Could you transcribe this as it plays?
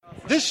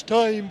This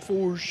time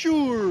for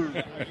sure.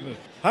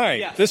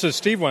 Hi, this is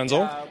Steve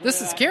Wenzel.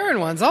 This is Karen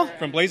Wenzel.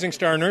 From Blazing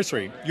Star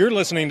Nursery. You're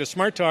listening to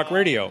Smart Talk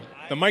Radio.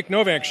 The Mike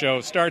Novak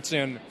Show starts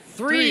in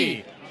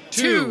 3,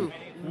 2,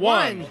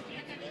 1.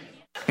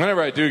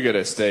 Whenever I do get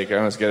a steak, I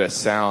always get a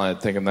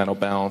salad, thinking that'll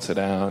balance it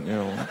out.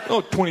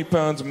 20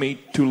 pounds of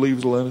meat, 2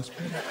 leaves of lettuce.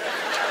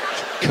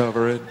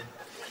 Cover it.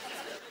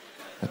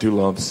 I do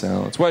love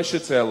salads. Well, I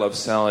should say I love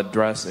salad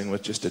dressing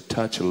with just a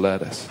touch of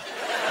lettuce.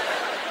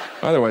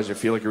 Otherwise, you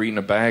feel like you're eating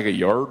a bag of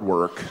yard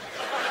work.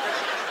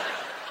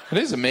 It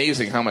is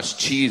amazing how much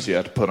cheese you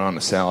have to put on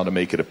a salad to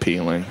make it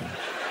appealing.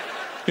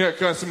 Yeah,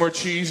 got some more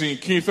cheese,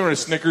 and can you throw in a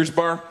Snickers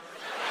bar?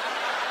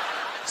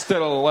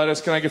 Instead of the lettuce,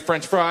 can I get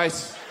French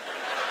fries?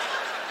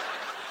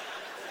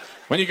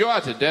 When you go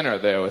out to dinner,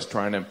 they always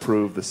try and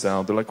improve the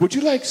salad. They're like, would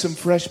you like some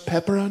fresh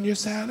pepper on your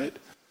salad?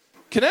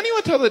 Can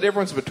anyone tell the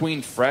difference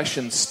between fresh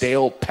and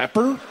stale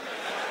pepper?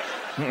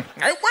 Hey, wait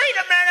a minute!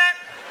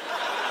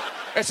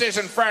 This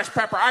isn't fresh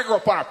pepper. I grew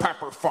up on a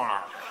pepper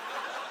farm.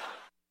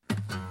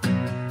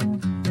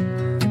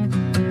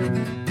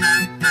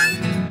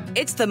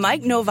 It's the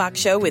Mike Novak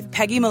Show with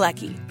Peggy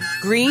Malecki.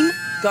 Green,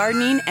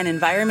 gardening, and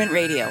environment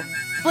radio.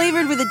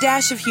 Flavored with a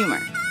dash of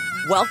humor.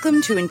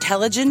 Welcome to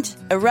intelligent,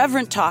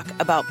 irreverent talk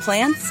about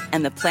plants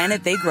and the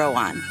planet they grow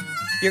on.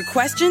 Your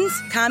questions,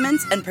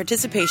 comments, and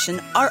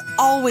participation are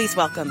always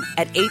welcome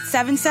at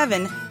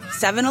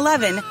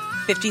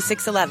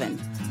 877-711-5611.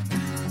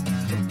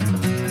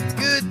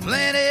 Good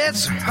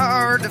planets are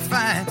hard to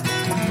find.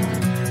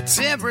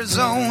 Temperate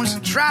zones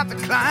and tropic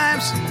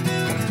climes.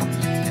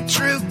 And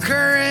true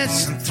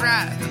currents and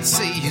thriving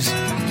seas.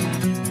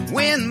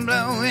 Wind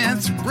blowing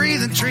through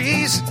breathing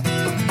trees.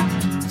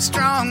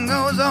 Strong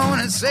ozone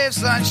and safe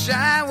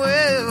sunshine.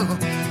 Well,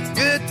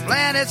 good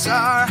planets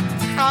are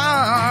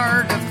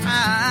hard to find.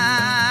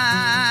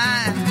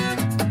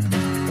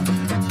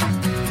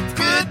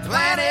 Good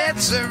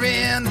planets are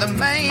in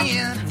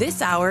demand.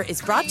 This hour is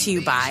brought to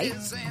you by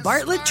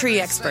Bartlett Tree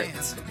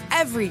Experts.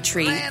 Every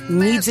tree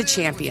needs a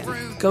champion.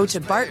 Go to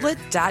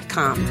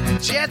bartlett.com.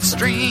 Jet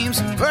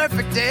streams,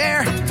 perfect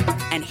air.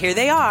 And here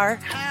they are,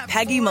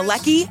 Peggy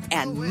Malecki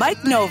and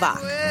Mike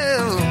Novak.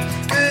 Well,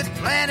 good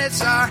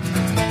planets are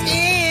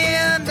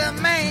in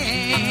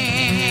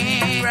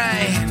demand.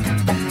 Right.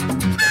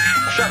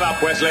 Shut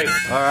up, Wesley.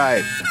 All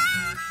right.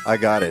 I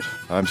got it.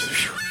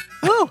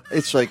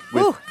 It's like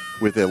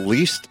with at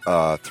least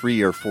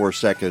 3 or 4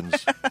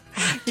 seconds.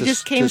 You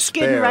just came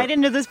skidding right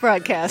into this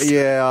broadcast.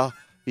 Yeah.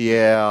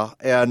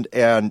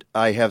 And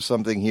I have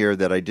something here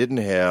that I didn't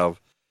have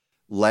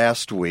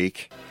last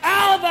week.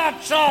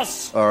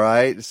 Albatross! All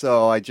right.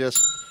 So I just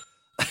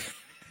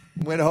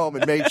went home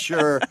and made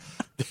sure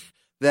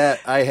that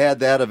I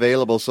had that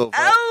available. So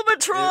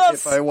Albatross!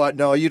 If I want,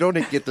 no, you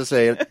don't get to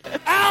say it.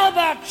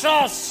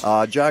 Albatross!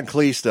 John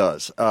Cleese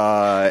does.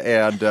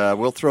 And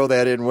we'll throw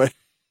that in when.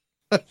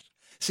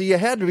 See, you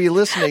had to be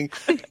listening.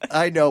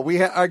 I know.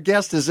 Our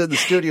guest is in the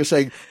studio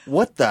saying,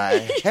 what the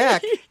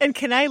heck? And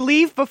can I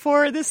leave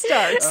before this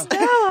starts?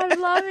 No,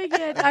 I'm loving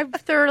it. I'm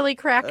thoroughly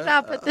cracked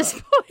up at this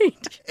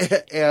point.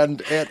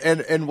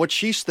 And what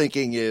she's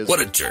thinking is,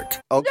 What a jerk.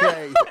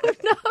 Okay.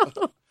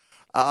 No.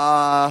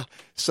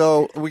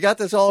 So we got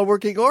this all in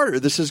working order.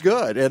 This is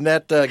good. And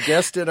that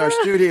guest in our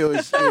studio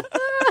is...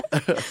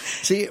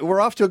 see,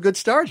 we're off to a good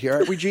start here,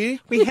 aren't we, Jeannie?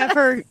 We have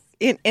her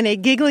in a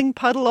giggling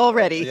puddle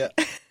already. Yeah.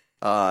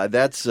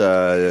 That's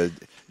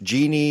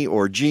Jeannie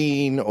or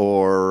Jean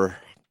or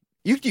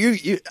you.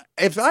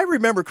 If I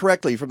remember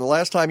correctly, from the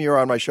last time you were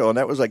on my show, and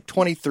that was like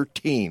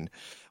 2013.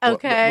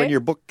 Okay. When your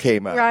book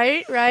came out.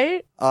 Right.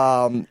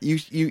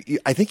 You.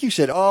 I think you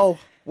said,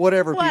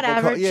 whatever people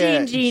call.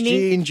 Yeah,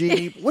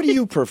 Jeannie. What do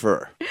you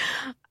prefer?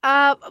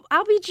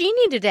 I'll be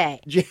Jeannie today.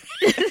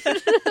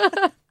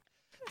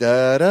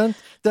 Dun,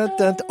 dun,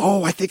 dun.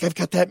 Oh, I think I've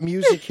got that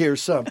music here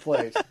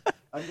someplace.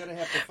 I'm going to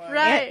have to find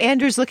it.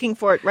 Andrew's looking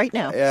for it right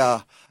now.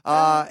 Yeah.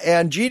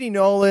 And Jeanne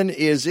Nolan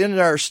is in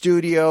our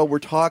studio. We're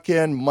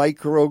talking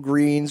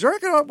microgreens.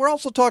 We're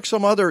also talking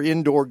some other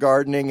indoor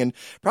gardening and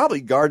probably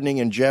gardening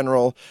in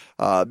general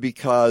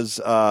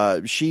because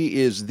she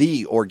is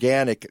the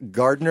organic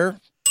gardener.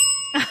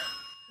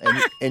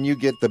 And you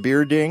get the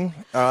beer ding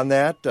on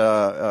that.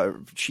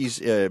 She's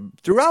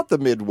throughout the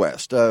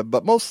Midwest,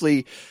 but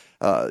mostly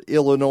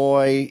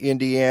Illinois,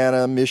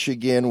 Indiana,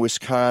 Michigan,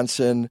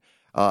 Wisconsin.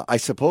 I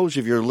suppose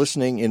if you're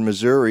listening in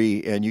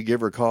Missouri and you give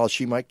her a call,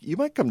 you might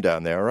come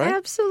down there, right?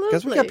 Absolutely.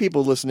 Because we got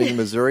people listening in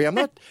Missouri. I'm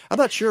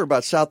not sure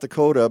about South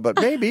Dakota, but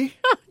maybe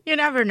you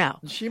never know.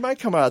 She might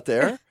come out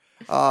there.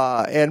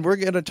 And we're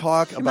going to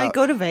talk about might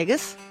go to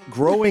Vegas,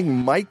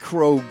 growing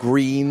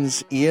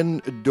microgreens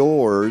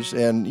indoors,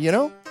 and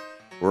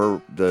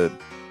we're the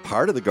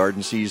part of the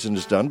garden season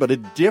is done, but a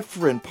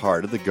different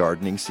part of the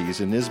gardening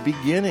season is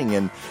beginning.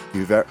 And if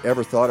you've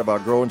ever thought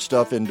about growing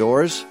stuff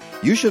indoors,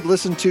 you should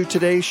listen to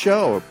today's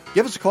show.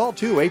 Give us a call,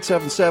 too,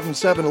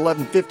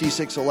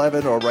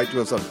 877-711-5611, or write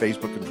to us on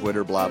Facebook and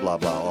Twitter, blah, blah,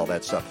 blah, all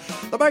that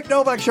stuff. The Mike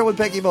Novak Show with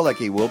Peggy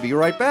Malecki. We'll be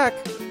right back.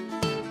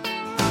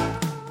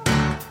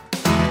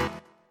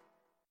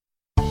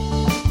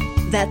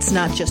 That's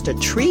not just a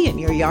tree in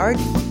your yard,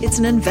 it's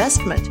an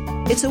investment.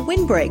 It's a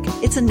windbreak.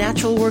 It's a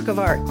natural work of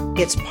art.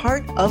 It's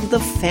part of the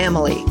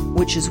family,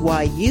 which is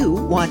why you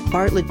want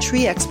Bartlett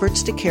tree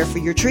experts to care for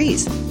your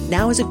trees.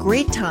 Now is a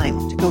great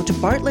time to go to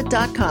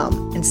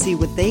Bartlett.com and see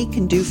what they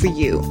can do for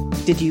you.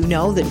 Did you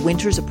know that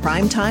winter's a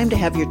prime time to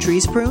have your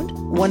trees pruned?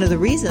 One of the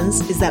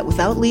reasons is that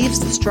without leaves,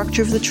 the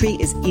structure of the tree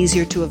is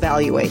easier to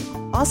evaluate.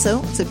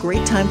 Also, it's a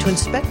great time to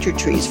inspect your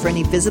trees for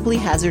any visibly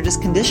hazardous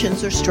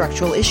conditions or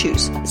structural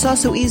issues. It's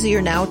also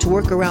easier now to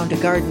work around a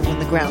garden when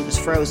the ground is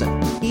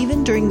frozen.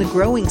 Even during the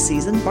growing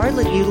season,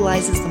 Bartlett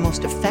utilizes the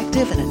most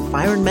effective and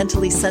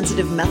environmentally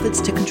sensitive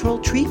methods to control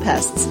tree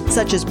pests,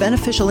 such as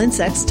beneficial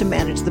insects to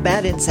manage the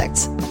bad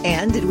insects.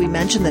 And did we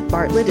mention that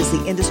Bartlett is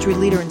the industry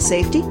leader in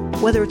safety?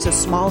 Whether it's a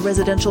small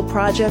residential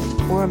project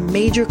or a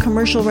major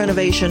commercial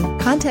renovation,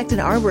 contact an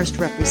arborist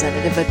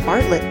representative at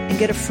Bartlett and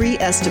get a free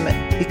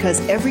estimate, because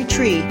every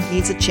tree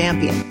needs a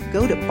champion.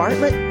 Go to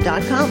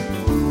Bartlett.com.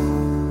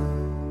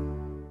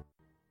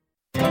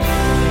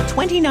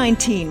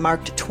 2019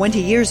 marked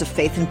 20 years of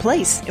Faith in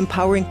Place,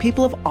 empowering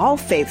people of all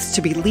faiths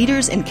to be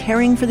leaders in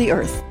caring for the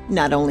earth.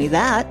 Not only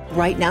that,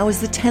 right now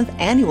is the 10th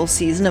annual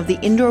season of the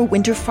Indoor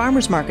Winter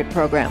Farmers Market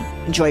program.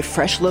 Enjoy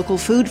fresh local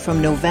food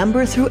from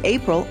November through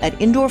April at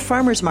indoor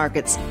farmers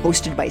markets,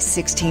 hosted by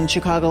 16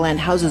 Chicagoland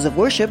houses of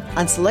worship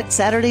on select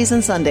Saturdays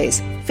and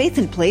Sundays. Faith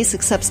in Place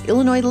accepts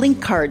Illinois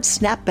Link Card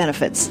SNAP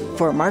benefits.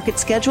 For a market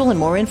schedule and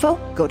more info,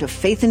 go to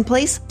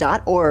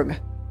faithinplace.org.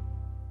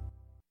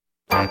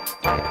 And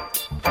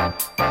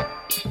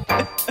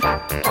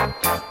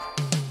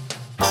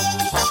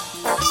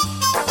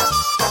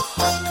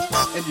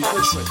you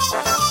switch with.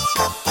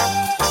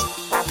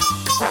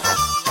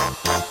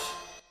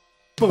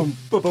 Boom,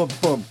 boom, boom,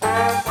 boom.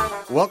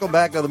 Welcome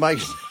back to the Mike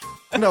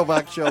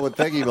Novak Show with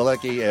Peggy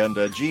Malecki, and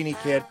Jeannie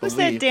can't believe... Who's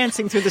that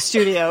dancing through the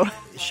studio?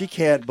 She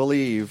can't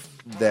believe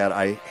that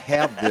I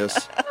have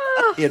this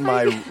in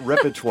my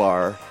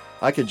repertoire.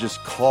 I can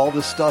just call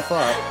this stuff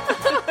up.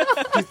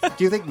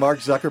 Do you think Mark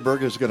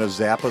Zuckerberg is going to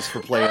zap us for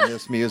playing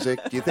this music?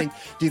 Do you think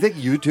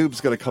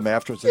YouTube's going to come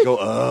after us and go,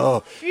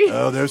 oh,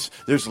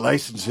 there's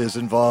licenses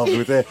involved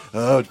with it.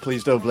 Oh,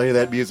 please don't play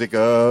that music.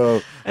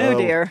 Oh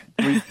dear.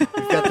 We've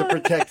got to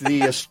protect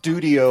the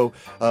studio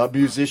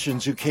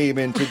musicians who came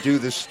in to do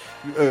this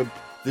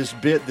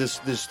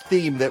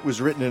theme that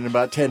was written in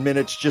about 10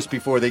 minutes just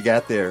before they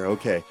got there.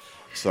 Okay.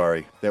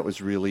 Sorry, that was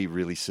really,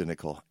 really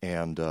cynical.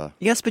 And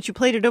yes, but you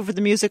played it over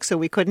the music, so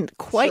we couldn't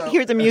quite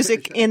hear the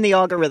music in the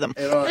algorithm.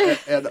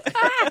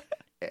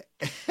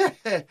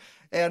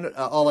 And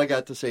all I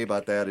got to say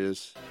about that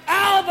is...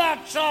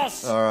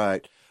 Albatross! All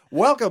right.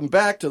 Welcome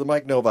back to the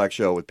Mike Novak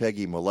Show with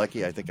Peggy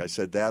Malecki. I think I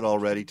said that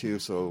already, too.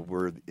 So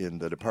we're in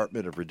the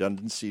Department of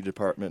Redundancy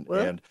Department,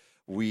 and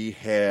we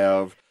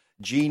have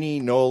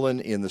Jeanne Nolan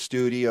in the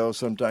studio,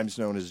 sometimes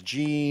known as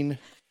Jeanne.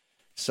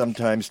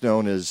 Sometimes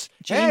known as,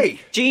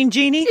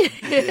 Jeannie.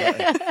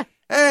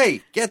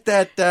 Hey, get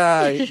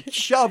that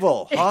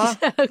shovel, huh?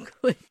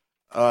 Exactly.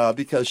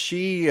 Because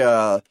she,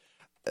 as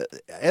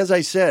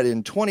I said,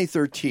 in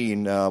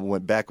 2013,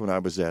 went back when I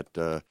was at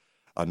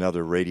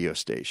another radio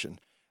station,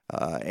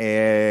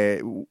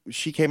 and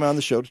she came on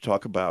the show to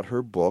talk about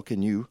her book,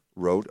 and you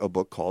wrote a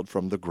book called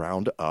From the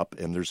Ground Up,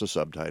 and there's a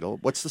subtitle.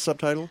 What's the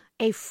subtitle?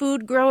 A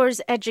food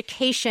grower's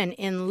education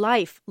in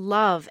life,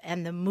 love,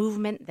 and the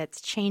movement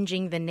that's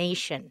changing the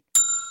nation.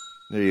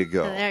 There you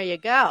go. There you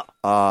go.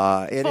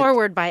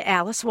 Forward by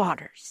Alice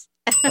Waters.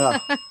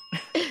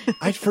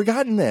 I'd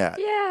forgotten that.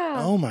 Yeah.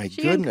 Oh, my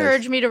She goodness.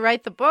 encouraged me to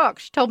write the book.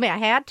 She told me I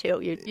had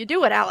to. You do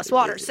what Alice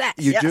Waters says.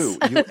 You do.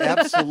 You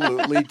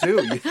absolutely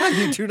do.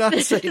 You do not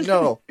say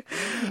no.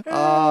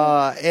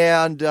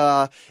 And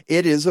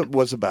it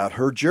was about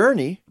her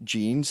journey,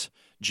 Jeannie's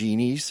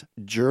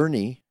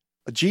journey.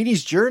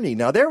 Jeannie's journey.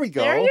 Now, there we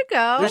go. There you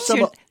go.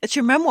 It's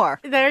your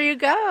memoir. There you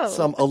go.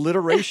 Some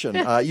alliteration.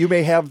 You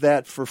may have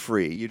that for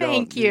free.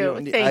 Thank you.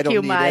 I don't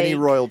need Mike. any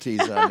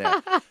royalties on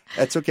that.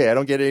 That's okay. I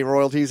don't get any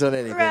royalties on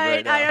anything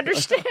right now. I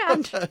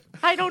understand.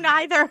 I don't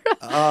either.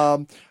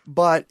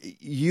 But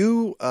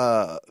you,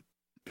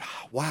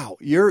 wow,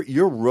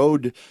 your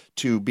road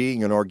to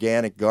being an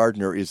organic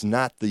gardener is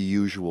not the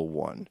usual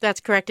one. That's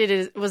correct.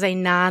 It was a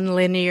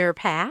non-linear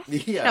path,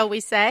 shall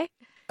we say?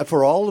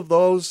 For all of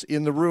those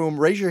in the room,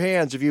 raise your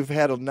hands if you've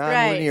had a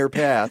non-linear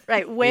path.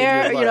 Right.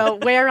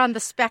 Where on the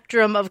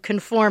spectrum of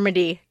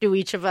conformity do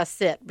each of us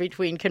sit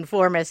between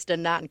conformist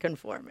and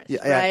non-conformist?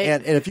 Yeah, right?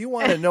 and if you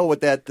want to know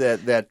what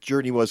that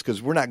journey was,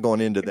 because we're not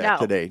going into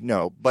that today,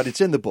 but it's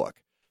in the book.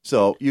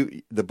 So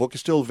the book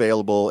is still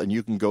available, and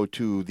you can go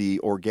to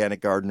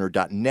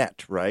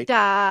theorganicgardener.net, right?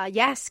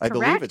 Yes, correct. I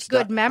believe it's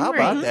good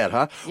memory. How about that,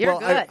 huh? You're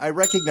good. I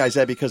recognize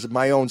that because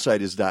my own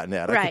site is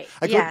 .net. Right.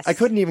 I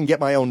couldn't even get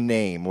my own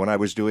name when I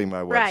was doing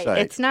my website. Right.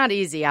 It's not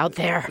easy out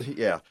there.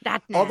 Yeah.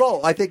 .net.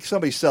 Although I think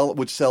somebody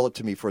would sell it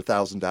to me for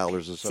 $1,000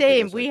 or something.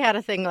 Same. We had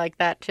a thing like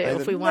that too.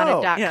 If we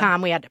wanted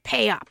 .com, we had to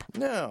pay up.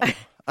 No.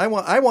 I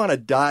want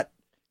a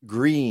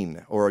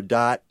 .green or a .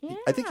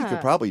 I think you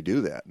could probably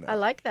do that now. I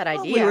like that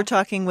idea. We were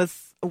talking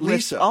with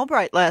Lisa. with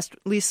Albright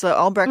Lisa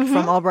Albrecht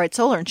from Albright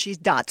Solar, and she's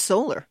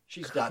 .solar.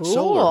 She's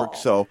 .solar,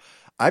 so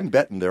I'm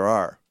betting there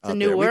are out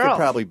new there. world. We could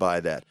probably buy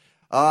that.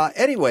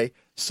 Anyway,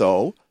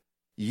 so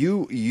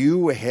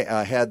you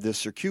had this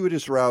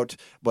circuitous route,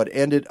 but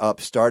ended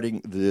up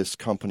starting this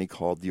company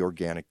called The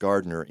Organic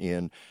Gardener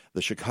in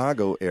the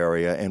Chicago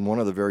area, and one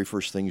of the very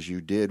first things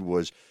you did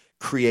was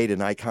create an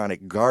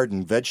iconic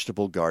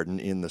vegetable garden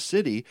in the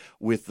city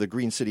with the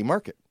Green City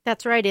Market.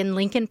 That's right, in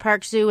Lincoln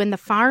Park Zoo and the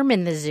farm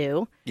in the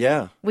zoo.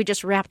 Yeah. We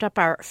just wrapped up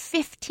our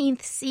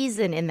 15th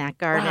season in that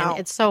garden. Wow.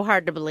 It's so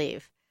hard to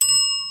believe.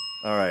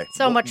 All right.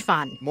 So much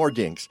fun. More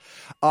dinks.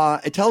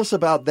 Tell us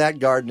about that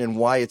garden and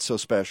why it's so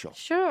special.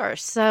 Sure.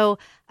 So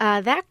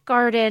that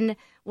garden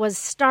was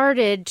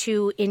started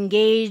to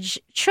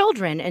engage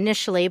children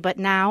initially, but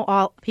now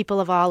all people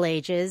of all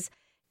ages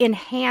in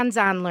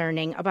hands-on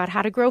learning about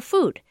how to grow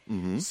food.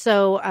 Mm-hmm.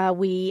 So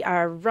we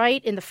are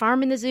right in the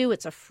farm in the zoo.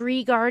 It's a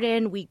free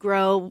garden. We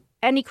grow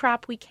any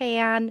crop we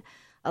can,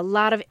 a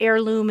lot of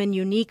heirloom and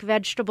unique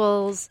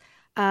vegetables.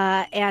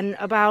 And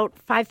about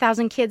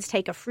 5,000 kids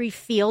take a free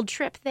field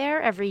trip there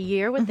every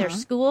year with their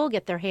school,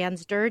 get their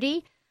hands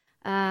dirty,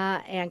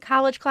 and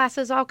college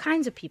classes, all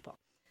kinds of people.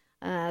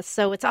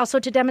 So it's also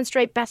to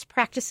demonstrate best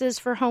practices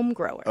for home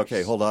growers.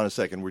 Okay, hold on a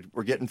second.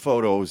 We're getting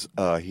photos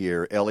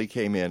here. Ellie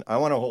came in. I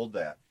want to hold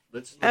that.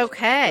 Let's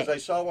okay. Because I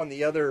saw one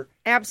the other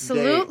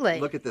Absolutely.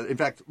 day. Look at that. In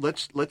fact,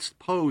 let's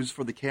pose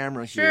for the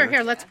camera Sure, here.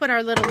 here, let's put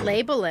our little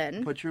label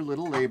in. Put your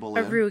little label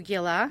in.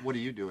 Arugula. What are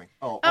you doing?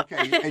 Oh, okay.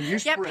 And you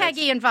Get spritz.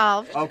 Peggy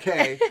involved.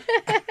 Okay.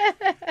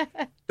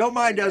 Don't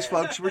mind us,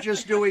 folks. We're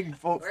just doing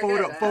photos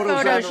Photo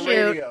on the shoot.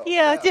 radio.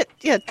 Yeah,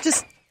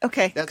 just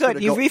okay. That's Good. gonna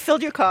You go-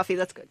 refilled your coffee.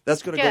 That's good.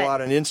 That's going to Good. go out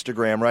on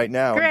Instagram right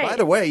now. Great. And by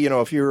the way,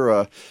 if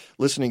you're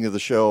listening to the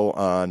show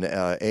on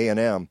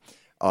A&M,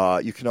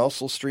 you can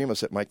also stream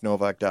us at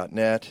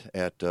MikeNovak.net,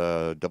 at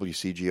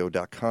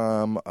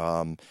WCGO.com.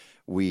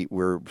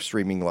 We're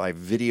streaming live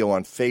video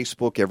on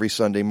Facebook every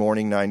Sunday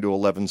morning, 9 to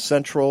 11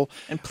 Central.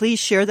 And please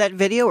share that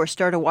video or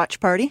start a watch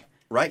party.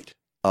 Right.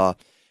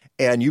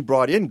 And you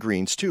brought in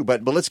greens too,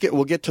 but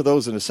we'll get to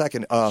those in a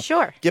second.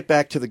 Sure. Get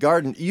back to the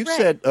garden. You Right.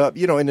 said,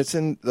 and it's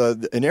in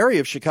an area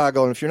of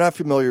Chicago. And if you're not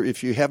familiar,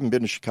 if you haven't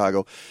been to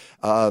Chicago,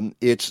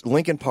 it's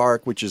Lincoln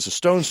Park, which is a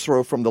stone's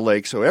throw from the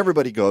lake. So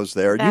everybody goes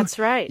there. That's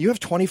right. You have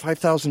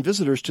 25,000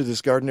 visitors to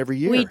this garden every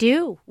year. We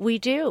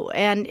do.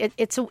 And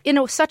it's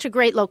such a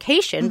great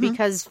location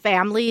because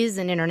families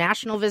and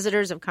international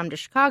visitors have come to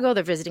Chicago.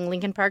 They're visiting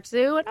Lincoln Park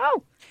Zoo, and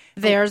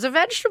there's a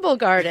vegetable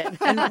garden.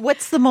 And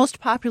what's the most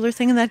popular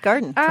thing in that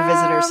garden for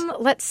visitors?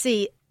 Let's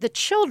see. The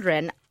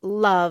children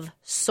love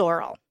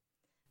sorrel.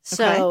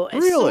 So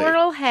Really?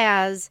 sorrel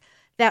has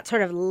that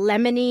sort of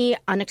lemony,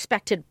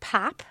 unexpected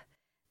pop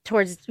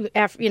towards,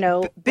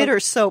 Bitter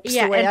soaps,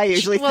 the way and I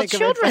usually think of it.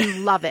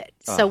 children love it.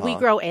 So we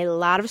grow a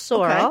lot of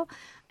sorrel. Okay.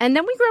 And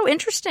then we grow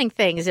interesting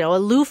things, a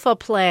loofah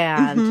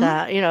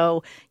plant,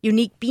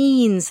 unique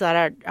beans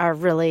that are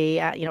really,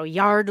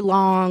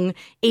 yard-long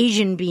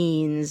Asian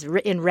beans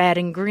in red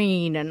and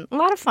green, and a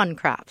lot of fun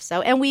crops.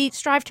 So, and we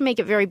strive to make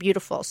it very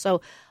beautiful. So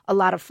a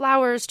lot of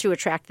flowers to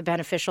attract the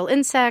beneficial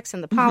insects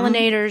and the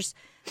pollinators.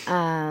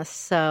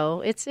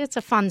 So it's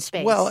a fun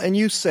space. Well, and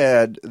you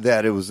said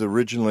that it was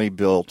originally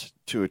built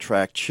to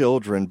attract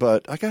children,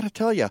 but I got to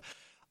tell you,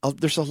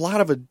 there's a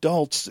lot of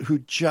adults who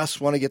just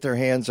want to get their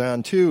hands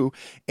on too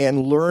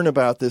and learn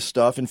about this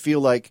stuff and feel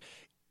like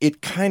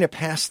it kind of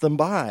passed them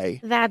by.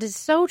 That is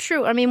so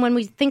true. I mean, when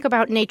we think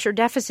about nature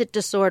deficit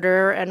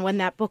disorder and when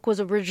that book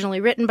was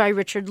originally written by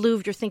Richard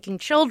Louv, you're thinking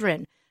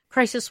children,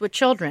 crisis with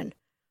children,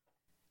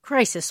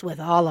 crisis with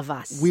all of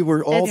us. We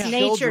were all it's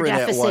nature children at one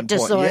deficit point.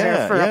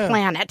 disorder for Yeah. a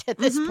planet at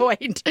this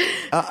point.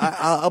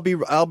 I'll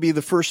be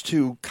the first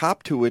to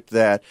cop to it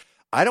that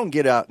I don't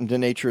get out into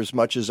nature as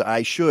much as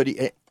I should,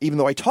 even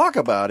though I talk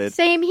about it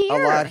Same here.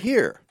 a lot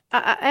here.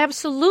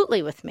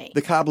 Absolutely with me.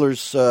 The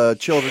cobbler's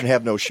children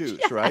have no shoes,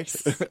 right?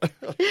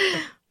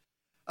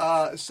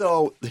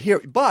 So here,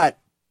 but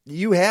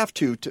you have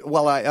to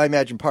well, I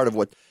imagine part of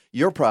what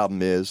your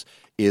problem is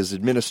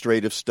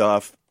administrative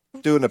stuff,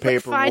 doing the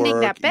paperwork.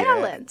 Finding that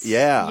balance,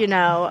 yeah.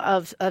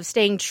 Of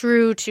staying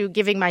true to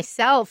giving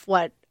myself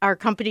what our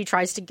company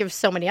tries to give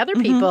so many other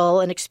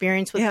people, an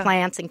experience with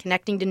plants and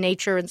connecting to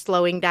nature and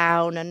slowing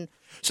down. And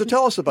so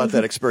tell us about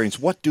that experience.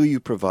 What do you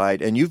provide?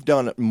 And you've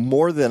done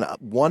more than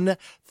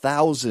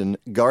 1,000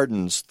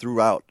 gardens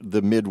throughout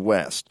the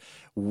Midwest.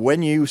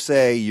 When you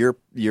say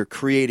you're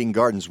creating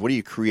gardens, what are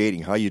you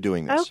creating? How are you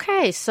doing this?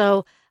 Okay,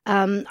 so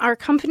our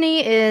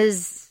company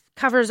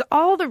covers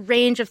all the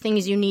range of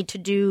things you need to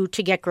do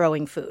to get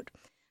growing food.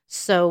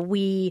 So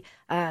we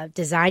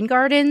design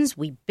gardens,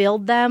 we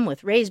build them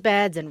with raised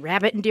beds and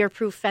rabbit and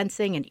deer-proof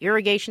fencing and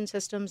irrigation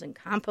systems and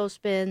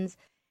compost bins.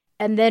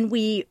 And then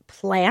we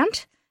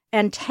plant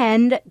and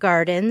tend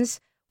gardens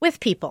with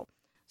people.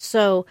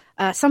 So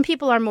some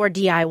people are more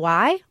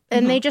DIY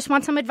and they just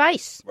want some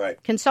advice,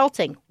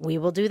 consulting. We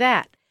will do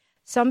that.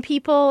 Some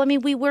people,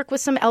 we work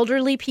with some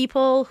elderly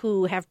people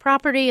who have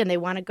property and they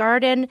want a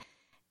garden.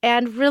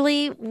 And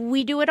really,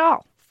 we do it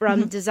all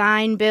from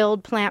design,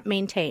 build, plant,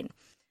 maintain.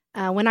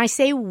 When I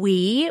say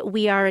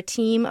we are a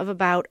team of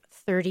about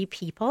 30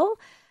 people.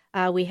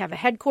 We have a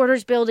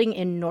headquarters building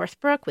in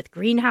Northbrook with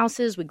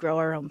greenhouses. We grow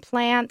our own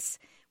plants.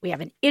 We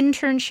have an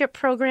internship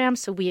program,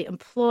 so we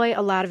employ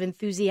a lot of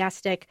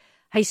enthusiastic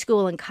high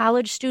school and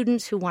college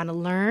students who want to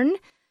learn.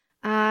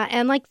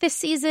 And like this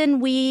season,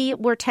 we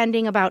were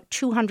tending about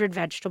 200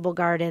 vegetable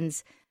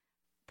gardens,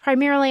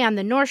 primarily on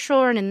the North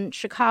Shore and in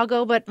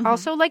Chicago, but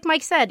also, like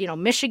Mike said,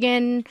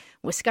 Michigan,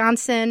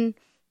 Wisconsin,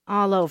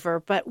 all over.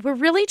 But we're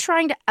really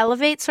trying to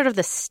elevate sort of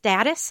the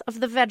status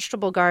of the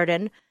vegetable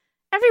garden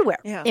everywhere,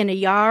 in a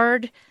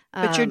yard.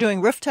 But you're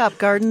doing rooftop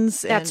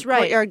gardens that's and right.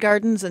 courtyard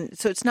gardens, and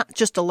so it's not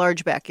just a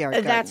large backyard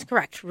garden. That's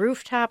correct.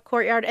 Rooftop,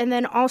 courtyard, and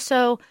then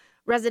also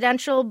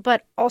residential,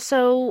 but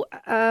also,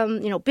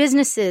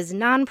 businesses,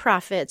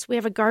 nonprofits. We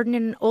have a garden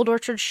in Old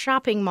Orchard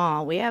Shopping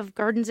Mall. We have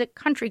gardens at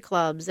country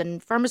clubs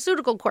and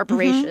pharmaceutical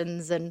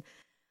corporations and,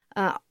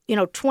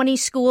 20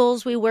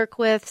 schools we work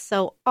with.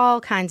 So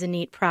all kinds of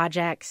neat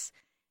projects.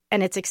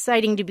 And it's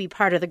exciting to be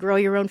part of the Grow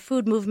Your Own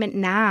Food movement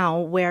now,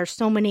 where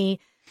so many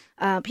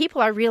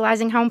people are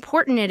realizing how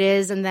important it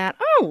is and that,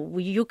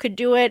 you could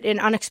do it in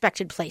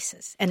unexpected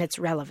places and it's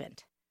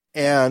relevant.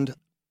 And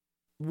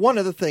one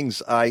of the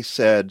things I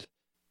said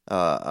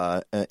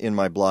in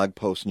my blog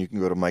post, and you can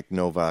go to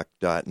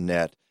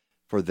mikenovak.net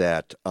for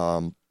that,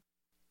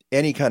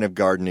 any kind of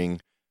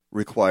gardening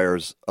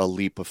requires a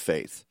leap of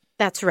faith.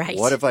 That's right.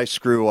 What if I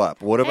screw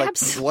up? What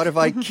if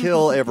I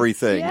kill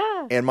everything?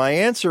 Yeah. And my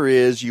answer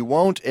is you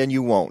won't and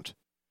you won't.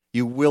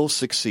 You will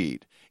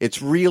succeed.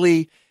 It's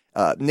really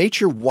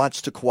nature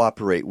wants to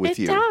cooperate with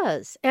you. It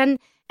does. And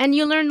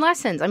you learn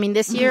lessons. I mean,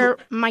 this year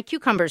my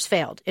cucumbers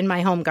failed in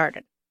my home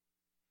garden.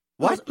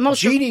 What?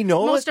 Jeanne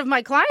Nolan? Most of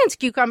my clients'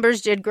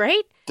 cucumbers did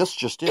great. This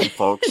just in,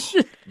 folks.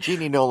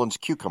 Jeanne Nolan's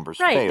cucumbers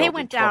right. failed. They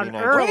went down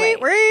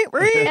 2019.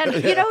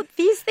 early. And,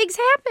 these things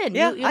happen.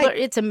 Yeah,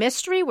 it's a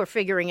mystery. We're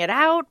figuring it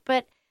out.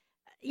 But,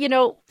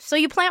 so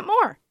you plant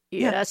more.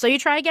 So you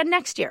try again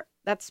next year.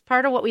 That's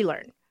part of what we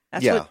learn.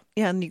 That's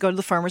and you go to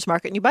the farmer's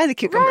market and you buy the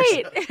cucumbers.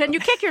 Right, and you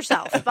kick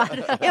yourself.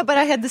 But, but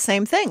I had the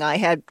same thing. I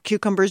had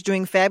cucumbers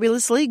doing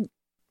fabulously,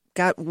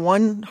 got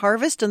one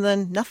harvest, and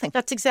then nothing.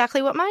 That's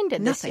exactly what mine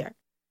did this year.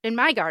 In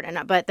my garden,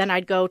 but then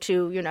I'd go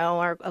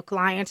to, a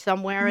client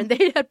somewhere and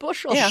they had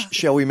bushels. Yeah.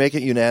 Shall we make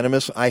it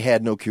unanimous? I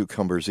had no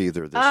cucumbers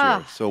either this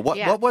year. So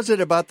what was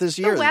it about this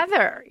year? The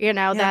weather,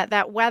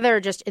 that weather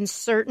just in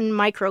certain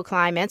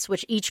microclimates,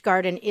 which each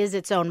garden is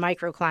its own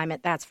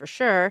microclimate, that's for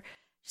sure,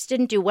 just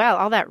didn't do well.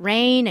 All that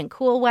rain and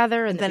cool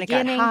weather and then it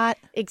got hot.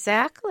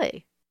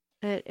 Exactly.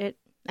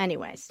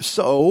 Anyways.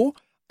 So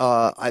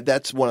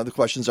that's one of the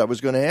questions I was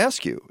going to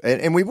ask you.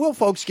 And we will,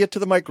 folks, get to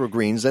the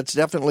microgreens. That's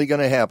definitely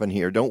going to happen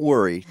here. Don't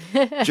worry.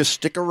 Just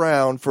stick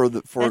around for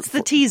That's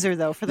the teaser,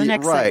 though, for the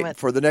next segment. Right,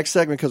 for the next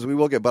segment, because we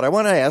will get. But I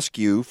want to ask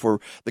you,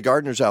 for the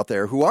gardeners out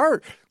there who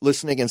are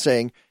listening and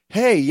saying,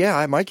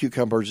 hey, my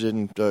cucumbers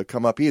didn't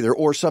come up either,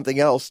 or something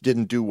else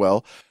didn't do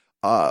well.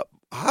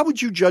 How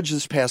would you judge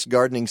this past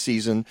gardening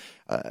season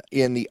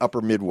in the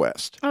upper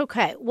Midwest?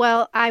 Okay.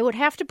 Well, I would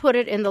have to put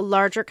it in the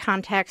larger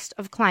context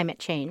of climate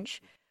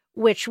change,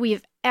 which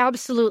we've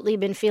absolutely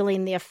been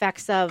feeling the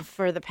effects of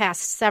for the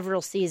past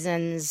several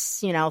seasons,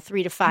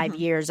 3 to 5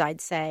 years, I'd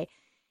say.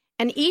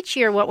 And each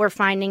year what we're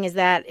finding is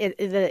that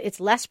it's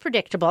less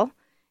predictable,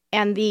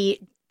 and the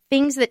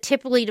things that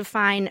typically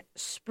define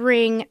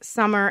spring,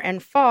 summer,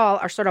 and fall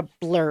are sort of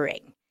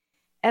blurring.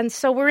 And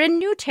so we're in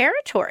new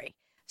territory.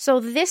 So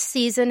this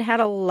season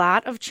had a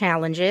lot of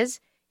challenges.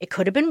 It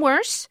could have been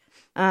worse.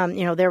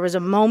 There was a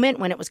moment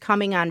when it was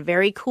coming on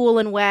very cool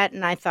and wet,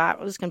 and I thought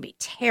it was going to be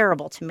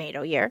terrible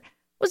tomato year. It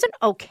was an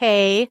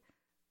okay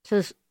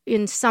to,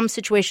 in some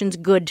situations,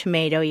 good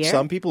tomato year.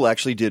 Some people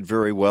actually did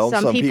very well.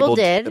 Some people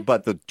did.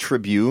 But the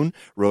Tribune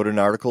wrote an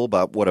article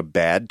about what a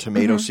bad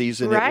tomato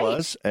season it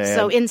was. And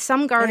so in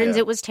some gardens,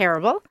 it was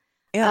terrible.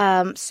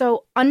 Yeah.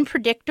 So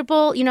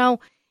unpredictable,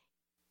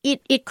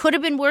 It could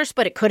have been worse,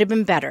 but it could have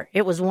been better.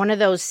 It was one of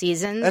those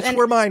seasons. That's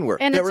where mine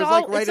were. And it's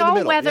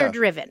all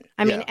weather-driven.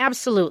 I mean,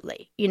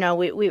 absolutely.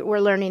 We're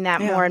learning that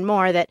more and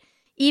more, that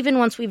even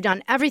once we've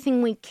done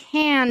everything we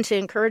can to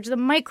encourage the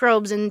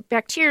microbes and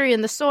bacteria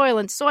in the soil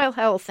and soil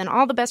health and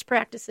all the best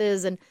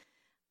practices, and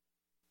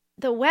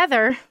the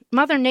weather,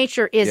 Mother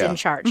Nature is in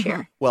charge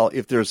here. Well,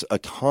 if there's a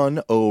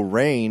ton of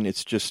rain,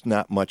 it's just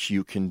not much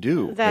you can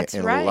do. That's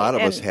and right. A lot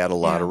of us had a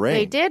lot of rain.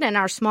 They did, and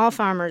our small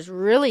farmers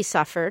really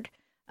suffered.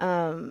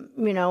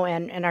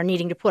 And are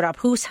needing to put up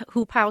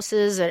hoop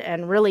houses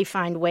and really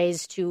find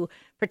ways to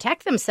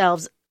protect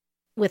themselves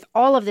with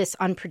all of this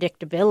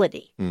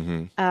unpredictability.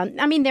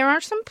 There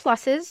are some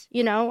pluses.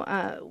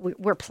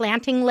 We're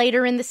planting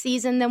later in the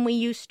season than we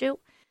used to,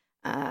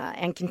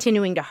 and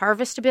continuing to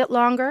harvest a bit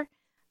longer.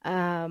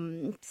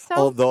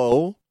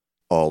 Although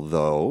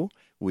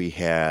we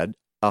had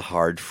a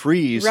hard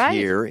freeze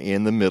here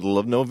in the middle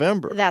of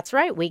November. That's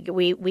right.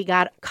 We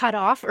got cut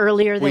off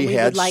earlier than we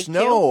would like to. We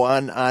had snow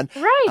on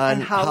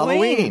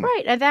Halloween.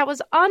 Right, and that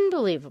was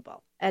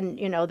unbelievable. And,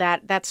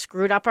 that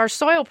screwed up our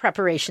soil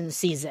preparation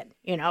season,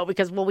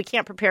 because, we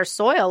can't prepare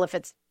soil if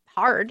it's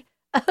hard.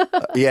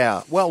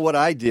 Yeah. Well, what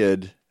I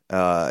did,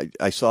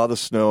 I saw the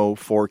snow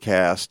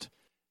forecast,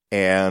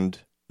 and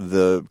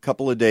the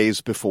couple of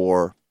days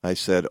before, I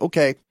said,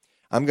 okay,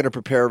 I'm going to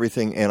prepare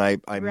everything, and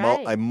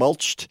I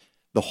mulched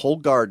the whole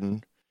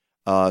garden.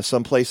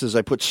 Some places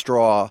I put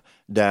straw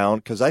down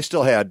because I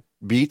still had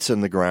beets in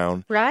the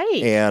ground.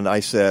 Right. And I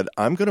said,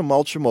 I'm going to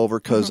mulch them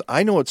over because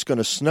I know it's going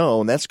to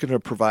snow, and that's going to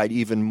provide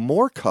even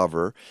more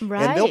cover.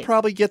 Right. And they'll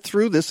probably get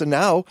through this, and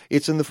now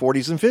it's in the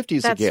 40s and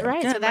 50s That's again.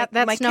 right. Yeah, So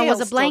that snow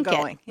was a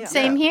blanket. Yeah.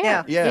 Same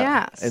here.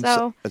 Yeah.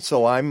 And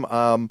so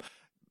I'm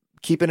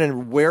keeping a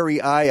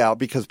wary eye out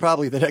because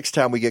probably the next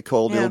time we get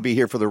cold, it'll be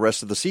here for the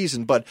rest of the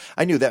season. But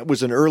I knew that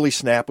was an early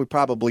snap. We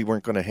probably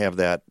weren't going to have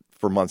that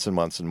for months and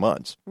months and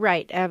months.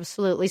 Right,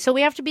 absolutely. So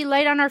we have to be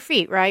light on our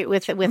feet, right,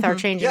 with our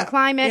changing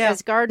climate. Yeah.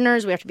 As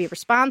gardeners, we have to be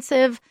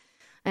responsive.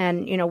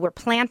 And, we're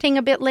planting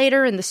a bit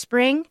later in the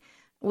spring.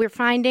 We're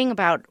finding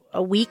about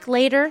a week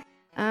later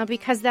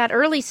because that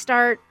early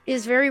start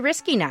is very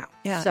risky now.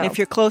 Yeah, So, and if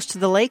you're close to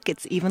the lake,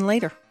 it's even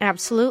later.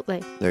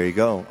 absolutely. There you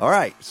go. All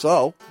right.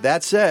 So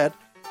that said,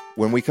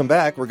 when we come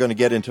back, we're going to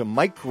get into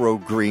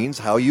microgreens,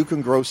 how you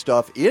can grow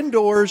stuff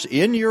indoors,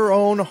 in your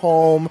own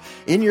home,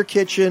 in your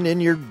kitchen,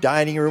 in your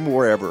dining room,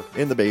 wherever,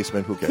 in the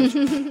basement, who cares?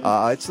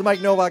 It's the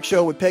Mike Novak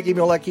Show with Peggy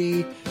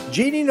Malecki.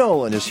 Jeanne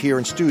Nolan is here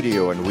in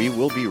studio, and we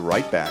will be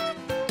right back.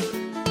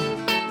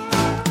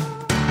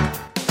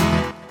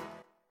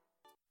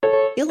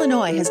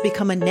 Illinois has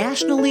become a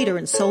national leader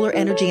in solar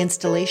energy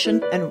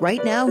installation, and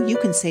right now you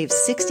can save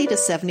 60 to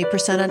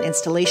 70% on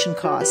installation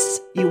costs.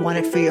 You want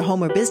it for your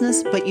home or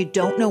business, but you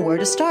don't know where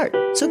to start.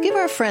 So give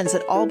our friends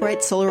at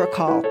Albright Solar a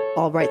call.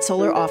 Albright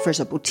Solar offers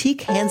a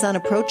boutique, hands-on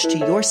approach to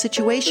your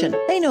situation.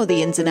 They know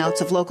the ins and outs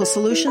of local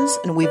solutions,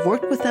 and we've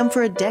worked with them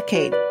for a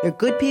decade. They're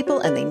good people,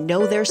 and they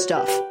know their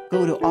stuff.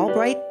 Go to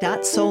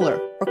albright.solar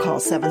or call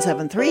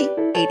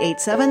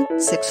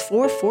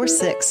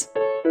 773-887-6446.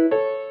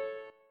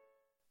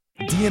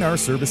 DNR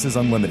Services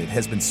Unlimited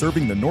has been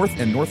serving the north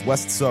and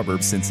northwest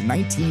suburbs since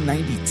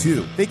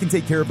 1992. They can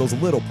take care of those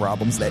little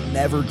problems that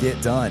never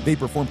get done. They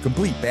perform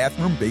complete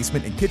bathroom,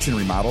 basement, and kitchen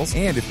remodels,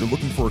 and if you're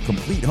looking for a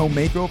complete home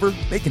makeover,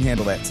 they can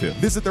handle that too.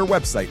 Visit their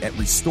website at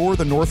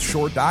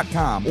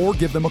restorethenorthshore.com or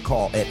give them a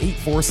call at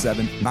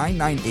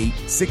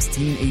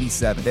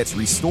 847-998-1687. That's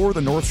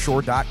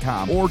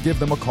restorethenorthshore.com or give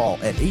them a call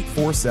at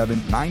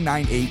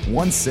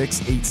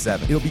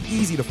 847-998-1687. It'll be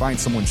easy to find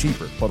someone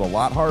cheaper, but a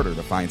lot harder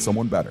to find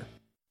someone better.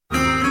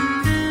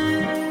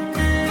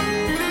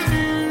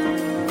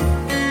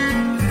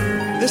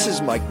 This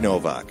is Mike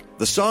Novak.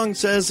 The song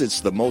says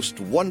it's the most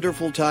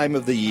wonderful time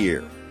of the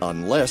year,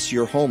 unless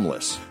you're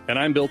homeless. And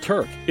I'm Bill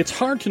Turk. It's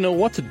hard to know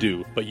what to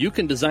do, but you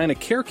can design a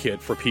care kit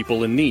for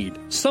people in need,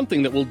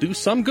 something that will do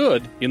some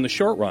good in the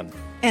short run.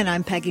 And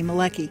I'm Peggy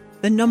Malecki.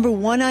 The number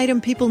one item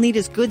people need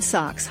is good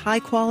socks, high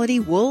quality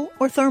wool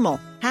or thermal.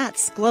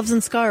 Hats, gloves,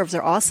 and scarves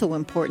are also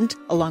important,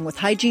 along with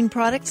hygiene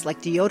products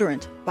like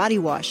deodorant, body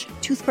wash,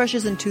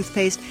 toothbrushes and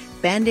toothpaste,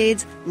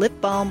 Band-Aids,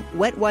 lip balm,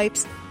 wet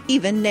wipes,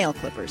 even nail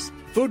clippers.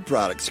 Food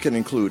products can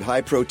include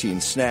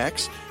high-protein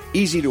snacks,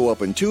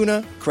 easy-to-open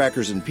tuna,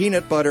 crackers and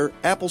peanut butter,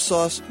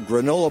 applesauce,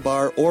 granola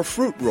bar, or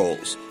fruit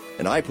rolls.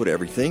 And I put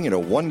everything in a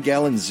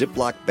 1-gallon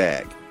Ziploc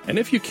bag. And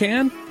if you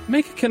can,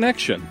 make a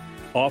connection.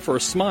 Offer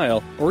a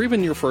smile or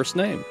even your first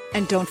name.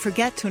 And don't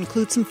forget to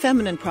include some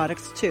feminine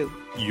products, too.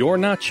 You're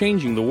not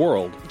changing the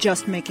world.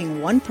 Just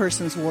making one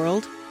person's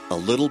world a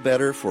little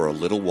better for a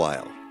little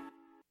while.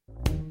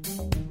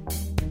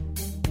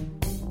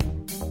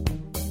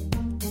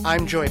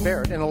 I'm Joy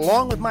Barrett, and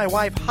along with my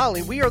wife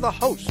Holly, we are the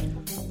hosts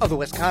of the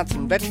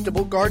Wisconsin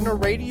Vegetable Gardener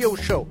Radio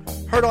Show,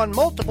 heard on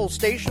multiple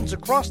stations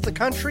across the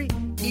country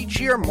each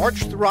year,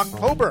 March through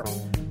October.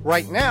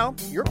 Right now,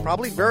 you're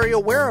probably very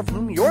aware of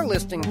whom you're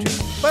listening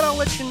to, but I'll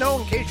let you know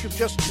in case you've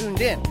just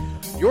tuned in.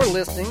 You're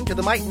listening to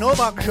the Mike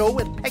Novak Show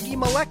with Peggy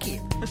Malecki.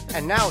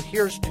 And now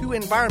here's two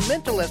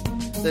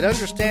environmentalists that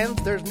understand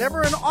there's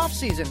never an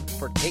off-season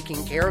for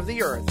taking care of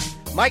the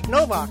earth. Mike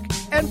Novak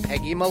and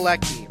Peggy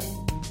Malecki.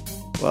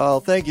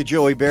 Well, thank you,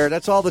 Joey Barrett.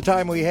 That's all the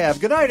time we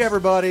have. Good night,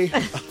 everybody.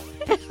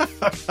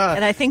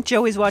 And I think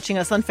Joey's watching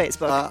us on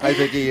Facebook. I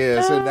think he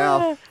is. And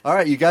now, all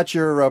right, you got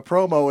your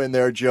promo in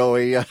there,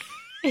 Joey.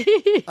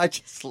 I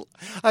just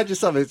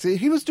love it. See,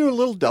 he was doing a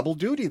little double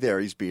duty there.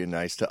 He's being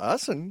nice to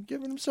us and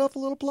giving himself a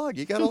little plug.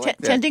 You got to like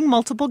that. Tending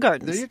multiple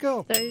gardens. There you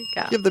go. There you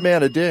go. Give the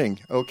man a ding,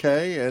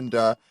 okay? And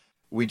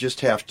we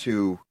just have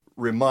to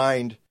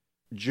remind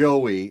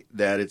Joey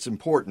that it's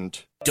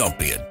important. Don't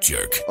be a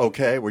jerk.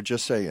 Okay, we're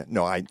just saying.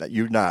 No,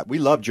 you're not. We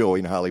love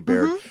Joey and Holly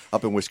Baird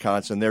up in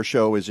Wisconsin. Their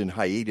show is in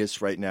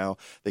hiatus right now.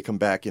 They come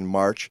back in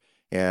March,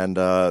 and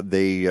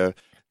they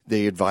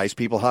advise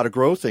people how to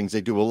grow things.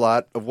 They do a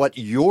lot of what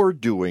you're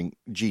doing,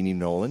 Jeanne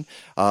Nolan.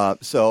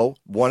 So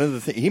one of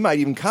the things, he might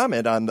even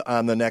comment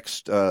on the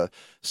next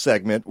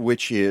segment,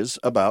 which is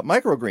about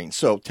microgreens.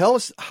 So tell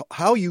us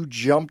how you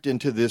jumped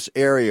into this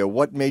area.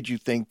 What made you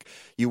think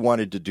you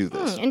wanted to do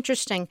this?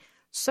 Interesting.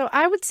 So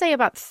I would say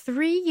about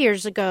 3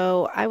 years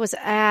ago, I was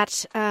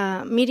at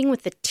meeting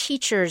with the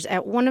teachers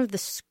at one of the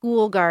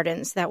school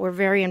gardens that we're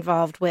very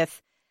involved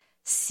with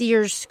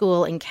Sears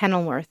School in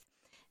Kenilworth.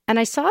 And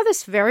I saw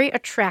this very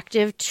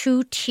attractive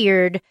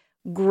 2-tiered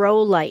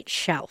grow light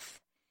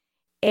shelf.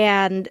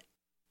 And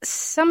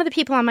some of the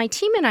people on my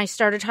team and I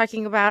started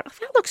talking about, oh,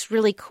 that looks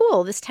really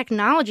cool. This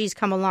technology's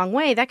come a long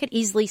way. That could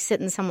easily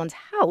sit in someone's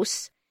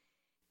house.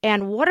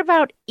 And what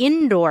about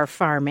indoor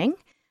farming?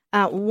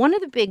 One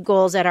of the big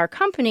goals at our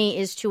company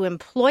is to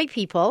employ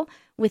people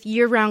with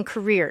year-round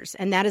careers,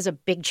 and that is a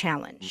big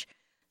challenge.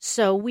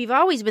 So we've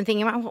always been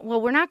thinking about,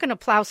 well, we're not going to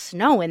plow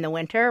snow in the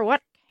winter.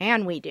 What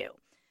can we do?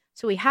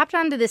 So we hopped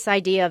onto this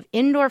idea of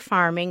indoor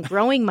farming,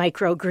 growing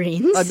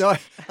microgreens. No,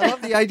 I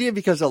love the idea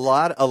because a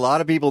lot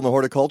of people in the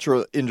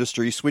horticultural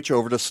industry switch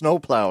over to snow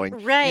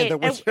plowing. Right.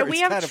 And we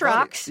have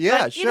trucks.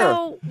 Yeah, but, sure. You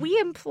know, we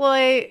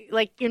employ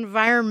like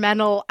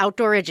environmental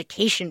outdoor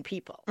education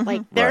people.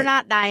 Like they're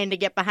not dying to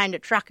get behind a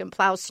truck and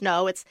plow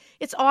snow.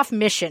 It's off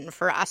mission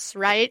for us,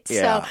 right?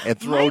 Yeah, so and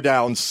throw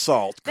down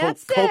salt.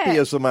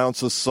 Copious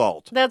amounts of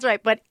salt. That's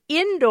right. But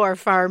indoor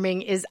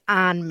farming is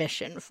on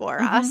mission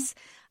for us.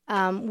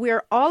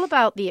 We're all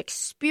about the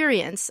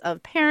experience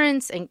of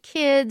parents and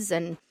kids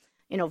and,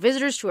 you know,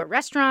 visitors to a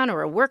restaurant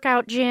or a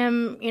workout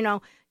gym, you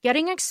know,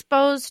 getting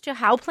exposed to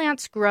how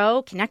plants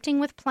grow, connecting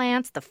with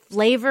plants, the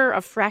flavor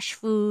of fresh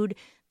food,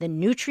 the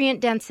nutrient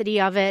density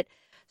of it.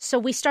 So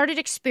we started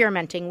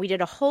experimenting. We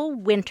did a whole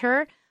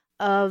winter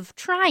of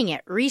trying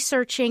it,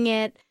 researching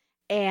it.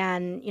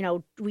 And, you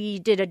know, we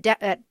did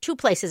at 2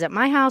 places at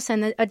my house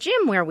and a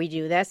gym where we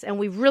do this. And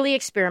we really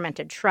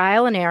experimented,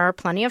 trial and error,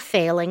 plenty of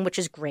failing, which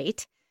is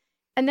great.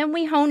 And then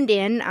we honed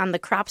in on the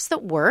crops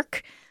that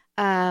work,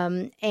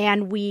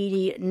 and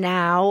we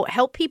now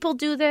help people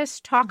do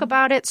this, talk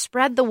about it,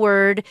 spread the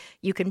word.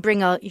 You can bring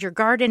your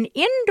garden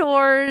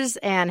indoors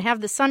and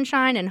have the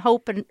sunshine and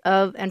hope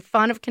and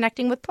fun of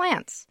connecting with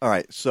plants. All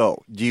right.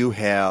 So do you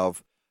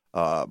have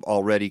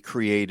already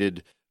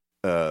created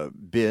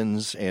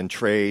bins and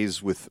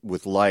trays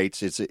with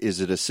lights?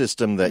 Is it a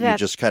system that you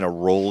just kind of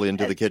roll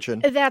into the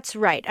kitchen? That's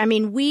right. I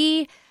mean,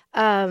 we...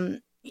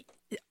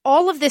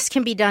 all of this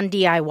can be done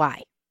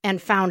DIY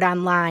and found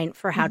online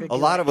for how to do it. A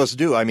lot of us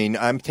do. I mean,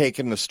 I'm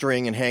taking the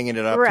string and hanging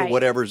it up to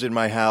whatever's in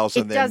my house.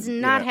 It does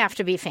not have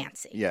to be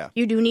fancy. Yeah.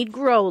 You do need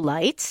grow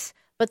lights,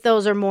 but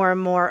those are more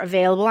and more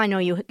available. I know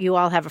you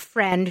all have a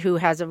friend who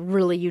has a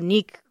really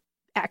unique,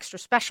 extra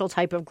special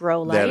type of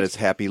grow light. That is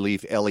Happy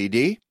Leaf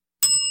LED.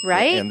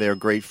 Right. And they're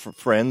great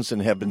friends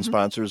and have been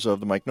sponsors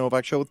of the Mike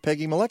Novak Show with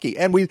Peggy Malecki.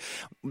 And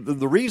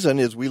the reason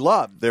is we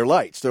love their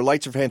lights. Their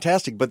lights are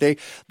fantastic, but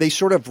they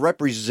sort of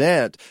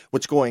represent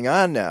what's going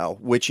on now,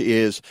 which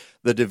is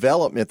the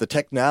development. The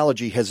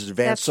technology has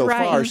advanced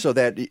far so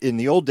that in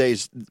the old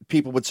days,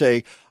 people would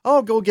say,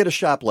 oh, go get a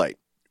shop light.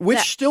 Which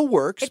still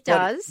works. It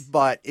does.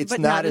 But it's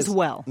not as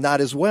well.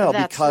 Not as well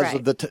because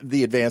of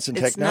the advance in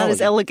technology. It's not as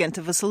elegant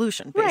of a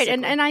solution, basically.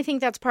 Right, and I think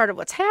that's part of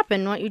what's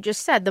happened, what you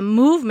just said. The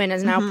movement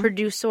is now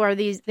produced. So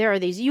there are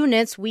these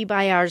units. We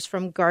buy ours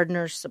from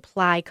Gardner's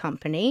Supply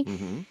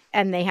Company.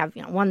 And they have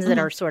ones that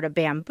are sort of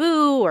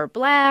bamboo or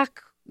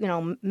black,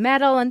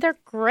 metal, and they're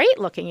great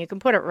looking. You can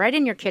put it right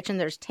in your kitchen.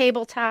 There's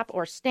tabletop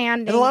or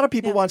standing. And a lot of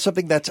people want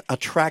something that's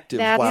attractive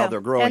while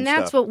they're growing and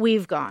that's what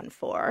we've gone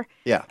for.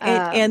 Yeah.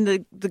 And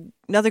the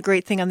another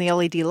great thing on the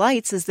LED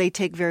lights is they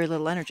take very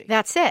little energy.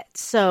 That's it.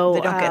 So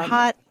they don't get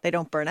hot. They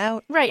don't burn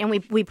out. Right. And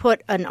we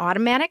put an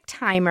automatic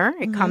timer.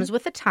 It comes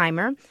with a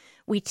timer.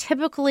 We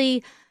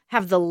typically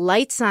have the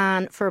lights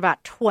on for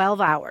about 12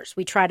 hours.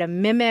 We try to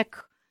mimic,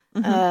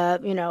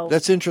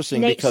 That's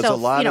interesting because a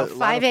lot of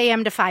 5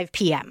 a.m. to 5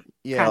 p.m.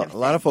 Yeah, kind of a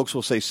lot of folks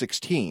will say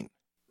 16.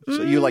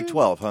 So you like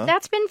 12, huh?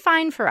 That's been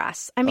fine for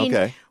us. I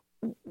mean,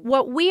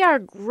 what we are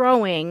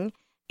growing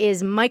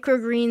is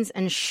microgreens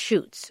and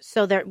shoots.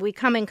 So that we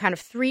come in kind of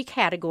 3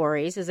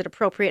 categories. Is it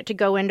appropriate to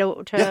go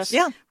into? Yes.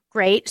 Yeah.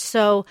 Great.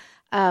 So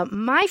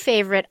my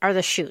favorite are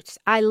the shoots.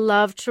 I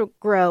love to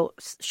grow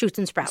shoots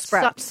and sprouts.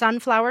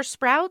 Sunflower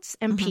sprouts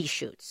and pea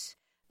shoots.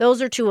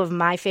 Those are 2 of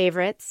my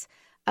favorites.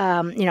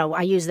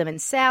 I use them in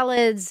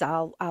salads.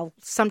 I'll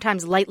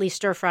sometimes lightly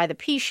stir fry the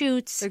pea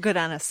shoots. They're good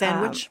on a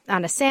sandwich.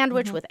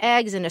 With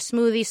eggs in a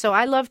smoothie. So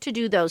I love to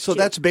do those. So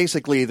that's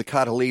basically the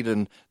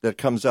cotyledon that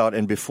comes out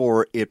and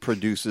before it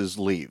produces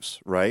leaves,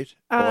 right?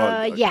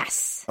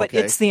 Yes. But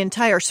it's the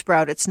entire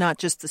sprout. It's not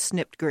just the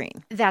snipped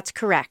green. That's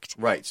correct.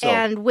 Right. So.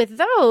 And with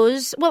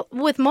those,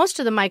 with most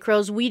of the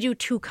micros, we do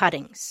 2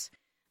 cuttings.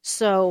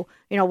 So,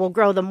 we'll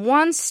grow them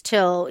once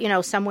till,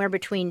 somewhere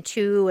between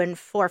 2 and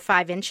 4 or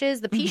 5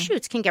 inches. The pea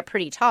shoots can get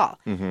pretty tall.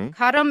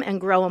 Cut them and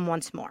grow them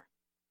once more.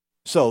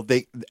 So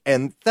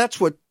and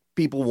that's what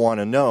people want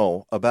to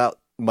know about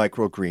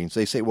microgreens.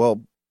 They say,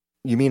 well,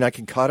 you mean I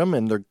can cut them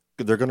and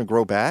they're going to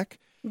grow back?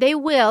 They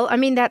will. I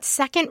mean, that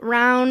second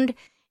round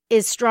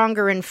is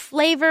stronger in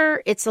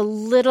flavor. It's a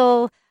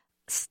little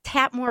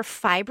tap more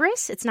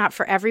fibrous. It's not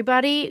for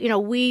everybody.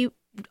 We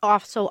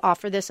also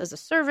offer this as a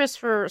service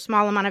for a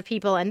small amount of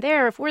people. And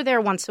if we're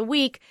there once a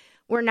week,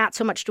 we're not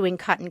so much doing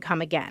cut and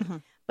come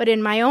again. But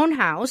in my own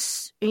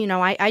house,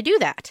 I do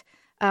that.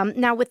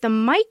 Now with the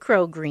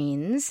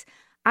microgreens,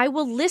 I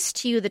will list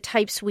to you the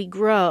types we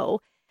grow,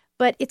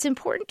 but it's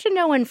important to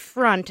know in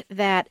front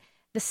that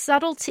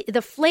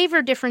the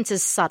flavor difference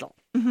is subtle.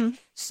 Mm-hmm.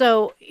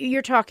 So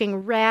you're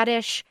talking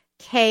radish,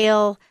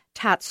 kale,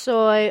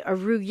 tatsoi,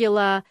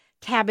 arugula,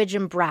 cabbage,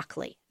 and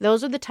broccoli.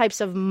 Those are the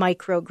types of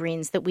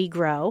microgreens that we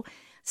grow.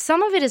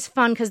 Some of it is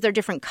fun because they're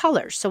different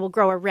colors. So we'll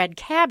grow a red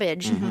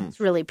cabbage. Mm-hmm. It's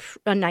really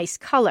a nice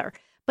color.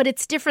 But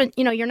it's different.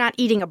 You're not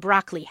eating a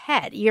broccoli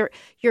head. You're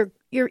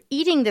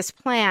eating this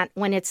plant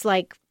when it's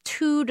like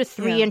 2 to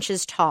 3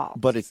 inches tall.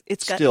 But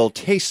it still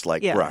tastes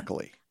like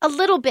broccoli. A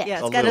little bit.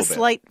 Yeah, it's got a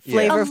slight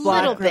flavor of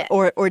broccoli. Bit.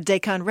 Or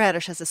daikon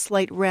radish has a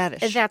slight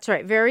radish. That's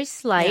right. Very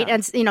slight. Yeah.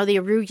 And, the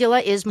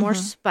arugula is more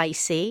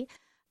spicy.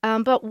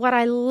 But what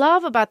I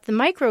love about the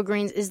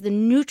microgreens is the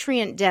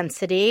nutrient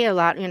density.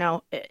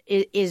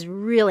 Is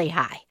really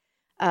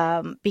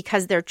high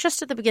because they're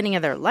just at the beginning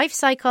of their life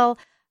cycle.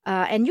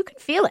 And you can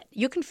feel it.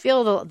 You can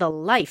feel the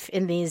life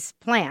in these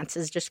plants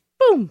is just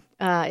boom.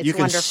 It's you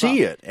can wonderful.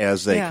 See it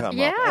as they come up.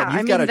 Yeah,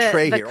 You've got a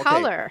tray the here.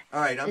 color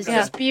All right, is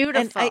just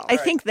beautiful. And I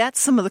think that's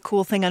some of the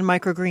cool thing on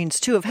microgreens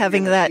too, of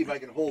having that. See if I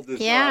can hold this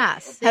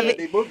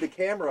They moved the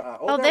camera out.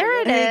 Oh,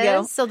 there it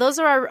is. So those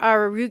are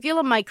our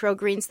arugula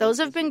microgreens. Those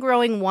have been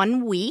growing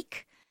 1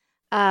 week.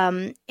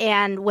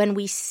 And when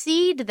we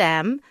seed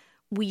them,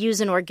 we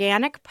use an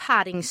organic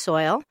potting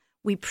soil.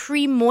 We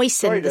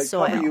pre-moisten the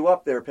soil. Sorry to cover you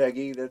up there,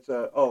 Peggy. That's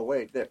oh,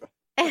 wait. There.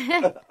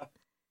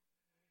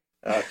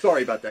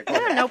 Sorry about that.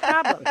 No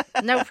problem.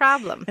 No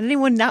problem. And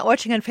anyone not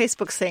watching on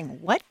Facebook saying,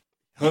 what?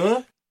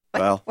 Huh?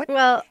 What?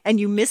 Well, and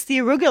you missed the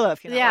arugula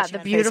if you're not watching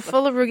the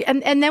beautiful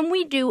arugula. And then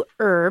we do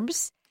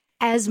herbs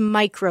as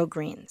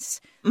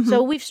microgreens. Mm-hmm.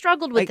 So we've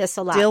struggled with this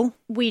a lot. Dill?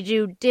 We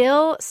do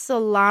dill,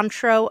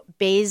 cilantro,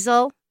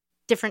 basil,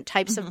 different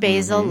types of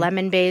basil,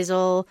 lemon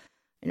basil,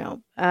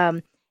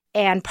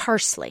 and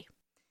parsley.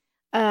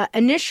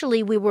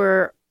 Initially, we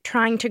were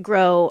trying to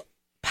grow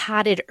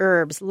potted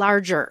herbs,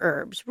 larger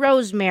herbs,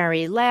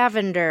 rosemary,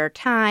 lavender,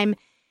 thyme,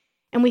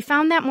 and we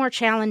found that more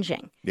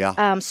challenging.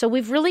 Yeah. So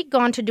we've really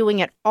gone to doing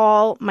it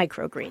all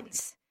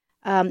microgreens.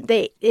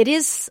 It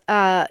is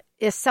a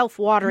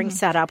self-watering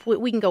setup.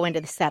 We can go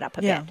into the setup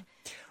a bit.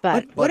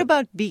 But what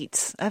about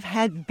beets? I've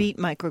had beet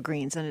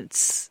microgreens, and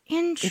it's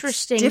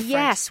interesting. It's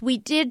yes, we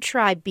did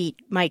try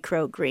beet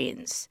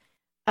microgreens.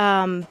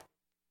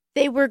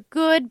 They were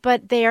good,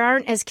 but they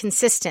aren't as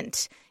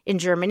consistent in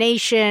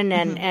germination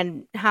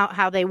and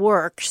how they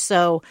work.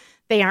 So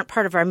they aren't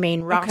part of our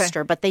main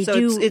roster, but they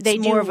do. They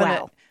do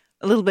well.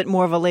 A little bit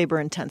more of a labor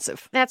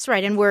intensive. That's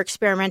right, and we're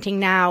experimenting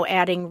now,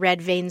 adding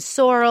red vein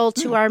sorrel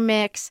to our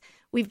mix.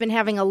 We've been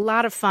having a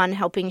lot of fun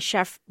helping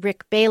Chef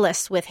Rick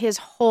Bayless with his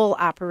whole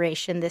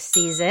operation this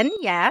season.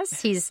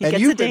 Yes, he and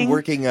you've been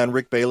working on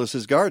Rick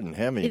Bayless's garden,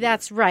 haven't you?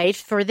 That's right,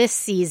 for this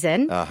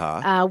season.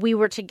 Uh-huh. We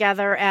were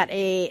together at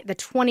the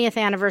 20th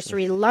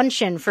anniversary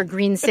luncheon for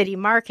Green City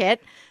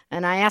Market,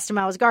 and I asked him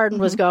how his garden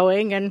was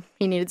going, and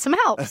he needed some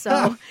help.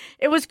 So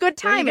it was good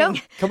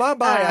timing. Come on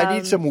by. I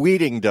need some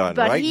weeding done right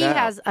now. But he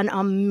has an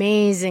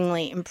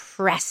amazingly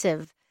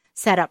impressive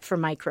setup for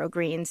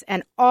microgreens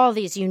and all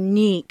these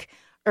unique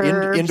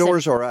herbs.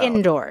 Indoors or out?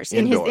 Indoors.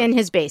 In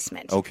his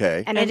basement.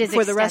 Okay. And it is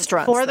for the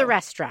restaurants. For the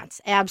restaurants,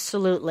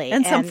 absolutely.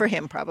 And some for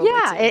him, probably.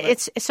 Yeah, too,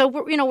 it's so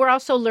we're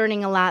also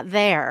learning a lot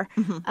there.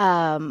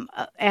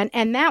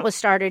 And that was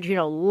started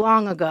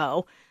long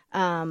ago.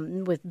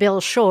 With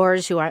Bill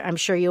Shores, who I'm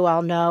sure you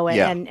all know,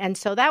 and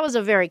so that was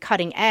a very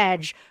cutting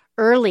edge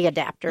early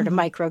adapter to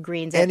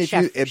microgreens at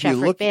Chef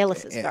Rick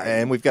Bayless's garden.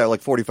 And we've got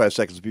like 45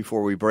 seconds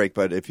before we break,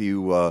 but if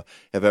you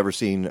have ever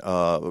seen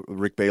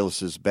Rick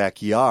Bayless's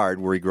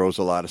backyard where he grows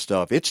a lot of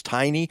stuff, it's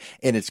tiny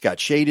and it's got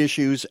shade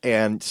issues,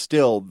 and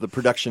still the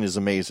production is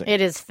amazing.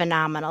 It is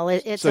phenomenal.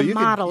 It's a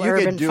model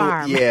urban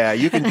farm. Yeah,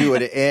 you can do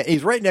it. And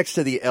he's right next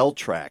to the L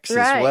tracks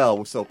as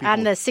well. So people,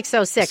 on the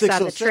 606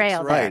 on the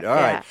trail. Right,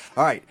 there.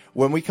 All right.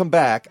 When we come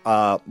back,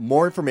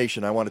 more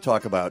information. I want to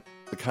talk about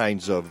the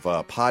kinds of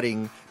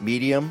potting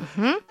medium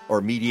or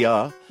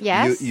media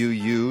you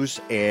use,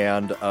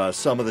 and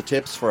some of the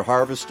tips for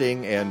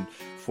harvesting and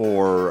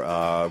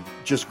for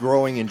just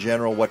growing in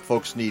general, what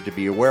folks need to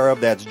be aware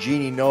of. That's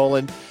Jeanne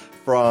Nolan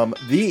from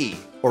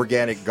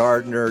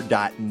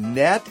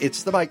theorganicgardener.net.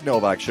 It's the Mike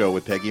Novak Show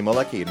with Peggy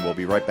Malecki, and we'll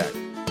be right back.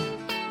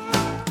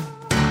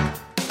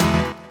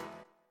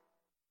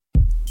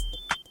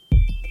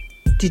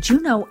 Did you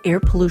know air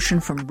pollution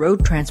from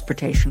road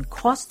transportation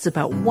costs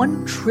about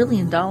 $1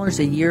 trillion a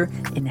year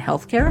in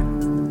healthcare?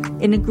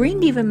 In a Green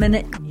Diva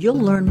Minute, you'll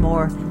learn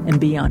more and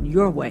be on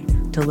your way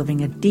to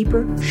living a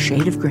deeper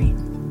shade of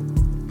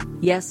green.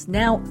 Yes,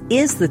 now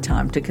is the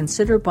time to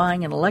consider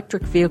buying an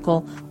electric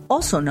vehicle,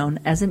 also known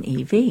as an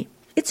EV.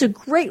 It's a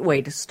great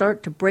way to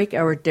start to break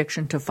our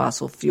addiction to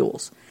fossil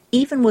fuels.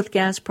 Even with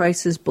gas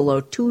prices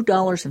below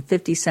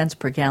 $2.50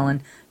 per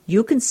gallon,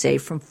 you can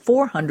save from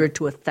 $400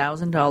 to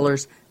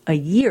 $1,000 a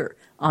year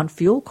on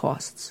fuel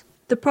costs.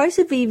 The price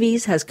of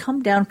EVs has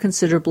come down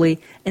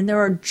considerably, and there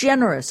are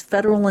generous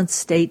federal and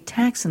state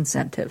tax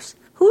incentives.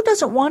 Who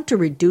doesn't want to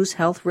reduce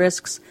health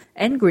risks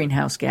and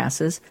greenhouse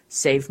gases,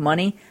 save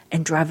money,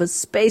 and drive a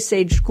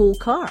space-age cool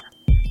car?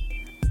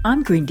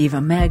 I'm Green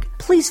Diva Meg.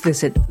 Please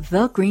visit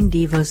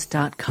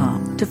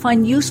thegreendivas.com to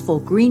find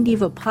useful Green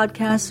Diva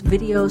podcasts,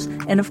 videos,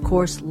 and of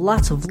course,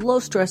 lots of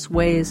low-stress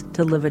ways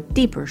to live a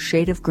deeper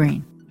shade of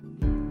green.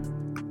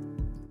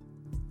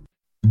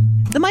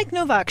 The Mike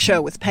Novak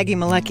Show with Peggy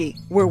Malecki.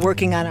 We're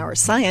working on our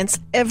science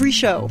every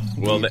show.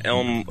 Well, the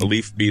elm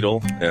leaf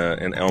beetle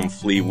and elm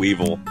flea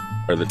weevil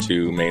are the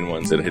two main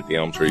ones that hit the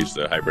elm trees,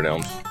 the hybrid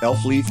elms. Elm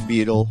leaf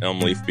beetle. Elm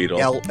leaf beetle.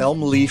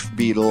 Elm leaf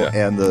beetle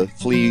and the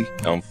flea.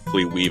 Elm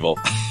flea weevil.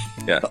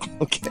 Yeah.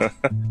 Okay.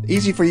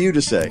 Easy for you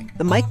to say.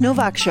 The Mike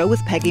Novak Show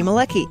with Peggy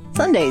Malecki.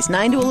 Sundays,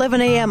 9 to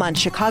 11 a.m. on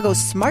Chicago's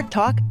Smart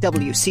Talk,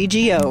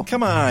 WCGO.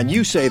 Come on,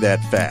 you say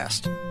that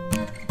fast.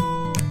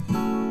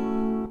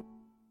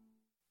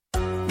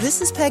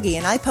 This is Peggy,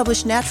 and I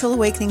publish Natural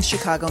Awakenings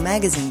Chicago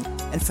magazine.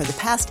 And for the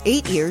past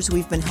 8 years,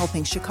 we've been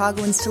helping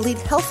Chicagoans to lead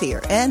healthier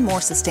and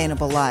more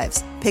sustainable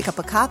lives. Pick up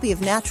a copy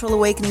of Natural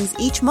Awakenings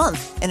each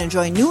month and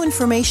enjoy new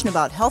information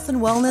about health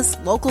and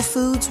wellness, local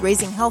foods,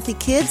 raising healthy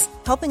kids,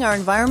 helping our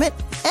environment,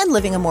 and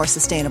living a more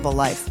sustainable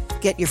life.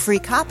 Get your free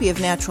copy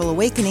of Natural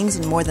Awakenings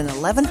in more than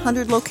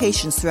 1,100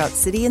 locations throughout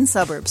city and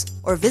suburbs,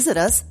 or visit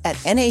us at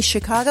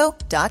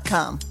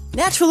nachicago.com.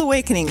 Natural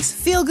Awakenings.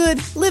 Feel good,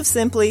 live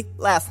simply,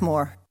 laugh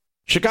more.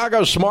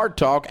 Chicago Smart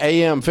Talk,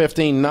 AM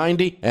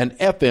 1590 and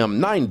FM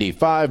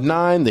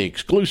 95.9, the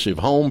exclusive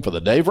home for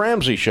the Dave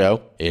Ramsey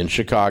Show in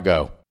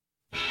Chicago.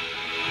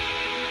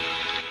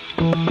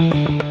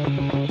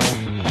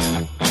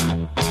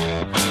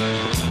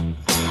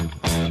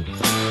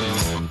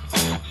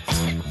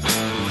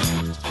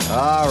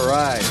 All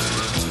right.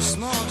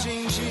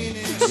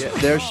 Yeah,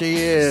 there she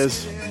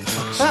is.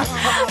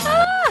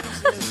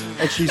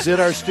 And she's in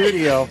our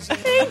studio.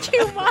 Thank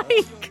you,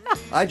 Mike.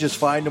 I just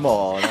find them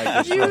all.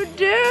 And you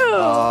do.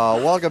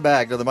 Welcome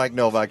back to the Mike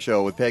Novak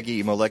Show with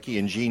Peggy Malecki,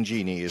 and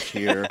Jeanne is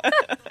here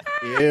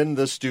in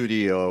the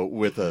studio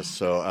with us.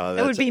 So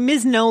that would be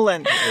Ms.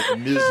 Nolan.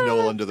 Ms.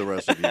 Nolan to the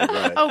rest of you.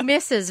 Right. Oh,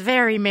 Mrs.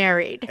 Very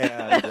married.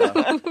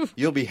 And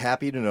you'll be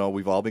happy to know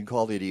we've all been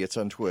called idiots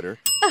on Twitter.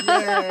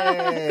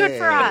 Good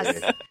for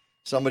us.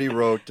 Somebody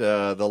wrote,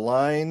 the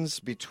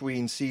lines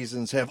between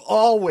seasons have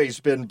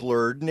always been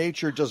blurred.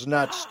 Nature does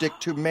not stick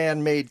to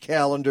man-made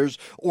calendars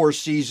or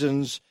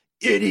seasons.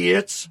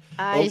 Idiots.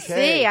 I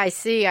see.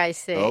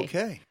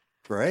 Okay.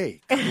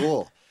 Great.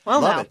 Cool.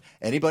 Well, Love now. it.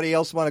 Anybody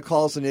else want to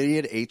call us an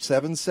idiot?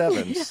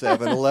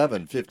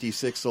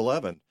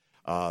 877-711-5611.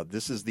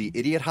 This is the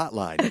Idiot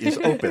Hotline. Is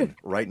open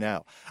right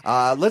now.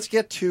 Let's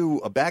get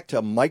back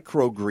to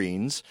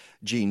microgreens,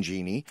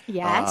 Jeanne.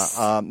 Yes.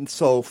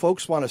 So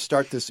folks want to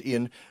start this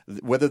in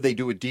whether they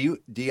do a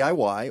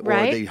DIY or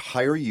right. they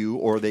hire you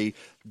or they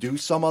do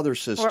some other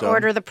system. Or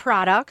order the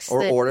products.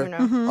 Or order. You know.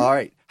 Mm-hmm. All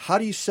right. How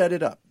do you set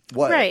it up?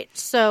 What? Right.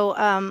 So,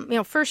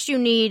 first you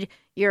need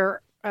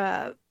your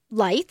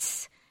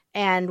lights.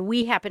 And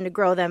we happen to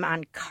grow them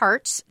on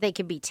carts. They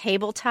can be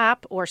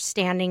tabletop or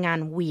standing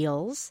on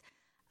wheels.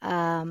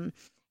 And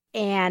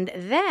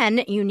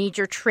then you need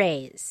your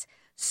trays.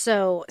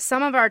 So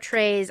some of our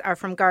trays are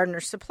from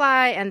Gardener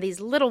Supply, and these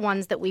little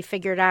ones that we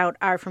figured out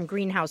are from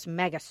Greenhouse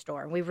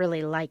Megastore. We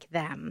really like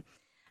them.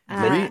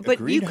 But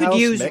you could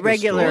use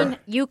regular.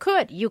 You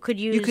could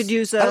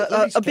use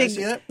a big.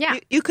 Yeah.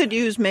 You could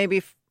use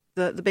maybe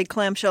the big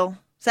clamshell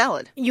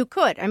salad. You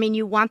could. I mean,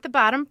 you want the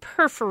bottom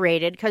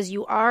perforated because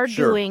you are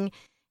doing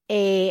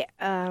a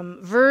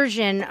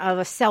version of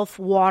a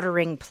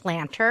self-watering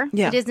planter.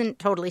 Yeah. It isn't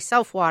totally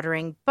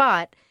self-watering,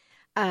 but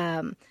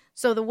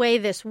so the way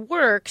this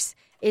works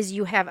is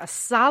you have a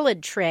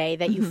solid tray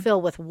that you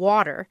fill with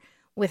water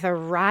with a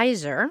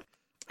riser,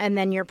 and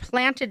then your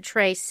planted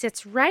tray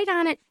sits right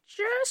on it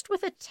just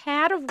with a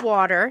tad of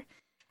water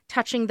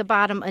touching the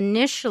bottom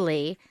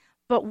initially.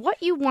 But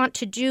what you want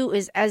to do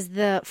is as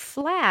the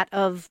flat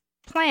of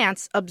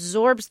plants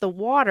absorbs the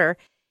water,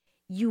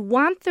 you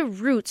want the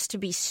roots to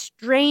be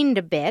strained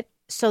a bit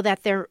so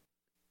that they're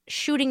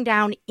shooting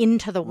down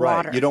into the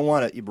water. Right. You don't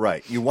want it.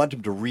 Right. You want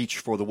them to reach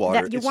for the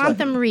water. You want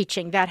them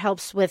reaching. That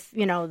helps with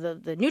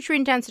the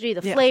nutrient density,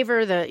 the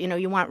flavor.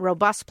 You want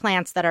robust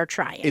plants that are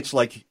trying. It's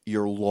like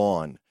your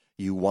lawn.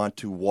 You want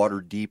to water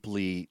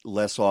deeply,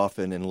 less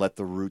often, and let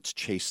the roots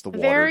chase the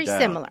water Very down.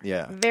 similar.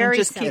 Yeah. Very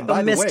just similar. keep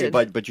them misted.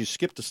 But you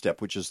skipped a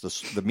step, which is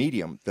the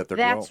medium that they're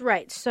growing. That's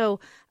right. So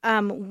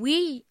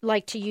we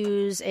like to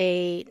use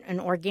an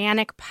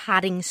organic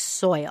potting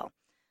soil.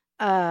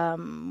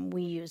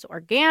 We use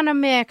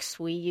Organimix.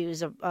 We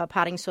use a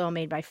potting soil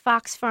made by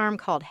Fox Farm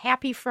called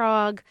Happy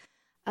Frog.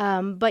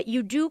 But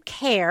you do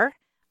care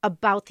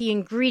about the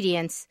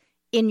ingredients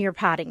in your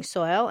potting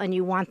soil, and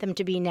you want them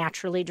to be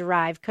naturally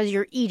derived because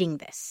you're eating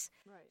this.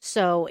 Right.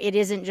 So it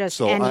isn't just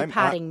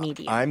potting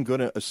medium. I'm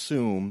going to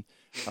assume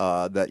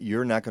that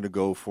you're not going to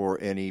go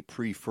for any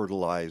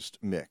pre-fertilized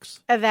mix.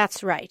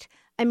 That's right.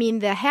 I mean,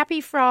 the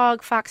Happy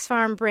Frog Fox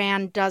Farm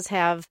brand does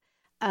have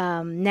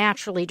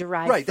naturally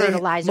derived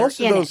fertilizer most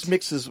of in those it.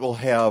 mixes will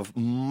have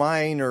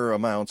minor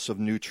amounts of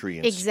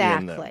nutrients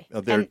in them.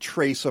 They're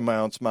trace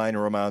amounts,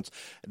 minor amounts.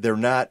 They're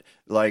not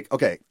like,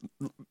 okay,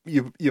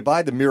 you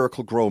buy the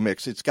Miracle Grow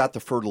mix. It's got the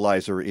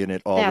fertilizer in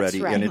it already, That's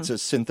right. and it's a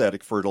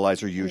synthetic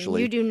fertilizer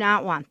usually. You do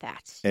not want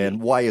that.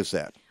 And why is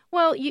that?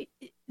 Well,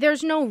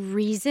 there's no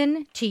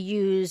reason to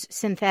use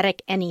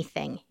synthetic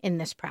anything in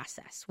this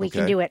process. We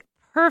can do it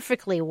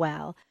perfectly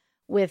well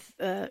with,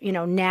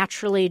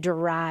 naturally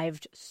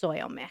derived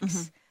soil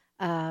mix.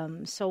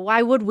 So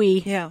why would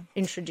we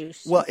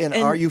introduce? Well, and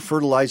are you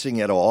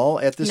fertilizing at all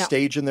at this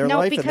stage in their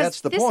life? And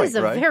that's the point, right? This is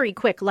a very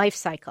quick life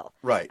cycle.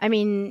 Right. I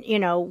mean,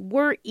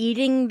 we're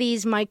eating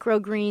these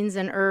microgreens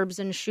and herbs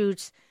and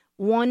shoots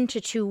 1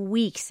 to 2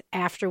 weeks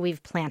after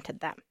we've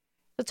planted them.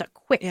 It's a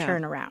quick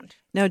turnaround.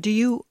 Now, do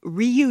you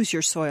reuse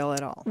your soil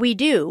at all? We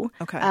do.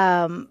 Okay.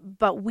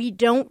 But we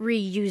don't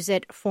reuse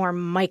it for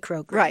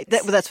microgreens. Right.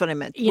 That's what I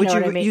meant. Would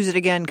you use it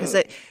again? Because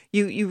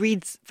you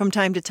read from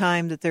time to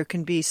time that there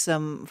can be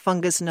some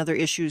fungus and other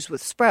issues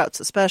with sprouts,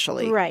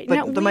 especially. Right. But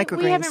no, the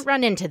microgreens. We haven't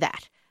run into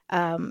that.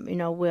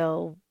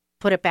 We'll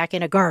put it back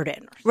in a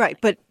garden. Right.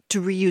 But to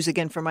reuse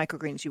again for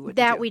microgreens, you wouldn't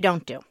That do. we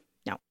don't do.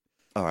 No.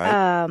 All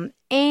right.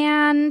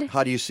 And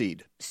how do you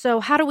seed?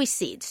 So how do we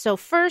seed? So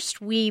first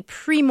we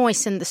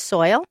pre-moisten the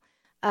soil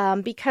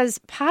because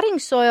potting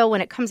soil, when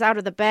it comes out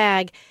of the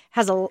bag,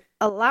 has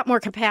a lot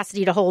more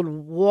capacity to hold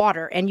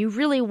water, and you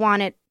really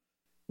want it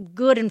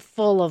good and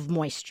full of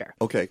moisture.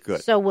 Okay,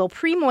 good. So we'll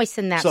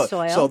pre-moisten that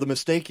soil. So the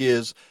mistake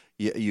is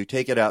you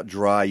take it out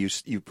dry,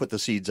 you put the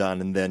seeds on,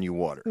 and then you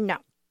water. No.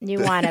 You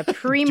want to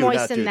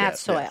pre-moisten that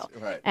soil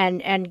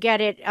and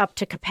get it up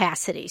to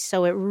capacity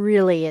so it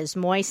really is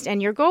moist.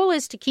 And your goal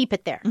is to keep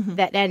it there,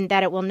 that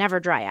it will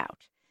never dry out.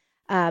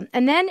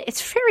 And then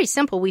it's very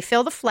simple. We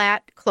fill the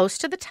flat close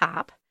to the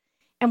top,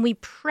 and we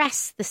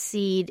press the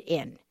seed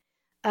in.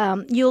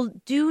 You'll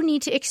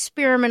need to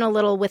experiment a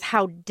little with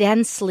how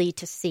densely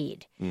to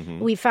seed.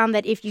 We found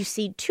that if you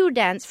seed too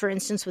dense, for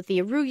instance, with the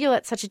arugula,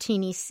 it's such a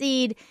teeny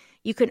seed,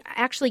 you can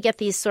actually get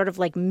these sort of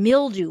like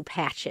mildew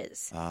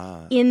patches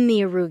in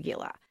the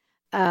arugula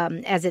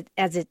as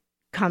it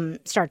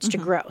starts to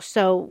grow.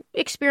 So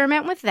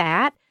experiment with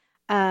that.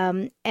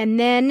 And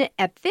then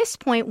at this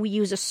point, we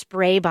use a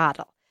spray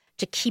bottle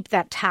to keep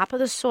that top of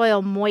the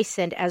soil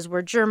moistened as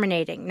we're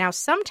germinating. Now,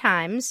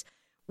 sometimes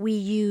we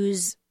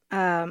use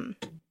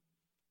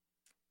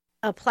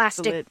a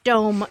plastic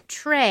dome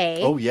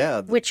tray,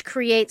 which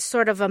creates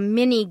sort of a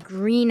mini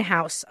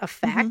greenhouse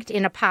effect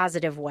in a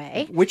positive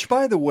way. Which,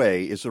 by the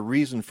way, is a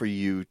reason for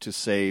you to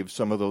save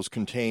some of those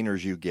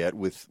containers you get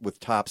with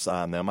tops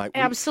on them.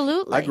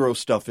 Absolutely. I grow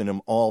stuff in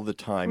them all the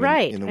time.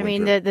 Right. In the I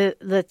winter. mean,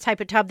 the type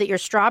of tub that your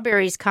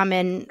strawberries come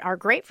in are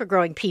great for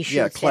growing pea shoots.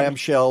 Yeah,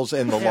 clamshells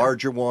and the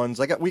larger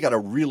ones. We got a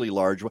really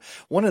large one.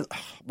 One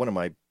of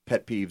my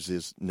pet peeves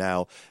is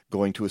now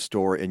going to a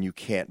store and you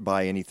can't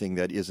buy anything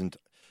that isn't.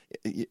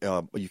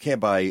 You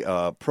can't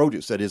buy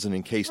produce that isn't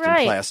encased in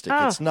plastic.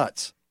 It's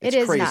nuts.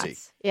 It's crazy.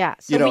 Nuts. Yeah.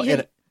 So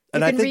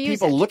and I think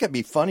people look at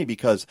me funny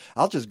because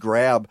I'll just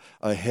grab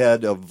a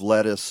head of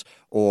lettuce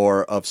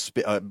or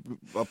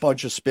a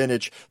bunch of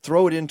spinach,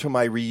 throw it into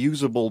my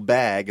reusable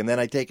bag, and then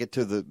I take it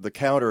to the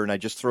counter and I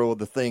just throw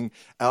the thing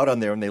out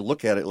on there, and they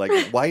look at it like,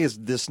 why is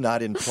this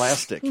not in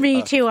plastic?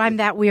 Me too. I'm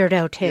that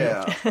weirdo too.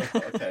 Yeah.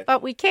 Okay.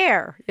 But we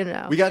care,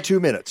 We got 2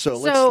 minutes, so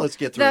let's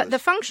get through this. The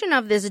function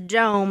of this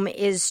dome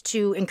is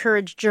to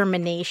encourage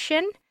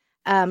germination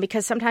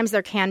because sometimes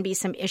there can be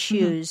some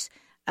issues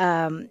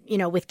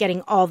with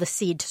getting all the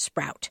seed to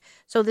sprout.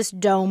 So this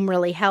dome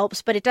really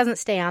helps, but it doesn't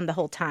stay on the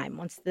whole time.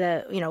 Once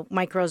the,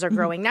 micros are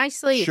growing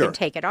nicely, you can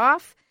take it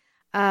off.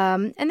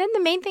 And then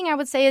the main thing I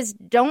would say is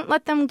don't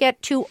let them get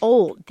too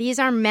old. These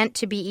are meant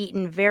to be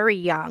eaten very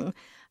young,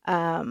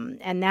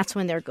 and that's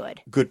when they're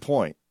good. Good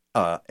point.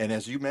 And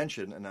as you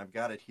mentioned, and I've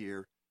got it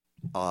here,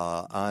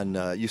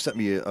 you sent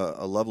me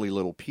a lovely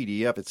little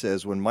PDF. It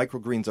says, when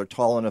microgreens are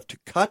tall enough to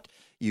cut,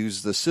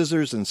 use the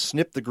scissors and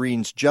snip the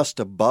greens just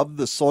above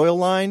the soil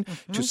line.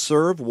 To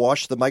serve,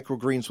 wash the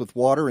microgreens with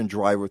water and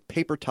dry with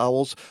paper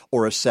towels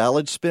or a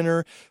salad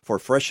spinner for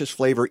freshest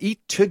flavor.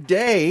 Eat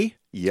today.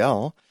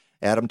 Yeah.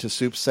 Add them to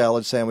soups,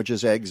 salads,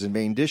 sandwiches, eggs, and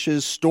main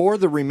dishes. Store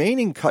the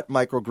remaining cut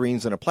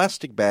microgreens in a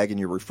plastic bag in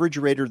your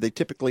refrigerator. They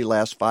typically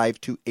last 5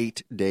 to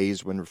 8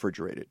 days when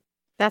refrigerated.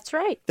 That's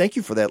right. Thank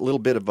you for that little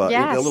bit of a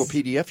little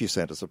PDF you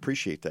sent us.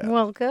 Appreciate that.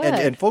 Well, good.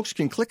 And folks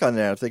can click on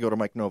that if they go to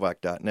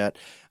MikeNovak.net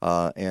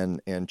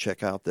and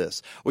check out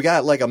this. We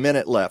got like a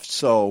minute left.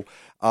 So,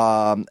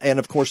 and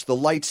of course, the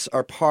lights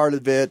are part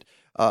of it.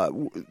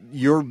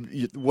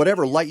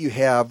 Whatever light you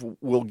have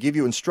will give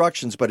you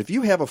instructions. But if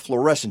you have a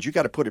fluorescent, you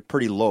got to put it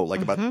pretty low,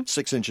 like about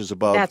 6 inches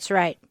above. That's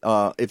right.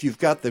 If you've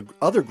got the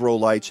other grow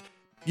lights,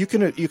 you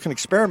can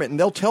experiment, and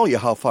they'll tell you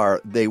how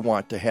far they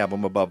want to have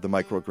them above the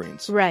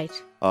microgreens. Right.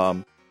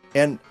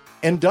 And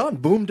and done.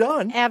 Boom,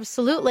 done.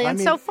 Absolutely. And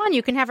so fun.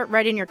 You can have it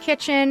right in your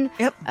kitchen.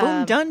 Yep.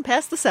 Boom, done.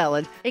 Pass the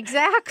salad.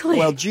 Exactly.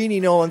 Well,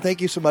 Jeanne Nolan,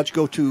 thank you so much.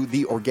 Go to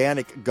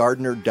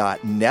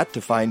theorganicgardener.net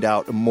to find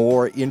out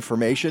more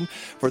information.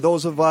 For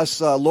those of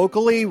us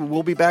locally,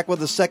 we'll be back with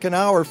the second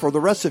hour. For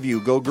the rest of you,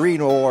 go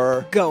green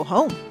or go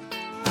home.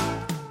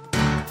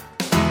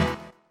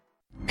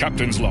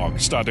 Captain's log,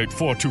 stardate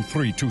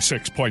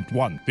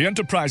 42326.1. The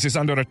Enterprise is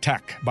under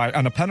attack by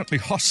an apparently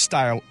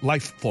hostile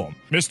life form.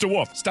 Mr.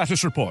 Wolf,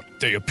 status report.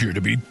 They appear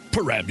to be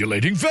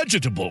perambulating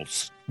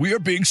vegetables. We are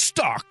being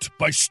stalked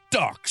by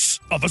stalks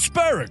of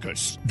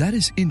asparagus. That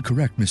is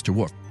incorrect, Mr.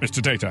 Wolf. Mr.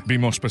 Data, be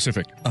more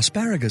specific.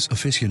 Asparagus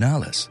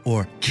officinalis,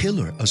 or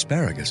killer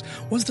asparagus,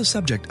 was the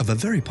subject of a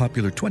very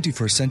popular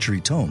 21st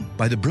century tome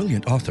by the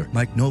brilliant author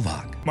Mike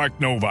Novak. Mike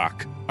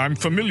Novak. I'm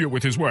familiar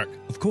with his work.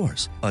 Of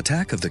course.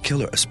 Attack of the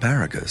Killer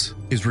Asparagus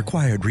is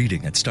required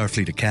reading at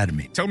Starfleet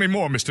Academy. Tell me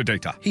more, Mr.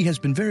 Data. He has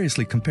been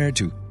variously compared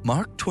to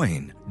Mark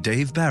Twain,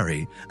 Dave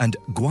Barry, and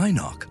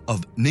Gwynok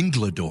of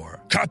Ninglador.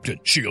 Captain,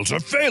 shields are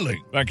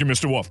failing. Thank you,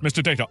 Mr. Wolf.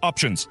 Mr. Data,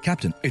 options.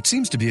 Captain, it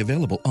seems to be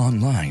available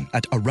online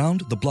at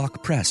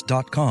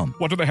aroundtheblockpress.com.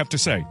 What do they have to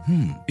say?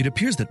 It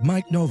appears that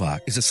Mike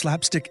Novak is a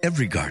slapstick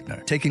every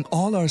gardener, taking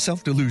all our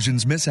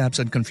self-delusions, mishaps,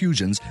 and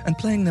confusions and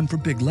playing them for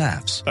big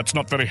laughs. That's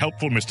not very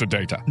helpful, Mr.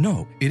 Data.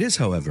 No, it is,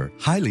 however,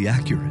 highly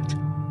accurate.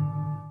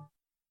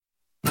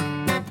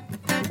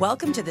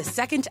 Welcome to the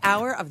second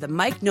hour of the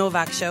Mike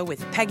Novak Show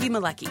with Peggy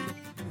Malecki.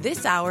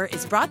 This hour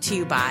is brought to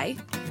you by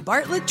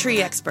Bartlett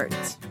Tree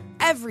Experts.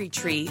 Every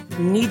tree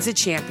needs a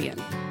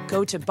champion.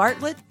 Go to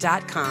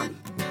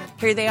bartlett.com.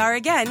 Here they are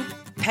again,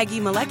 Peggy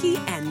Malecki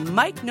and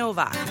Mike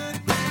Novak.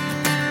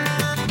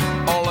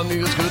 All I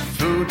need is good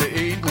food to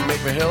eat and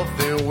make me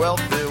healthy,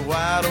 wealthy,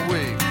 wide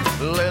awake.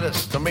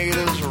 Lettuce,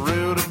 tomatoes,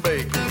 root and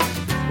bacon.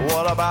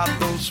 What about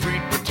those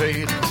sweet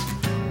potatoes?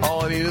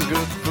 All I need is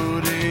good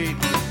food to eat.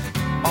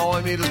 All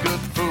I need is good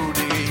food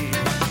to eat.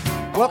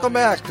 Welcome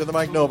back to the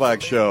Mike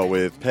Novak Show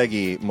with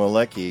Peggy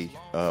Malecki.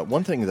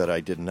 One thing that I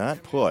did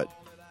not put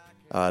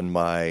on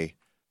my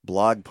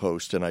blog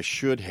post, and I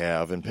should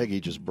have, and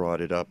Peggy just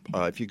brought it up,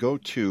 if you go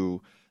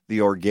to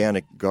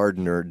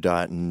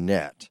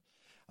theorganicgardener.net,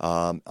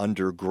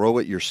 under Grow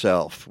It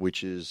Yourself,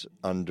 which is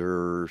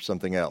under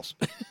something else,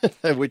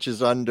 which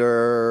is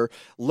under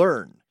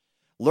Learn,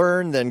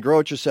 then Grow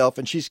It Yourself.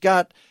 And she's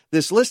got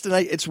this list, and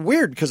it's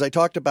weird because I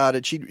talked about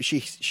it.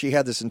 She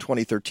had this in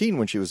 2013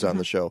 when she was on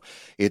the show.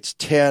 It's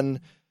 10.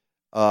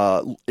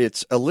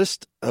 It's a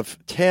list of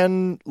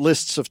 10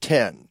 lists of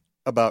 10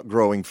 about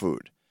growing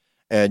food,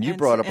 and you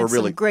brought up a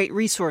really some great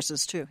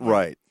resources too.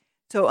 Right.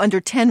 So under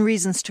 10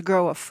 reasons to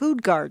grow a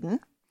food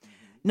garden,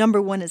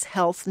 number 1 is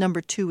health, number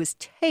 2 is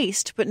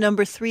taste, but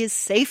number 3 is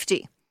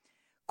safety.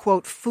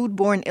 Quote,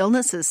 foodborne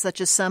illnesses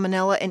such as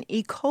salmonella and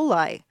E.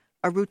 coli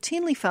are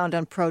routinely found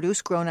on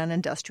produce grown on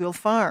industrial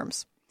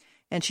farms.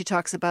 And she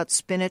talks about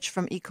spinach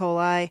from E.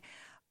 coli,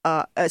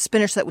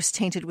 spinach that was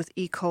tainted with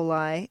E.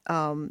 coli.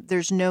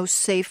 There's no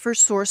safer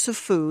source of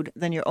food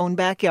than your own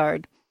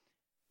backyard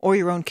or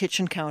your own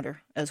kitchen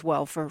counter as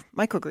well for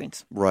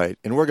microgreens. Right.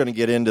 And we're going to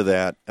get into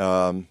that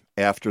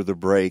after the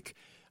break.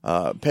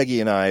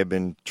 Peggy and I have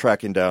been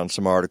tracking down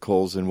some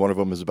articles, and one of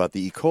them is about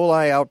the E.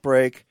 coli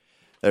outbreak.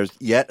 There's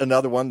yet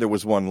another one. There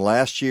was one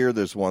last year.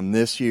 There's one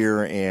this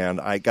year. And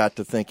I got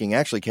to thinking,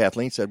 actually,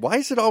 Kathleen said, why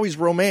is it always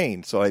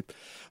romaine? So I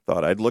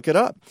thought I'd look it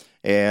up.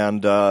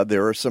 And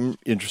there are some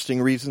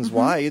interesting reasons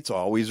why it's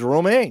always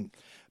romaine.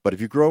 But if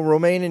you grow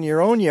romaine in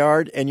your own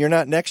yard and you're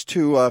not next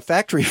to a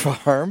factory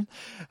farm,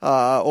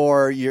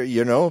 or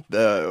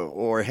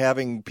or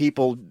having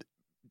people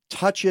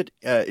touch it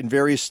in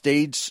various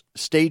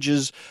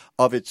stages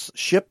of its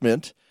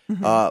shipment,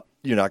 you're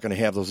not going to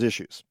have those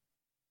issues.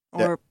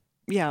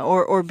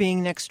 Or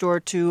being next door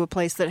to a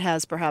place that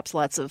has perhaps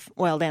lots of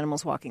wild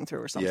animals walking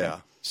through or something. Yeah.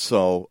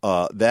 So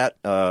that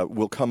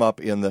will come up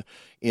in the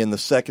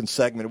second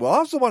segment. We'll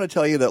also want to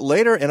tell you that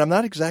later, and I'm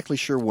not exactly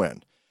sure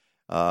when,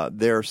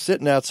 they're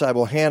sitting outside.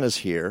 Well, Hannah's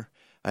here.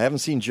 I haven't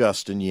seen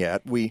Justin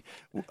yet.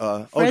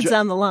 Fred's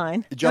on the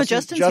line.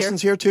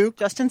 Justin's here too?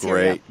 Justin's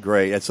here.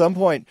 Great. At some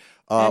point.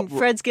 And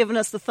Fred's giving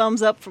us the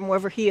thumbs up from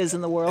wherever he is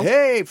in the world.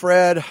 Hey,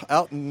 Fred.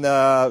 Out in,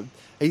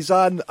 he's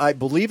on, I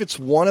believe it's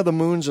one of the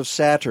moons of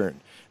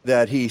Saturn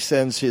that he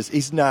sends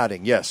he's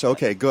nodding. Yes.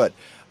 Okay, good.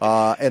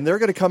 And they're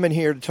going to come in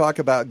here to talk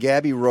about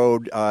Gabby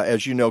Road.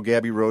 As you know,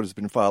 Gabby Road has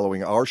been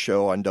following our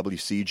show on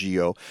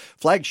WCGO,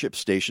 flagship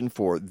station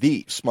for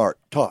the Smart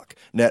Talk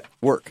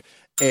Network.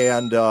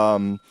 And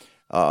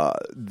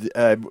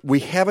we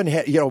haven't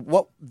had,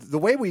 the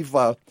way we've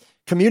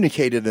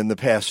communicated in the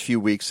past few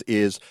weeks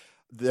is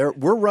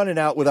we're running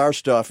out with our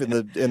stuff in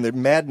the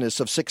madness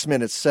of 6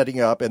 minutes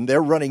setting up, and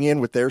they're running in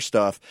with their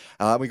stuff.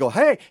 We go,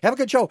 hey, have a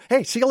good show.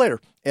 Hey, see you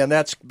later. And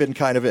that's been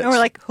kind of it. And we're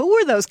like, who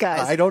are those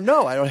guys? I don't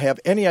know. I don't have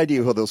any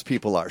idea who those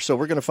people are. So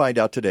we're going to find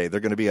out today. They're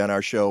going to be on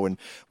our show, and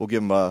we'll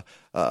give them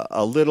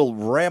a little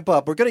ramp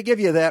up. We're going to give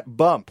you that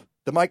bump,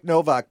 the Mike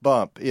Novak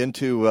bump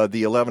into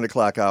the 11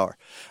 o'clock hour.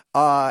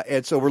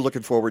 And so we're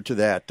looking forward to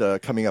that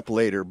coming up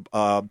later.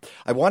 I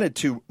wanted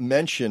to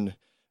mention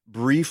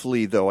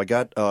briefly, though, I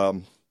got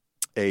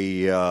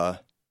a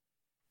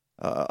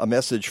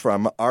message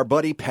from our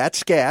buddy Pat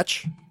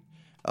Scatch,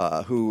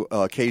 who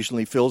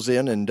occasionally fills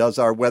in and does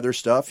our weather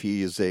stuff.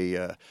 He is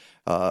and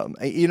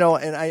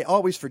I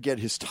always forget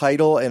his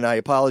title, and I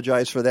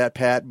apologize for that,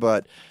 Pat,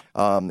 but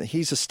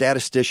he's a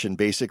statistician,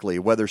 basically,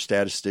 a weather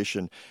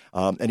statistician.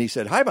 And he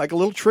said, "Hi, Mike, a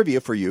little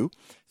trivia for you.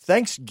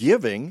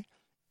 Thanksgiving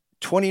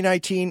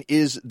 2019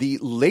 is the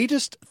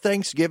latest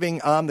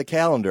Thanksgiving on the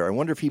calendar." I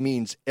wonder if he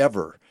means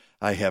ever.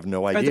 I have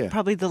no idea.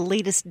 Probably the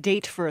latest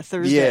date for a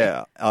Thursday.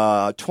 Yeah.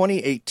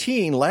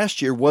 2018,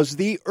 last year, was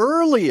the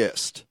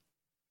earliest.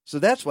 So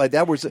that's why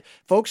that was,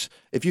 folks,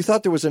 if you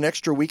thought there was an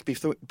extra week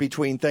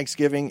between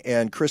Thanksgiving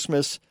and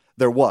Christmas,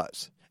 there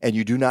was. And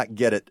you do not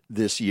get it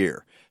this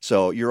year.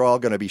 So you're all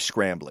going to be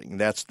scrambling.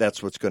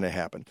 That's what's going to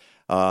happen.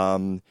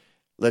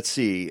 Let's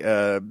see.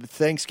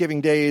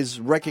 Thanksgiving Day is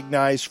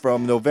recognized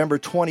from November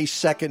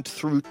 22nd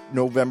through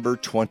November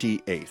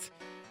 28th.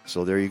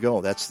 So there you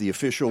go. That's the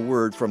official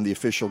word from the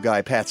official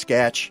guy, Pat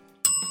Scatch.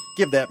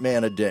 Give that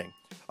man a ding.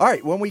 All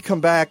right, when we come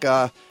back,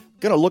 going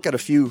to look at a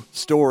few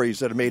stories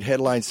that have made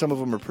headlines. Some of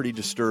them are pretty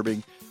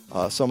disturbing.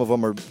 Some of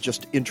them are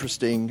just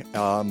interesting.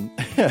 I'm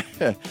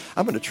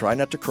going to try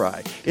not to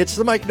cry. It's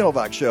the Mike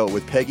Novak Show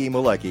with Peggy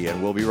Malecki,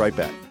 and we'll be right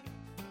back.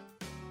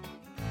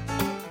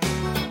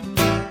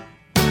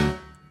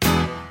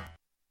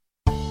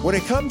 When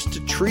it comes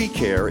to tree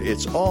care,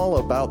 it's all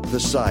about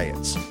the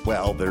science.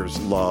 Well, there's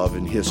love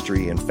and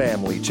history and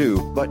family too,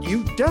 but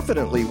you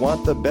definitely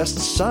want the best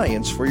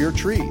science for your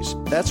trees.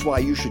 That's why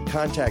you should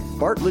contact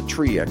Bartlett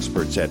Tree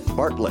Experts at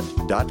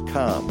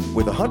bartlett.com.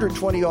 With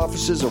 120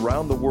 offices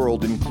around the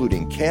world,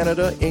 including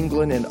Canada,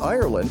 England, and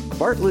Ireland,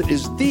 Bartlett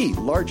is the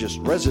largest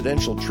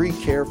residential tree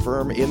care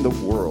firm in the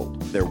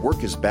world. Their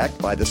work is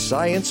backed by the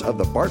science of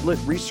the Bartlett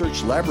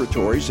Research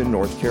Laboratories in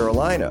North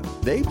Carolina.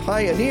 They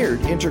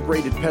pioneered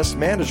integrated pest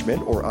management,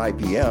 or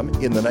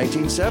IPM, in the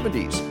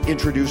 1970s,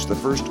 introduced the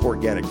first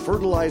organic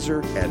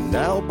fertilizer, and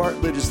now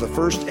Bartlett is the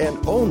first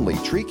and only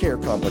tree care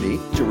company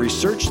to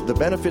research the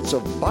benefits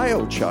of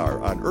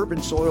biochar on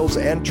urban soils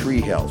and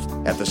tree health.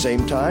 At the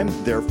same time,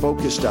 they're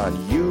focused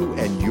on you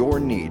and your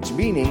needs,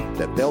 meaning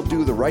that they'll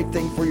do the right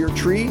thing for your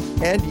tree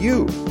and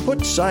you.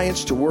 Put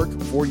science to work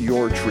for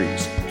your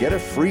trees. Get a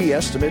free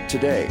estimate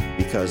today,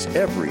 because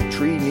every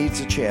tree needs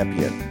a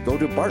champion. Go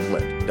to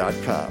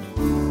bartlett.com.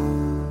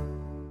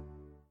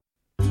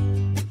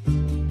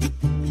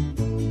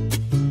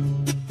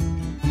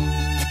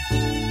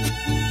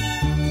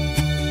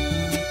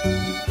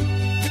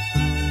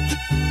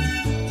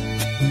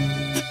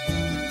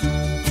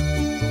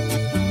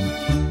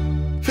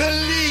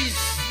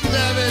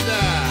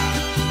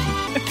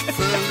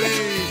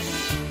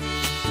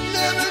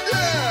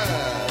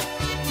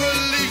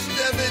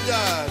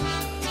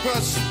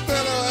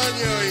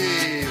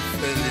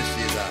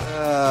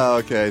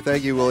 Okay,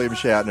 thank you, William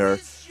Shatner.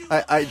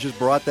 I just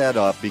brought that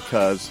up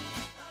because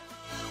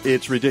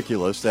it's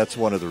ridiculous. That's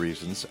one of the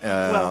reasons.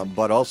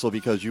 But also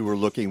because you were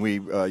looking,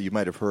 you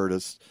might have heard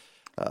us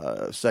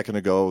a second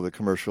ago, the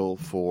commercial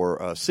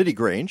for City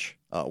Grange,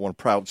 one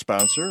proud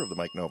sponsor of the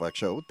Mike Novak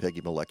Show with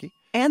Peggy Malecki.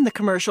 And the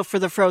commercial for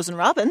the frozen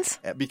robins.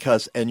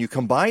 And you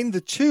combine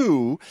the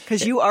two.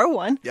 Because you are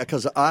one. Yeah,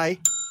 because I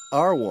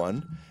are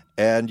one.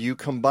 And you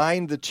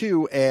combine the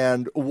two,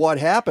 and what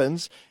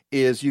happens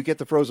is you get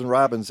the frozen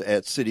robins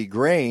at City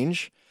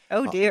Grange.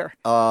 Oh, dear.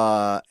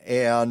 On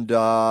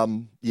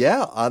the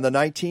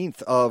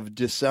 19th of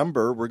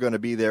December, we're going to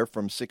be there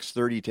from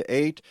 6:30 to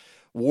 8,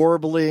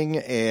 warbling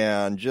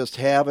and just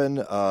having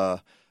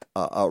a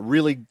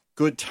really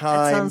good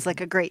time. That sounds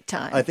like a great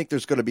time. I think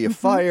there's going to be a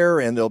fire,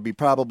 and there'll be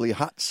probably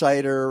hot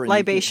cider. And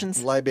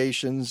libations.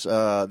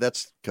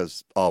 That's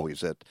because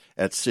always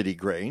at City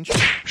Grange.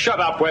 Shut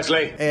up,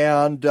 Wesley.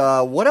 And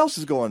what else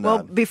is going on?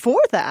 Well,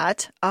 before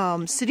that,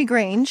 City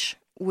Grange,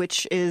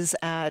 which is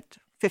at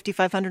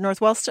 5500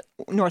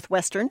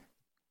 Northwestern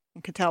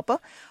in Catalpa,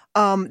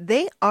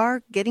 they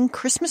are getting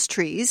Christmas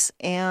trees,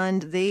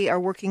 and they are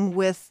working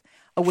with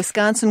a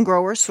Wisconsin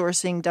grower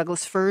sourcing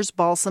Douglas firs,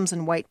 balsams,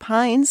 and white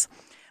pines.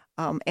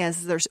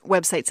 As their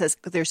website says,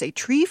 there's a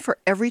tree for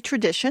every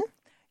tradition.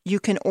 You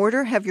can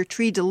have your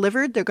tree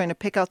delivered. They're going to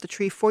pick out the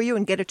tree for you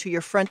and get it to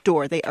your front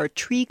door. They are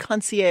tree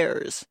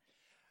concierges.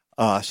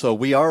 So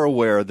we are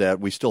aware that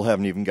we still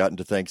haven't even gotten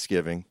to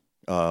Thanksgiving,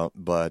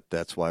 but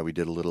that's why we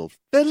did a little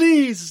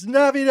Feliz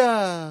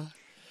Navidad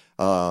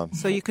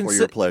so you can for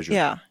your pleasure.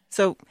 Yeah.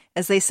 So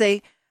as they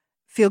say,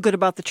 feel good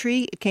about the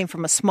tree. It came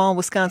from a small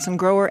Wisconsin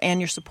grower, and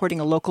you're supporting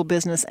a local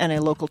business and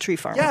a local tree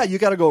farmer. Yeah, you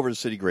got to go over to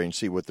City Grange,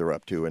 see what they're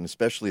up to, and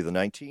especially the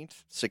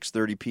 19th,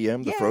 6:30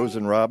 p.m., the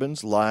Frozen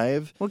Robins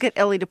live. We'll get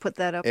Ellie to put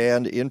that up.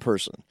 And in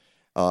person.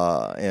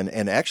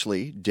 And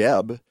actually,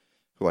 Deb,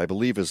 who I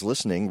believe is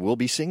listening, will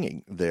be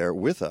singing there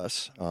with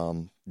us.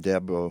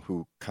 Deb,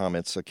 who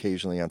comments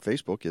occasionally on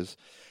Facebook,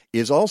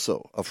 is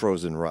also a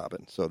frozen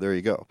robin. So there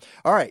you go.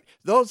 All right.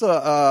 Those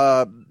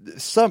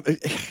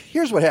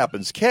here's what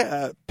happens.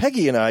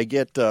 Peggy and I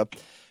get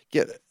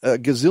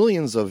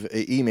gazillions of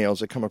emails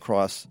that come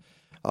across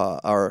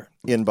our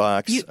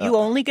inbox. You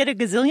only get a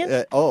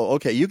gazillion?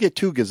 Okay. You get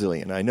 2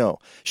 gazillion. I know.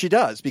 She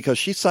does because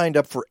she signed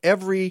up for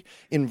every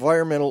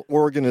environmental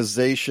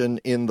organization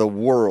in the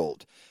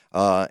world.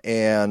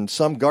 And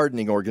some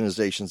gardening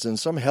organizations and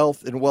some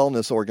health and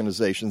wellness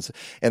organizations.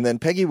 And then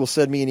Peggy will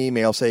send me an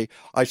email, say,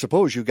 I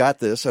suppose you got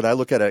this. And I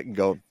look at it and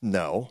go,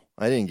 no,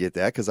 I didn't get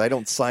that because I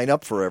don't sign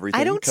up for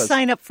everything. I don't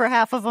sign up for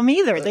half of them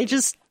either. They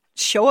just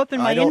show up in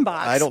my inbox.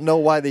 I don't know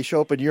why they show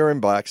up in your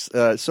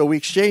inbox. So we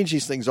exchange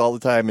these things all the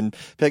time. And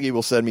Peggy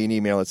will send me an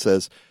email that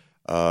says,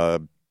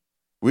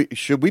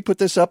 should we put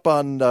this up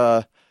on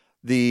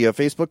the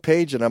Facebook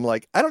page? And I'm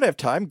like, I don't have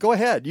time. Go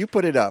ahead. You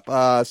put it up.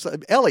 So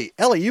Ellie,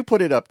 you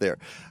put it up there.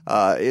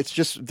 It's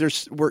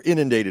just we're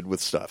inundated with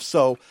stuff.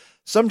 So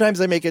sometimes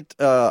they make it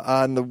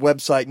on the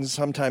website, and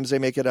sometimes they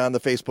make it on the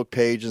Facebook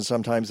page, and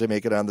sometimes they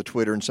make it on the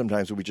Twitter, and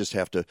sometimes we just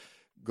have to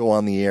go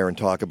on the air and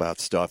talk about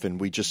stuff. And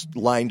we just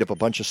lined up a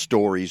bunch of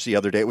stories the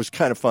other day. It was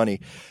kind of funny.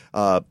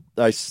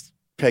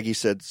 Peggy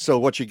said, so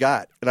what you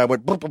got? And I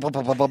went,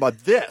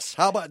 this.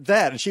 How about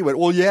that? And she went,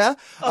 well, yeah.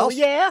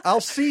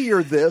 I'll see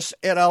your this,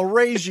 and I'll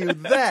raise you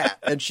that.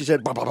 And she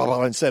said,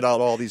 and said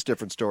out all these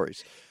different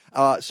stories.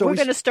 So we're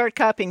going to start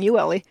copying you,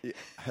 Ellie.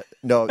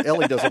 No,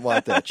 Ellie doesn't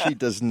want that. She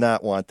does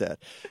not want that.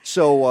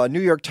 So New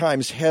York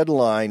Times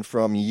headline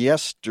from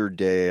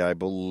yesterday, I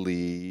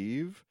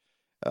believe,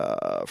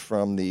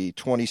 from the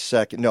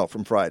 22nd. No,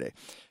 from Friday.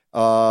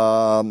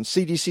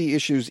 CDC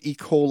issues E.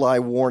 coli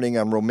warning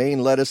on romaine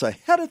lettuce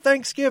ahead of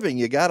Thanksgiving.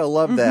 You got to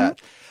love that.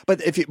 But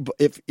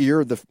if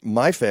you're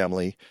my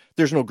family,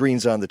 there's no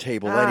greens on the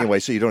table anyway,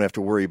 so you don't have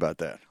to worry about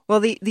that. Well,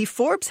 the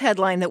Forbes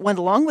headline that went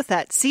along with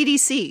that,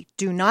 CDC,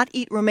 do not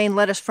eat romaine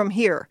lettuce from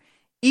here.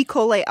 E.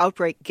 coli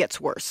outbreak gets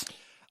worse.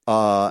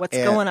 What's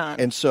going on?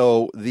 And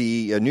so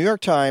the New York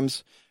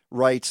Times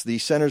writes, the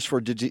Centers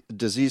for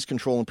Disease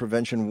Control and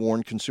Prevention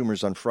warned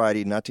consumers on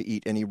Friday not to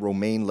eat any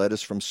romaine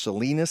lettuce from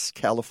Salinas,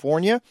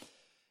 California,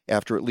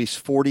 after at least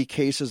 40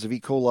 cases of E.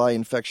 coli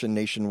infection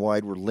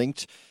nationwide were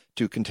linked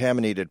to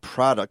contaminated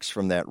products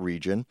from that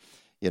region.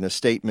 In a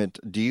statement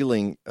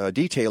detailing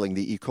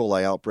the E.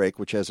 coli outbreak,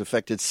 which has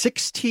affected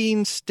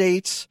 16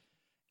 states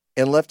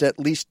and left at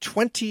least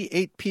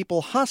 28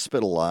 people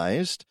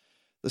hospitalized,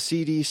 the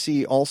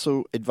CDC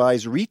also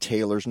advised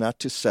retailers not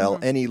to sell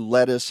any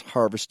lettuce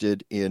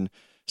harvested in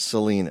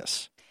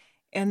Salinas.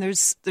 And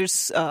there's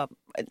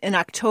an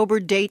October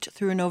date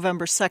through a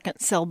November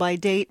 2nd sell-by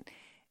date.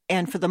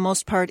 And for the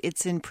most part,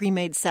 it's in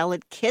pre-made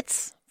salad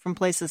kits from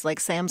places like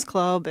Sam's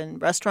Club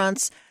and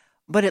restaurants.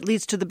 But it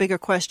leads to the bigger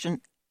question,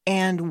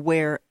 and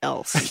where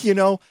else?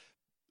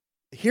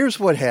 Here's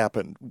what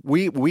happened.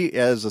 We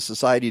as a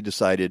society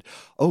decided,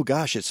 oh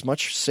gosh, it's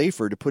much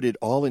safer to put it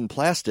all in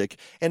plastic.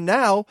 And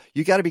now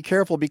you got to be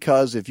careful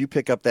because if you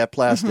pick up that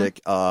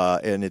plastic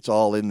and it's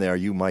all in there,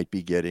 you might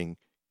be getting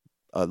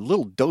a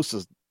little dose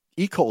of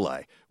E.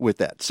 coli with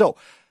that. So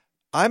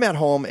I'm at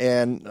home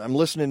and I'm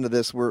listening to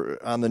this. We're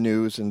on the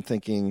news and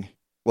thinking,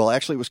 well,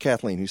 actually it was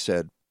Kathleen who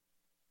said,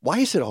 why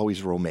is it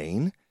always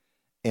romaine?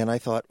 And I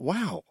thought,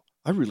 wow,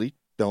 I really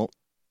don't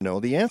know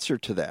the answer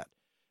to that.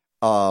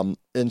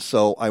 And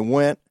so I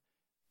went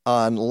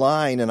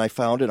online and I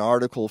found an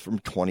article from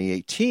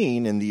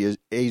 2018 in the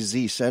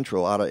AZ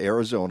Central out of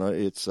Arizona.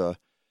 It's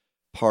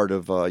part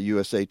of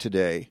USA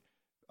Today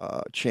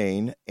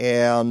chain.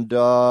 And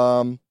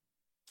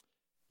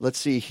let's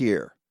see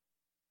here.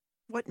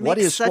 What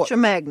makes such a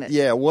magnet?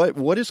 Yeah,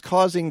 what is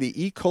causing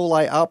the E.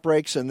 coli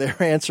outbreaks? And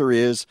their answer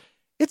is,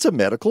 it's a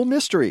medical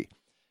mystery.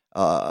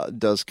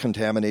 Does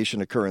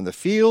contamination occur in the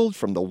field,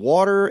 from the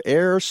water,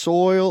 air,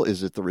 soil?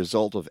 Is it the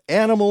result of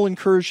animal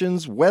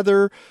incursions,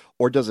 weather,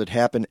 or does it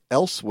happen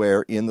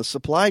elsewhere in the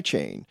supply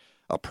chain?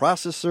 A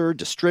processor,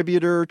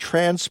 distributor,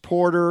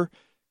 transporter?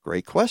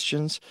 Great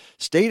questions.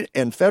 State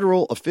and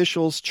federal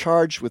officials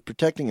charged with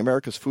protecting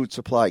America's food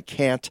supply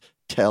can't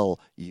tell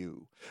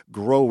you.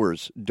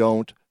 Growers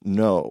don't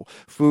know.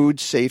 Food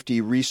safety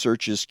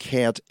researchers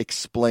can't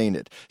explain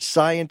it.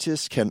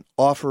 Scientists can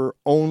offer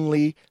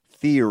only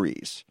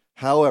theories.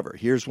 However,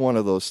 here's one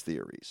of those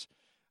theories.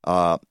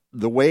 The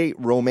way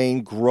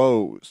romaine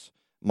grows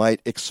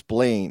might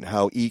explain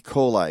how E.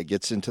 coli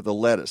gets into the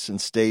lettuce and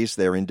stays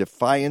there in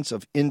defiance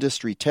of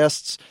industry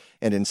tests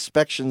and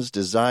inspections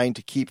designed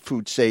to keep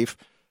food safe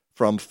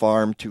from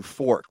farm to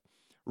fork.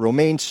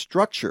 Romaine's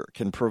structure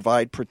can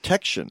provide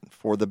protection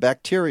for the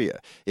bacteria.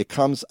 It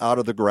comes out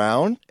of the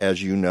ground,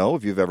 as you know,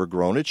 if you've ever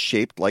grown it,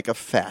 shaped like a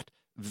fat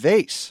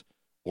vase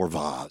or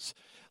vase.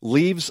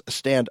 Leaves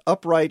stand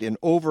upright in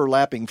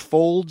overlapping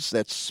folds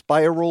that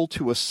spiral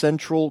to a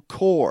central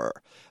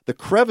core. The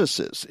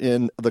crevices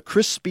in the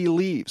crispy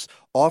leaves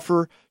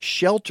offer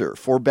shelter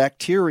for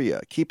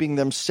bacteria, keeping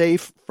them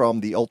safe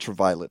from the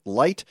ultraviolet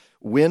light,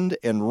 wind,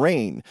 and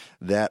rain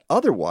that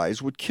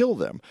otherwise would kill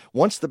them.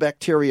 Once the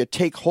bacteria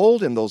take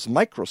hold in those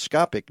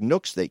microscopic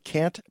nooks, they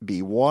can't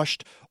be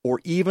washed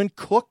or even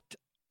cooked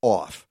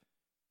off.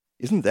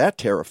 Isn't that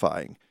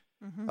terrifying?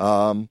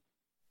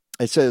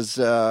 It says,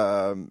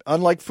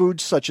 unlike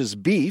foods such as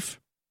beef,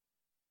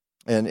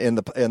 And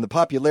the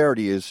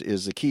popularity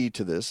is the key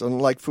to this.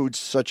 Unlike foods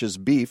such as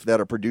beef that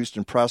are produced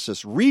and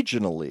processed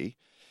regionally,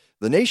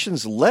 the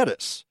nation's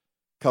lettuce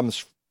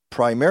comes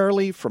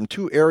primarily from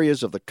two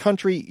areas of the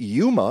country,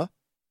 Yuma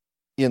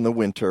in the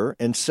winter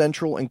and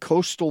central and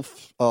coastal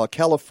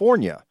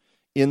California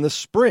in the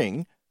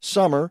spring,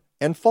 summer,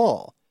 and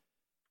fall.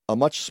 A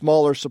much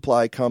smaller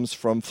supply comes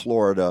from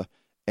Florida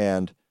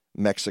and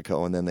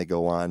Mexico, and then they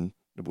go on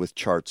with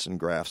charts and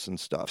graphs and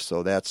stuff.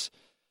 So that's...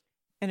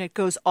 And it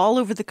goes all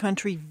over the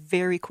country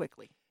very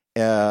quickly.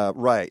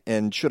 Right.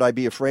 And should I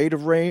be afraid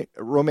of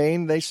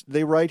romaine,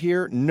 they write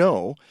here?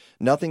 No.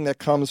 Nothing that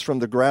comes from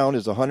the ground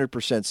is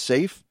 100%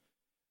 safe,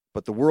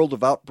 but the world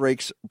of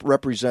outbreaks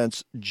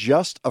represents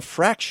just a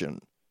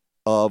fraction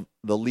of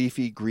the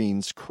leafy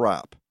greens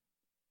crop.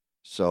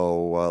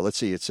 So let's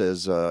see. It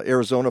says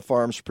Arizona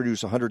farms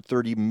produce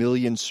 130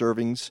 million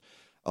servings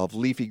of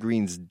leafy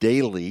greens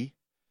daily.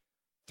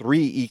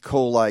 3 E.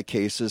 coli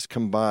cases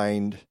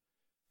combined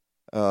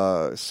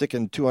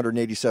sickened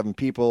 287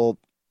 people.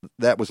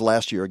 That was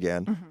last year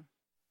again. Mm-hmm.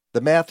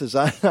 The math is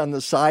on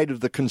the side of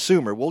the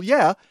consumer. Well,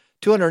 yeah,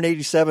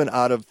 287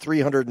 out of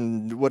 300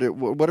 and what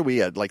are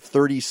we at? Like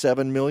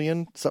 37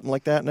 million, something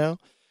like that now.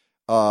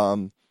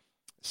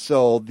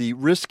 So the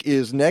risk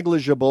is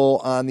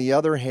negligible. On the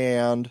other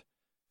hand,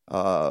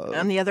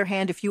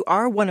 if you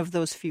are one of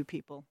those few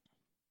people,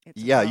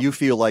 you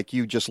feel like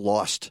you just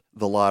lost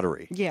the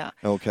lottery. Yeah.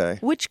 Okay.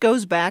 Which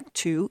goes back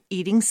to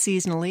eating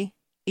seasonally,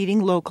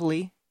 eating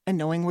locally, and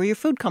knowing where your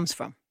food comes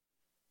from.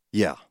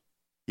 Yeah.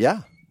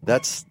 Yeah.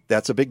 That's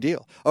a big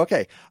deal.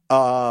 Okay.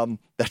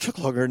 That took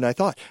longer than I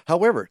thought.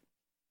 However,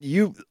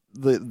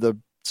 the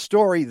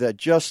story that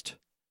just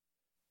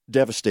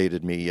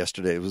devastated me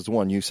yesterday was the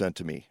one you sent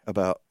to me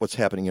about what's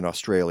happening in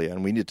Australia,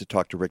 and we need to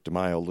talk to Rick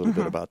DeMaio a little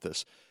bit about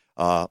this.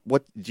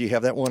 What do you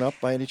have that one up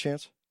by any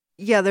chance?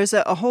 Yeah, there's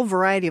a whole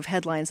variety of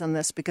headlines on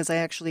this because I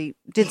actually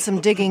did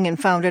some digging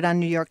and found it on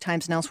New York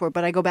Times and elsewhere.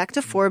 But I go back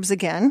to Forbes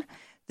again.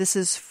 This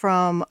is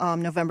from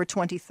November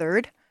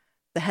 23rd.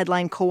 The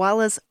headline,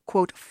 koalas,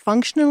 quote,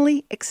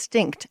 functionally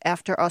extinct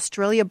after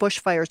Australia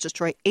bushfires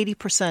destroy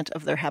 80%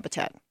 of their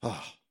habitat.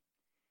 Oh.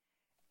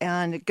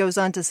 And it goes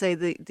on to say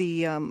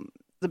the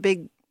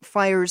big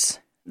fires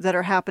that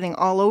are happening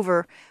all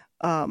over,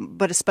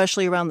 but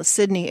especially around the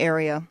Sydney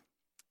area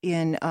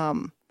in, I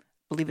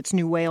believe it's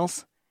New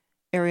Wales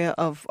area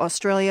of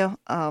Australia.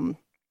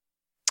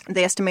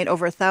 They estimate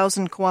over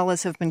 1,000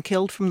 koalas have been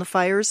killed from the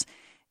fires,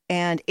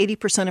 and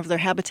 80% of their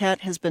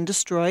habitat has been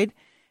destroyed.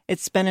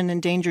 It's been an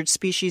endangered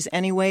species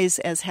anyways,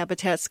 as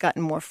habitat's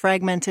gotten more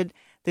fragmented.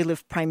 They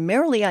live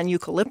primarily on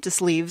eucalyptus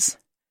leaves,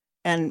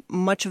 and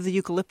much of the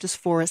eucalyptus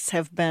forests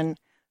have been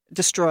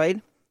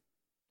destroyed.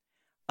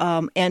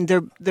 And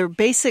they're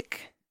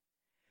basic.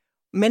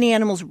 Many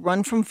animals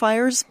run from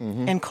fires,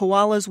 and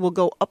koalas will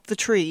go up the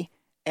tree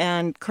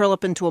and curl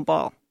up into a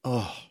ball.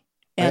 Oh.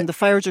 And the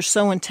fires are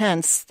so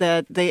intense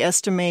that they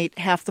estimate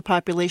half the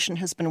population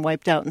has been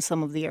wiped out in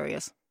some of the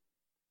areas.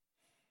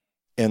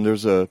 And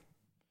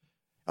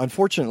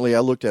unfortunately,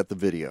 I looked at the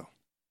video.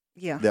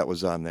 Yeah. That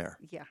was on there.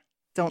 Yeah.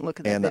 Don't look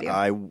at that video. And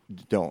I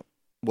don't.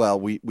 Well,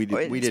 we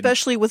did.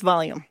 Especially with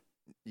volume.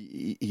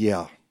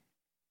 Yeah.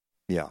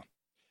 Yeah.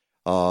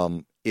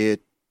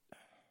 It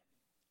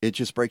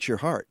just breaks your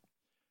heart.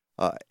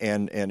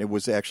 And it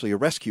was actually a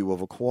rescue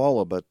of a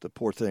koala, but the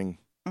poor thing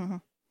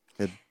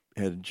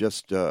had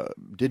just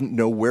didn't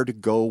know where to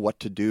go, what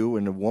to do,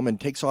 and a woman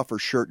takes off her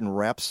shirt and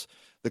wraps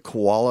the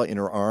koala in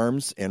her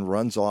arms and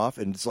runs off,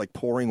 and it's like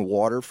pouring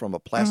water from a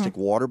plastic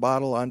water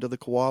bottle onto the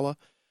koala.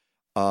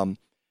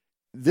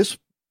 This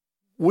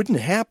wouldn't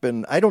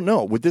happen. I don't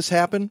know. Would this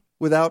happen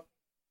without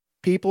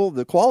people?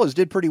 The koalas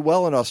did pretty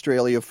well in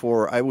Australia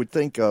for, I would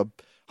think,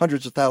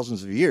 hundreds of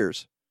thousands of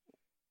years.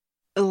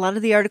 A lot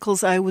of the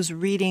articles I was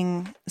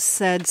reading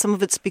said some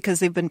of it's because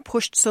they've been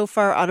pushed so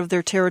far out of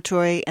their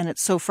territory and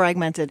it's so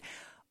fragmented.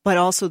 But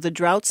also the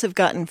droughts have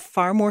gotten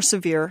far more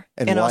severe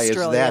in Australia. And why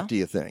is that, do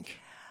you think?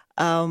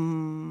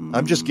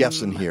 I'm just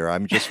guessing here.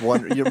 I'm just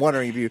wondering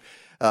if you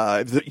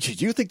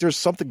do you think there's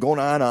something going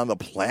on the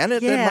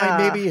planet that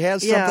might maybe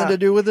has something to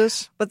do with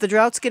this? But the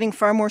drought's getting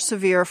far more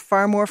severe,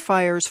 far more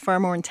fires, far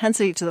more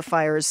intensity to the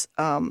fires,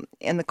 and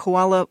the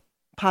koala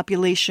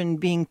population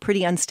being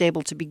pretty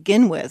unstable to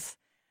begin with.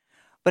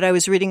 But I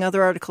was reading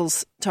other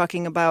articles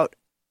talking about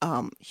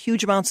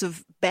huge amounts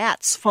of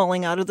bats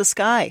falling out of the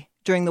sky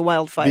during the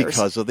wildfires.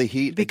 Because of the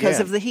heat. Because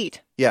of the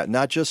heat. Yeah,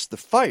 not just the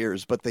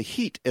fires, but the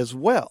heat as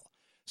well.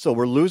 So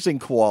we're losing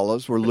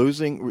koalas. We're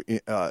losing,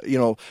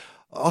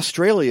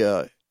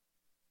 Australia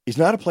is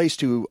not a place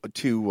to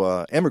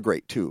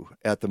emigrate to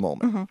at the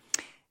moment.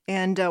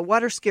 And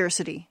water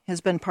scarcity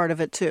has been part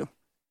of it too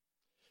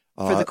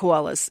for the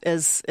koalas.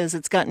 As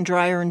it's gotten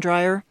drier and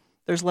drier,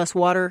 there's less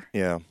water.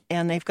 Yeah.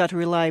 And they've got to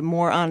rely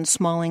more on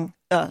shrinking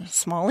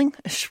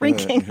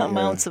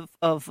amounts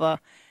of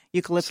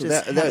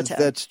eucalyptus habitat.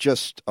 That's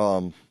just,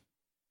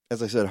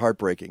 as I said,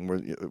 heartbreaking.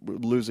 We're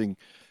losing,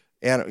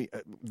 and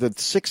the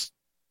sixth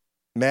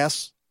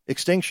mass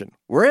extinction.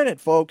 We're in it,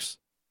 folks.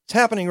 It's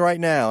happening right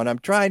now, and I'm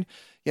trying.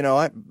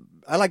 I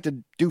like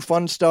to do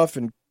fun stuff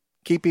and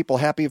keep people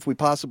happy if we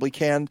possibly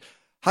can.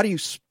 How do you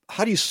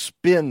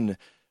spin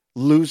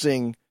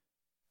losing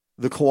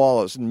the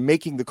koalas and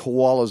making the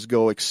koalas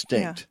go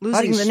extinct? Yeah.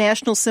 Losing the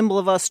national symbol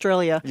of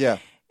Australia. Yeah.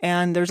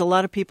 And there's a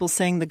lot of people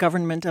saying the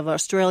government of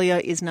Australia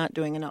is not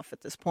doing enough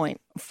at this point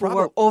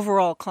for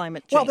overall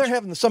climate change. Well, they're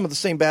having some of the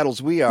same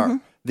battles we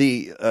are.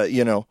 The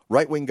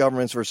right-wing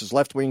governments versus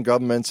left-wing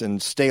governments,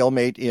 and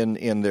stalemate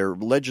in their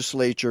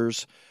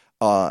legislatures,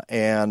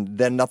 and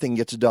then nothing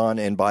gets done.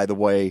 And by the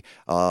way,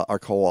 our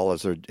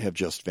koalas have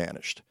just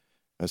vanished.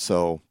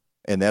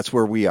 And that's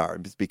where we are.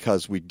 It's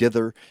because we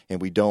dither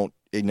and we don't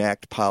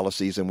enact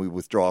policies, and we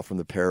withdraw from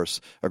the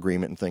Paris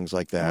Agreement and things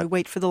like that. And we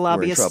wait for the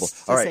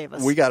lobbyists to save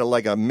us. We got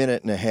like a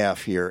minute and a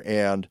half here,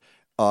 and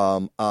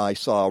I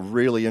saw a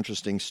really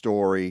interesting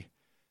story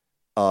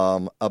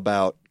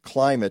about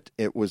climate.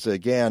 It was,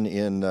 again,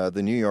 in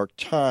the New York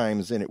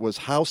Times, and it was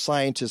how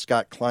scientists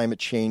got climate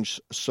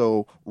change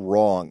so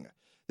wrong.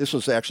 This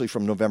was actually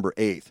from November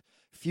 8th.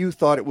 Few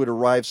thought it would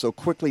arrive so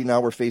quickly.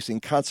 Now we're facing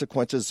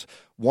consequences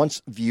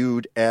once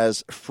viewed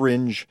as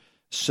fringe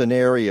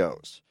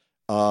scenarios.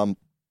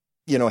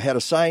 Had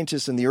a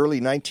scientist in the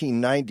early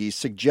 1990s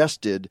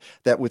suggested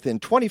that within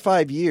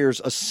 25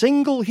 years, a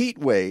single heat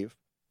wave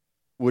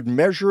would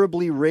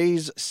measurably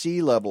raise sea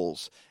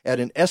levels at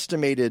an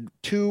estimated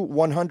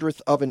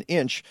 2/100th of an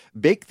inch,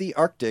 bake the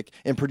Arctic,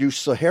 and produce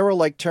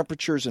Sahara-like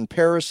temperatures in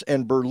Paris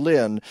and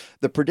Berlin.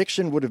 The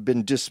prediction would have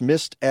been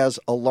dismissed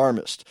as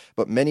alarmist,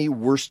 but many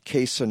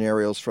worst-case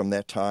scenarios from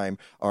that time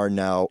are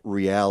now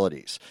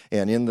realities.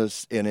 And in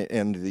this,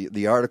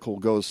 the article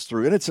goes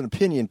through, and it's an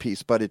opinion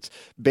piece, but it's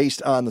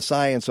based on the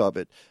science of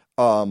it,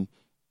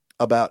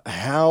 about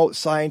how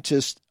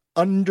scientists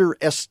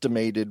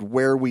underestimated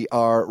where we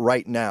are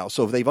right now.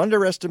 So if they've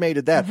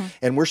underestimated that,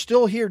 and we're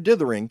still here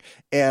dithering,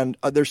 and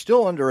they're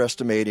still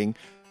underestimating.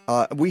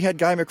 We had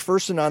Guy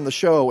McPherson on the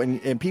show,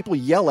 and people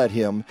yell at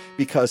him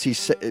because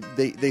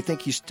they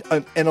think he's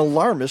an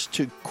alarmist,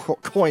 to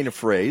coin a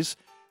phrase.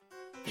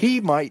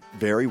 He might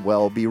very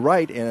well be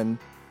right, and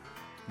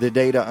the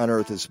data on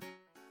Earth is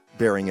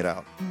bearing it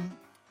out.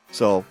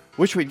 So,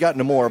 wish we'd gotten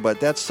to more,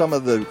 but that's some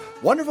of the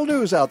wonderful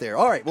news out there.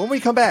 All right, when we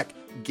come back,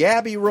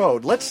 Gabby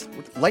Road. Let's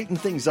lighten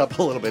things up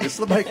a little bit. It's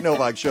the Mike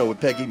Novak Show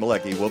with Peggy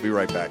Malecki. We'll be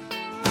right back.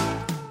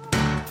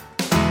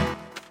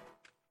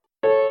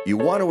 You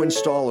want to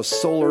install a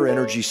solar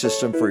energy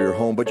system for your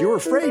home, but you're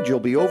afraid you'll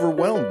be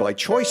overwhelmed by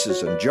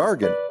choices and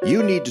jargon.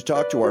 You need to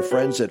talk to our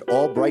friends at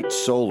Albright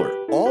Solar.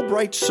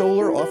 Albright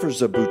Solar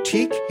offers a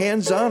boutique,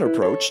 hands-on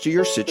approach to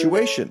your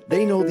situation.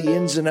 They know the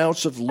ins and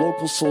outs of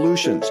local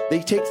solutions. They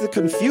take the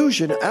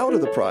confusion out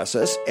of the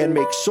process and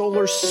make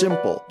solar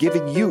simple,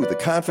 giving you the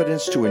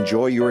confidence to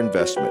enjoy your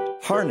investment.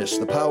 Harness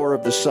the power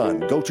of the sun.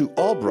 Go to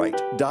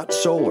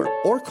albright.solar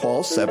or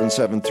call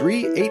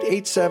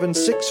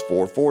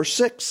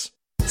 773-887-6446.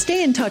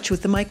 Stay in touch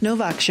with The Mike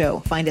Novak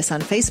Show. Find us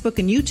on Facebook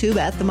and YouTube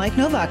at The Mike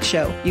Novak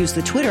Show. Use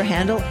the Twitter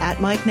handle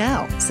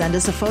 @MikeNow. Send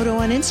us a photo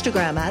on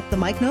Instagram at The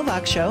Mike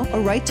Novak Show, or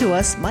write to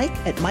us,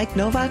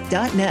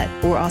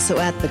 mike@mikenovak.net. We're also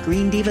at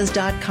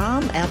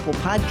thegreendivas.com, Apple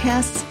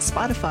Podcasts,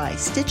 Spotify,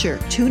 Stitcher,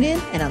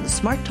 TuneIn, and on the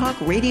Smart Talk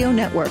Radio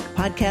Network.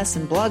 Podcasts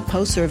and blog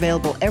posts are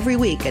available every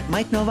week at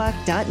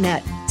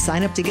mikenovak.net.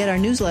 Sign up to get our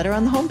newsletter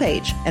on the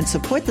homepage and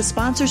support the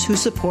sponsors who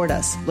support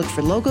us. Look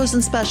for logos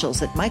and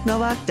specials at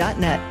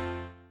mikenovak.net.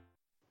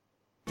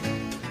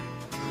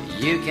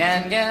 You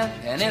can get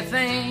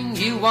anything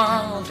you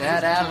want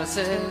at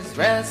Alice's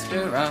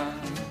restaurant.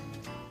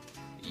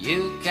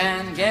 You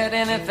can get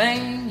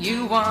anything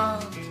you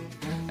want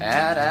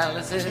at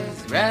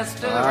Alice's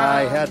restaurant.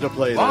 I had to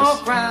play this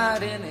Walk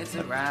right in, it's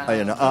around.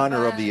 in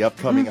honor of the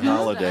upcoming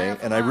holiday,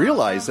 and I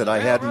realized that I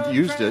hadn't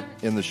used it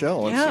in the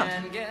show.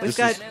 We've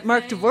got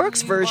Mark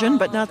Dvorak's version,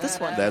 but not this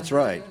one. That's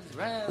right.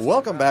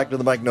 Welcome back to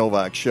the Mike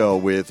Novak Show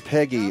with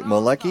Peggy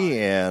Malecki,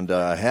 and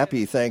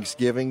happy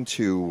Thanksgiving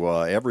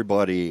to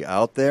everybody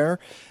out there,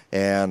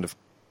 and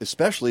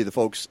especially the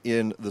folks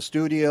in the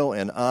studio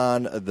and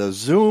on the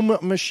Zoom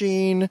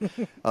machine.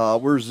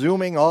 We're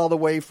Zooming all the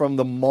way from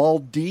the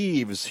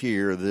Maldives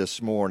here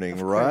this morning,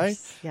 right?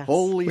 Yes.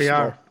 Holy We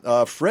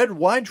smoke. Fred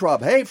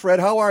Weintraub. Hey,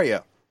 Fred, how are you?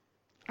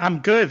 I'm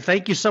good.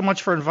 Thank you so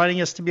much for inviting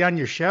us to be on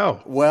your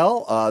show.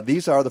 Well,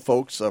 these are the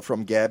folks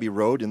from Gabby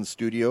Road in the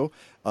studio.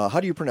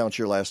 How do you pronounce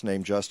your last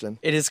name, Justin?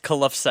 It is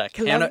Kalufsek.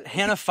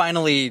 Hannah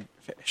finally,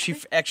 she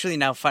actually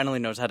now finally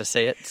knows how to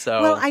say it.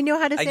 So well, I know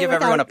how to say I it give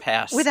everyone a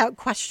pass without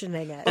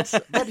questioning it.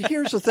 But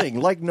here's the thing,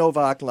 like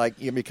Novak,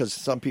 because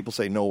some people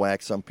say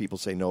Nowak, some people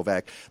say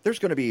Novak. There's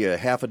going to be a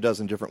half a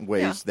dozen different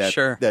ways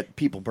that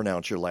people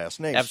pronounce your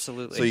last name.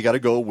 Absolutely. So you got to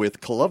go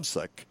with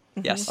Kalufsek.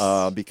 Yes.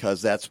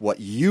 Because that's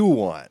what you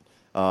want.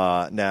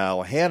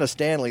 Now, Hannah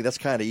Stanley, that's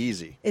kind of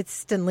easy. It's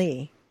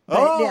Stanley.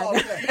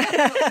 Okay.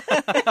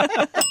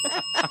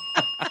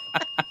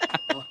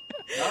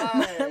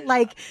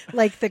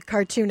 like the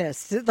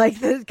cartoonist, like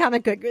the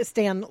comic book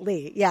Stan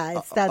Lee.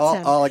 Yeah, that's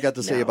him. All I got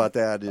to say about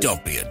that is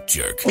don't be a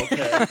jerk.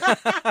 Okay.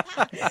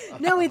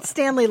 No, it's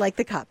Stanley like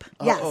the cup.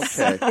 Yes.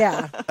 Okay.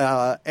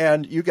 Yeah.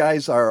 And you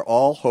guys are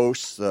all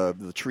hosts.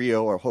 The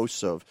trio are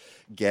hosts of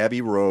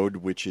Gabby Road,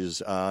 which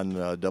is on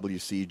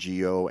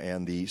WCGO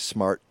and the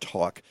Smart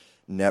Talk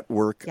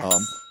Network.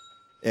 Yes.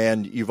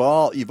 And you've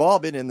all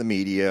been in the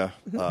media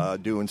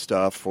doing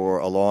stuff for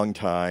a long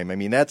time. I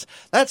mean,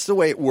 that's the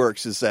way it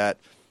works. Is that,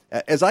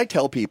 as I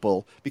tell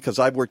people, because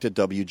I've worked at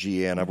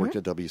WGN, I've worked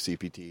at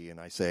WCPT, and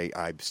I say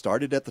I've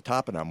started at the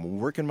top and I'm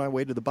working my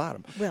way to the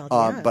bottom. Well,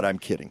 yeah. But I'm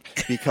kidding,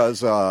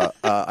 because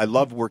I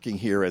love working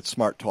here at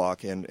Smart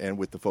Talk and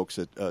with the folks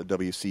at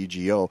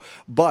WCGO.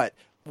 But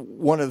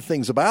one of the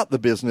things about the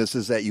business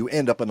is that you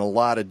end up in a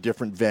lot of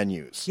different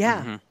venues.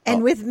 Yeah.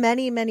 And with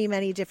many, many,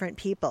 many different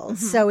people.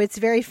 So it's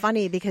very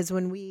funny because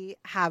when we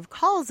have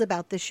calls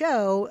about the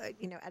show,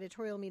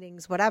 editorial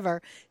meetings,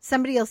 whatever,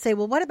 somebody will say,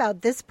 well, what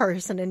about this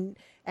person?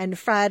 And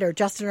Fred or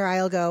Justin or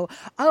I'll go,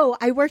 oh,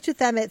 I worked with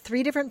them at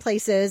 3 different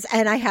places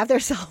and I have their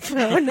cell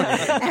phone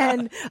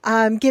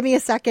and give me a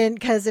second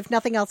because if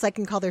nothing else, I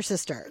can call their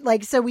sister.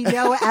 So we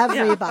know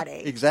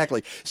everybody.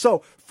 Exactly.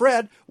 So,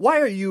 Fred, why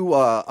are you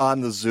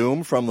on the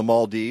Zoom from the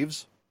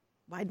Maldives?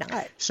 Why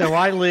not? So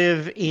I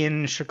live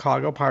in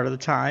Chicago part of the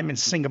time, in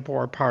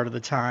Singapore part of the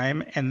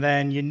time, and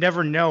then you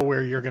never know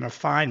where you're going to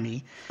find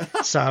me.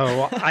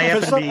 So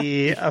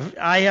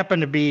I happen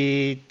to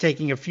be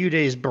taking a few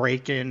days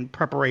break in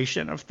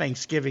preparation of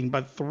Thanksgiving,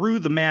 but through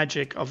the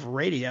magic of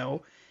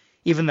radio,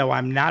 even though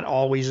I'm not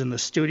always in the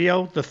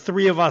studio, the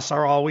 3 of us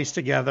are always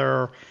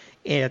together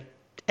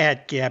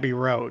at Gabby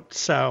Road.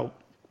 So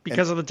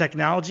because of the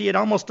technology, it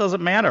almost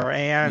doesn't matter.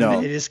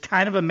 And it is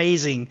kind of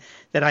amazing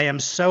that I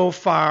am so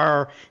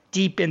far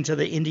deep into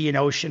the Indian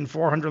Ocean,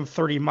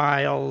 430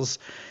 miles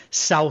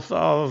south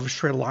of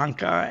Sri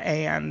Lanka,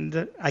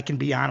 and I can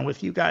be on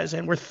with you guys.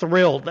 And we're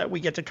thrilled that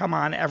we get to come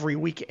on every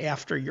week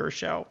after your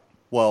show.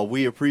 Well,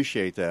 we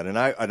appreciate that.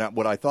 And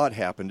what I thought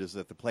happened is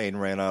that the plane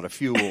ran out of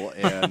fuel,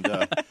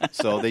 and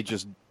so they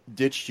just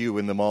ditched you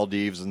in the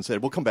Maldives and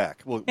said, "We'll come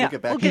back. We'll get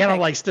back." Hannah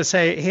likes to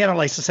say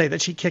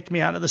that she kicked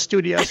me out of the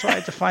studio, so I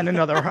had to find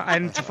another.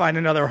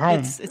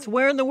 Home. It's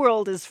where in the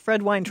world is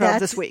Fred Weintraub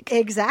this week?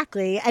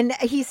 Exactly, and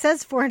he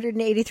says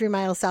 483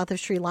 miles south of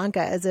Sri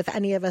Lanka, as if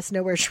any of us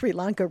know where Sri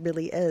Lanka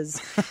really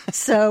is.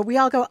 So we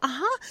all go,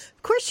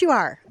 of course you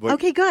are.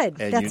 Okay, good.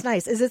 That's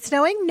nice. Is it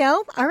snowing?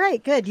 No. All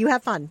right, good. You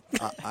have fun.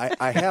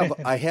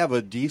 I have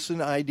a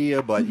decent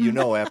idea, but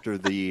after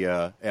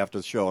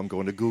the show, I'm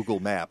going to Google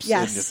Maps.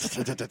 Yes.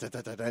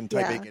 And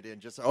typing it in.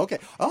 Just okay.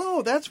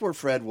 Oh, that's where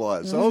Fred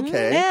was.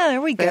 Okay. Yeah,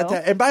 there we go.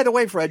 And by the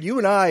way, Fred, you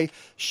and I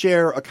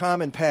share a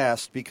common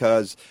past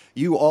because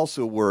you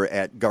also were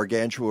at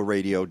Gargantua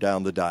Radio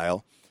down the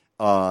dial.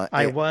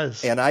 I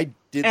was, and I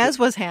did. As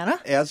was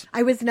Hannah.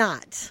 I was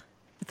not.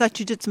 I thought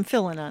you did some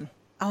filling on.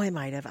 Oh, I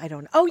might have. I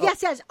don't know. Oh,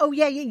 yes. Oh,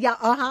 yeah.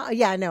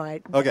 Yeah, no.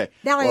 Okay.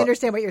 Now I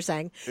understand what you're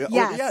saying.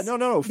 Yes.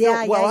 No.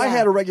 Yeah, I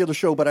had a regular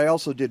show, but I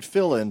also did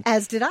fill-in.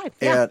 As did I.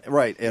 Yeah.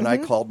 And I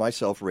called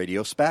myself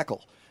Radio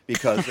Spackle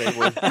because they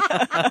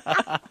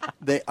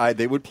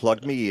would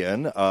plug me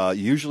in,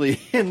 usually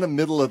in the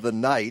middle of the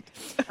night.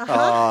 Nick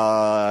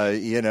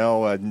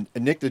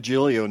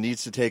DiGilio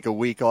needs to take a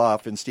week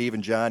off, and Steve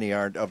and Johnny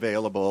aren't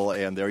available,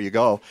 and there you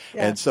go.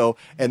 Yeah.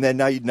 And then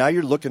now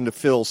you're looking to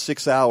fill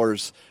 6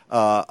 hours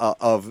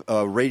of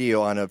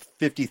radio on a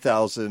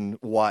 50,000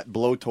 watt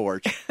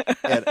blowtorch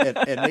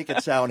and make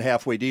it sound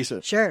halfway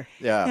decent. Sure.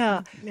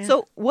 Yeah.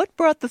 So what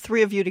brought the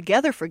 3 of you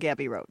together for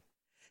Gabby Road?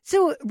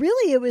 So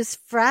really it was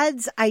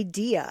Fred's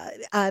idea.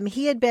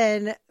 He had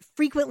been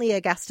frequently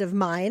a guest of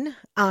mine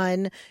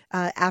on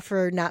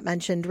after not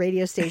mentioned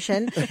radio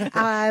station.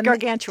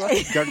 Gargantua.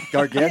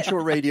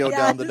 Gargantua Radio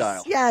down the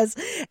dial. Yes.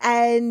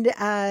 And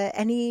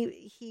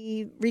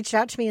he reached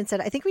out to me and said,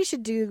 I think we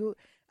should do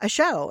a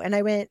show. And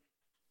I went,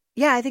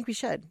 yeah, I think we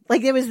should.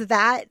 It was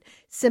that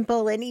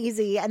simple and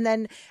easy. And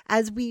then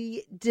as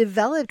we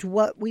developed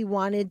what we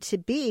wanted to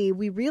be,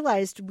 we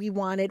realized we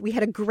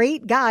had a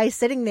great guy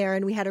sitting there,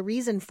 and we had a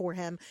reason for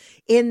him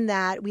in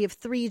that we have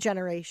 3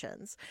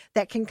 generations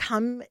that can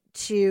come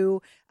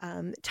to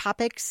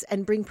topics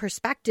and bring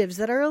perspectives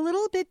that are a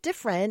little bit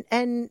different.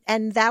 And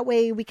that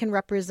way we can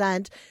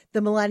represent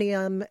the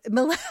millennium.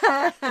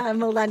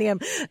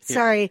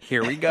 Sorry.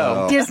 Here we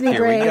go. Disney Here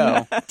brain. We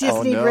go.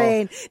 Disney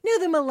brain. No,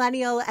 the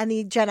millennial and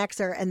the Gen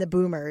Xer and the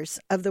boomers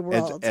of the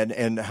world.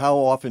 And how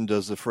often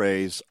does the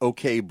phrase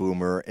 "Okay,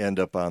 boomer" end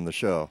up on the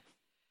show?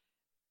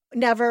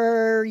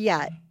 Never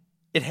yet.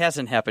 It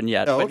hasn't happened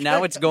yet, but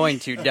now it's going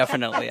to,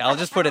 definitely. I'll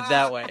just put it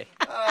that way.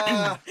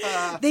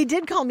 They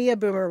did call me a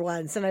boomer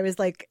once, and I was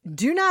like,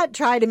 do not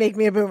try to make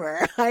me a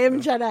boomer. I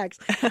am Gen X.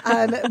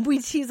 We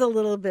tease a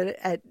little bit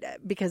at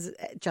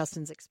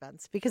Justin's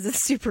expense because it's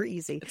super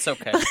easy. It's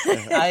okay.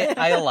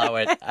 I allow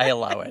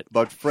it.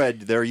 But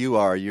Fred, there you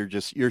are.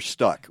 You're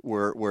stuck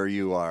where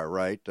you are,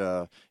 right?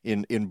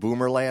 In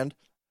Boomerland.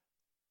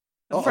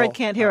 Fred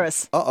can't hear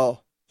us.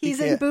 Uh-oh. He's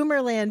He in can't-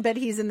 Boomerland, but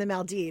he's in the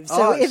Maldives.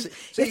 So Oh,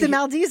 if the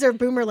Maldives are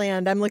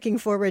Boomerland, I'm looking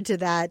forward to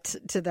that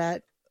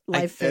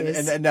life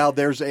phase. And now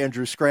there's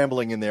Andrew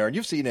scrambling in there, and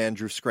you've seen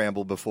Andrew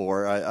scramble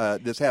before.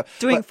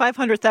 Doing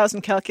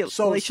 500,000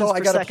 calculations So I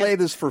per got to second. play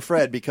this for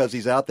Fred because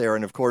he's out there,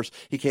 and of course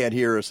he can't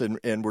hear us, and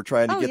we're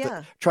trying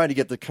to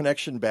get the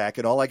connection back.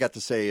 And all I got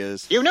to say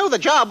is, You knew the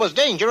job was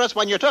dangerous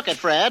when you took it,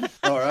 Fred.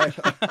 all right.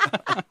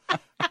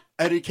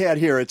 And he can't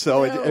hear it,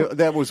 so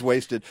that was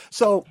wasted.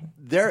 So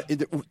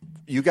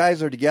you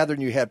guys are together,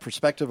 and you had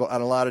perspective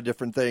on a lot of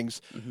different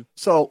things. Mm-hmm.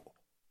 So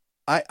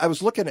I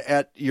was looking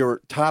at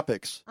your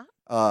topics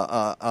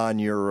on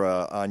your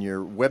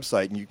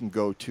website, and you can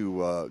go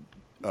to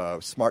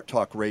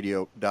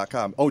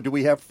smarttalkradio.com. Oh, do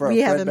we have Fred We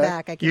have him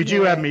back? back. I can You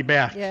do hear have it. me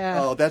back.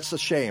 Yeah. Oh, that's a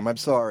shame. I'm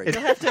sorry. You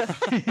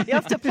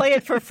have to play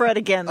it for Fred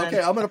again then. Okay,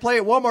 I'm going to play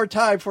it one more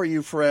time for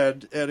you,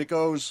 Fred, and it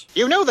goes...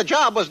 You knew the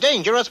job was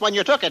dangerous when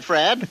you took it,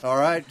 Fred. All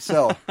right,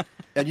 so...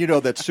 And you know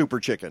that's Super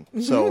Chicken.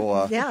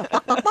 So... yeah.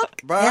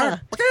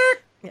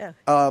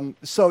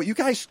 So you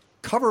guys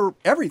cover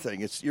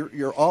everything.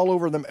 You're all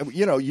over them.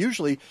 You know,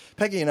 usually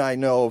Peggy and I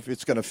know if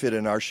it's going to fit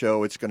in our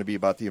show, it's going to be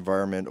about the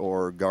environment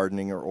or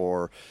gardening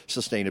or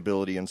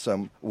sustainability in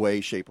some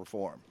way, shape, or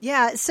form.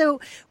 Yeah.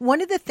 So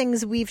one of the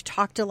things we've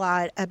talked a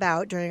lot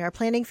about during our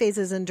planning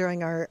phases and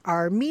during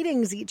our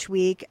meetings each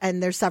week,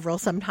 and there's several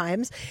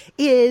sometimes,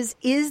 is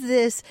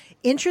this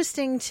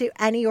interesting to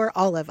any or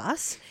all of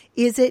us?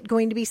 Is it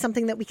going to be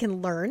something that we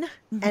can learn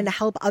and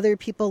help other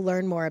people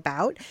learn more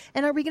about?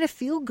 And are we going to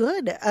feel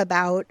good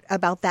about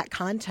that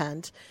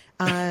content?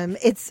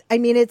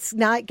 It's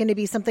not going to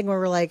be something where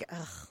we're like,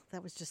 ugh,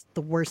 that was just the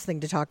worst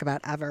thing to talk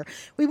about ever.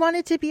 We want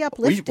it to be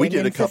uplifting. We did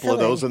and a couple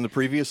fulfilling. of those in the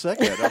previous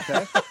segment,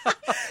 okay?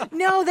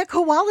 No, the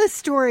koala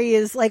story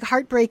is like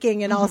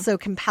heartbreaking and also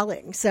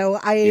compelling. So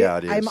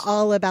it is. I'm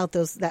all about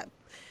those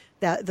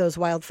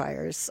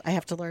wildfires. I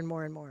have to learn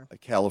more and more.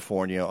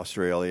 California,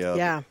 Australia.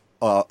 Yeah.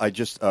 I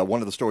just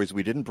one of the stories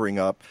we didn't bring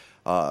up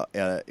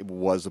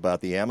was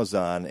about the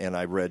Amazon, and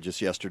I read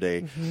just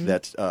yesterday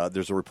that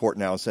there's a report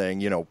now saying,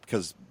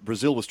 because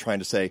Brazil was trying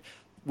to say,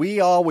 we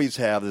always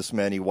have this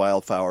many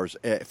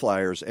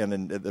wildfires, and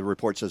then the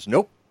report says,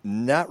 nope,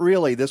 not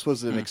really. This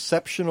was an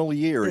exceptional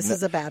year. This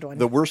is a bad one.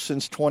 The worst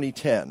since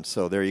 2010.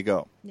 So there you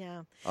go.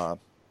 Yeah.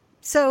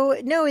 So,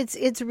 no,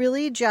 it's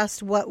really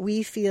just what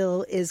we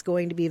feel is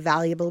going to be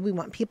valuable. We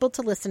want people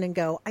to listen and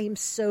go, I am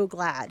so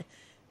glad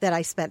that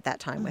I spent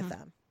that time with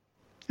them.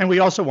 And we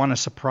also want to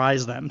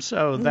surprise them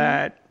so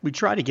that we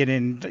try to get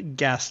in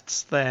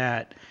guests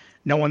that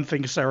no one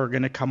thinks are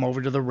going to come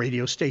over to the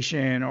radio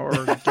station or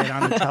get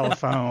on the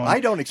telephone. I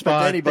don't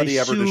expect anybody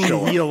ever to show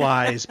up. They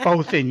realize,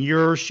 both in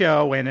your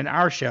show and in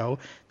our show,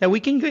 that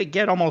we can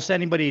get almost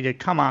anybody to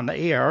come on the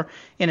air.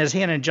 And as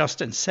Hannah and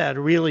Justin said,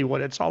 really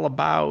what it's all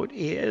about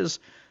is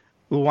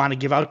we want to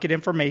give out good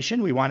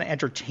information, we want to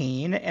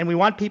entertain, and we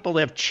want people to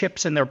have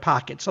chips in their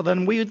pockets. So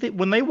then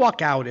when they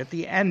walk out at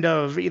the end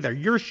of either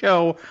your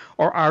show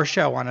or our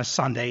show on a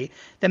Sunday,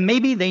 then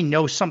maybe they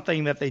know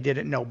something that they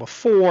didn't know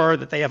before,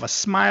 that they have a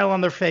smile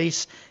on their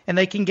face, and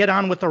they can get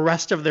on with the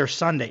rest of their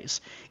Sundays.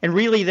 And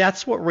really,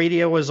 that's what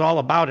radio is all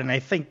about, and I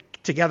think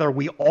together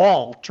we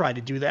all try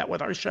to do that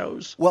with our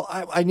shows. Well,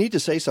 I need to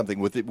say something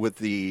with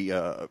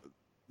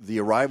the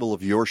arrival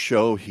of your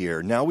show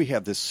here. Now we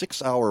have this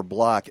 6-hour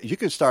block. You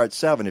can start at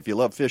 7 if you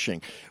love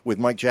fishing with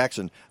Mike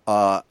Jackson,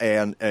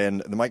 and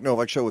the Mike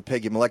Novak Show with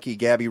Peggy Malecki,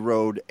 Gabby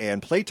Road, and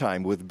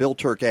Playtime with Bill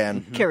Turk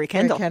and Carrie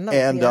Kendall.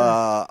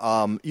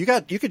 And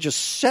you could just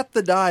set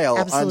the dial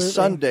Absolutely. on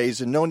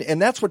Sundays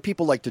and that's what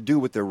people like to do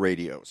with their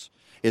radios.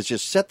 Is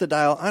just set the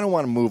dial. I don't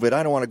want to move it.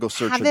 I don't want to go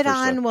searching Have it for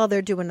on stuff. while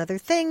they're doing other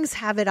things.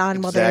 Have it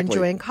on while they're Exactly.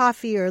 enjoying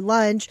coffee or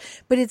lunch.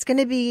 But it's going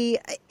to be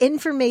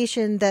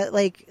information that,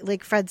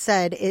 like Fred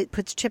said, it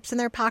puts chips in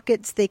their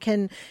pockets. They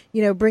can,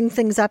 bring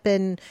things up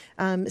and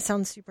it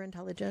sounds super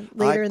intelligent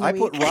later in the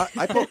week.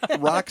 I put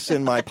rocks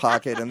in my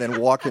pocket and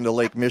then walk into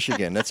Lake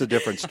Michigan. That's a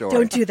different story.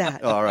 Don't do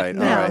that. All right.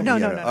 No, all right.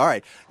 no. All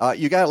right.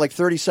 You got like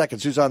 30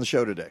 seconds. Who's on the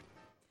show today?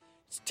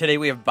 Today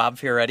we have Bob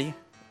Fioretti,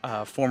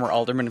 former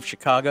alderman of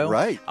Chicago.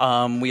 Right.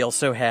 We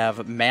also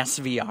have Mass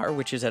VR,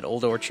 which is at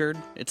Old Orchard.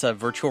 It's a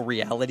virtual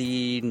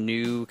reality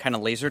new kind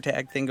of laser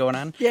tag thing going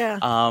on.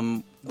 Yeah.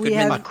 We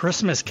have a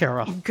Christmas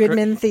Carol.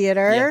 Goodman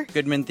Theater. Yeah,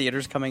 Goodman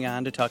Theater's coming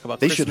on to talk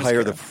about They Christmas should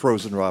hire Carol. the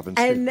Frozen Robins.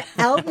 too. And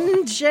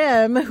Elton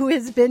Jim, who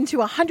has been to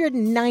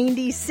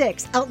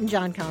 196 Elton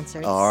John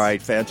concerts. All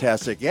right.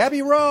 Fantastic.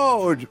 Gabby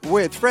Road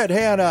with Fred,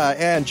 Hannah,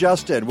 and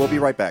Justin. We'll be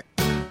right back.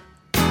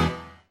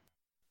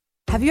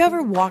 Have you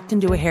ever walked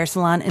into a hair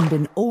salon and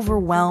been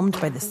overwhelmed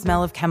by the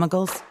smell of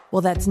chemicals?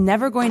 Well, that's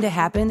never going to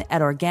happen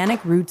at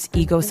Organic Roots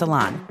Eco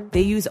Salon.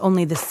 They use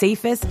only the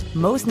safest,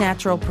 most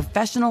natural,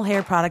 professional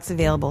hair products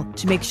available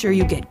to make sure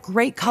you get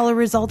great color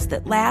results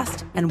that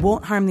last and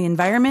won't harm the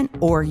environment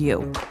or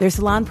you. Their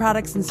salon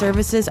products and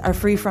services are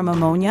free from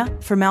ammonia,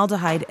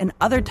 formaldehyde, and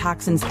other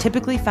toxins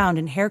typically found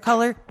in hair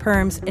color,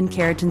 perms, and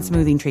keratin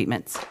smoothing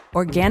treatments.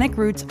 Organic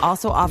Roots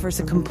also offers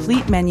a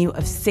complete menu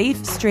of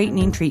safe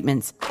straightening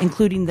treatments,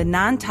 including the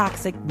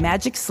non-toxic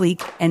Magic Sleek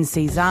and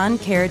Cezanne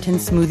keratin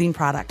smoothing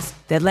products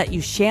that let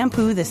you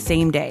shampoo the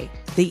same day.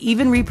 They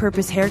even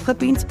repurpose hair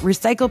clippings,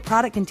 recycle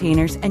product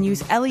containers, and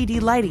use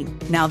LED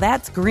lighting. Now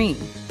that's green.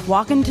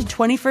 Walk into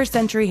 21st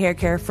century hair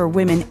care for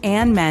women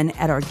and men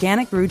at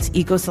Organic Roots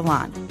Eco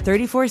Salon,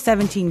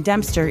 3417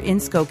 Dempster in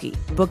Skokie.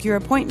 Book your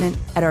appointment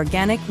at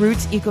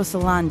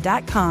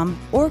organicrootsecosalon.com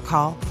or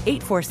call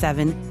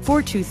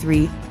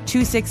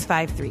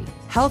 847-423-2653.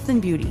 Health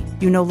and beauty.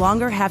 You no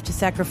longer have to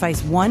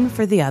sacrifice one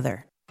for the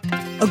other.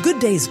 A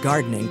good day's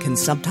gardening can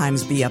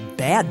sometimes be a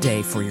bad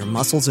day for your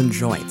muscles and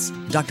joints.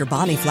 Dr.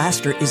 Bonnie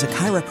Flaster is a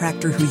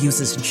chiropractor who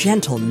uses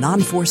gentle,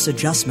 non-force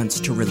adjustments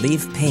to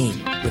relieve pain.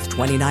 With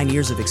 29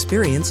 years of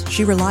experience,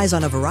 she relies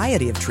on a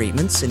variety of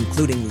treatments,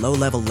 including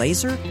low-level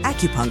laser,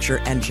 acupuncture,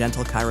 and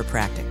gentle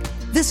chiropractic.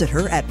 Visit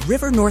her at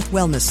River North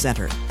Wellness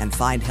Center and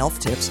find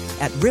health tips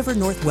at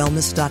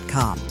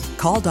rivernorthwellness.com.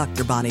 Call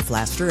Dr. Bonnie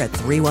Flaster at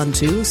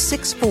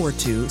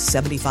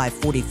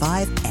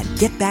 312-642-7545 and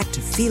get back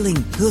to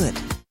feeling good.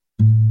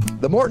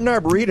 The Morton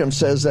Arboretum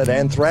says that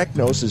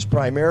anthracnose is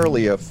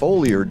primarily a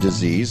foliar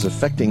disease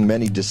affecting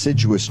many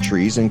deciduous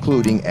trees,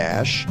 including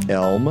ash,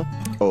 elm,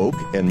 oak,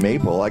 and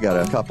maple. I got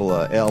a couple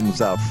of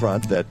elms out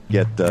front that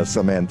get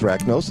some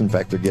anthracnose. In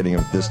fact, they're getting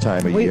them this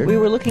time of year. We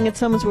were looking at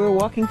some as we were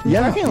walking from the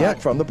parking lot. Yeah,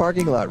 from the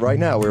parking lot right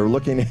now. We were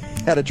looking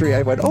at a tree.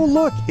 I went, oh,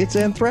 look, it's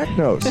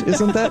anthracnose.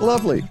 Isn't that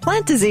lovely?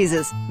 Plant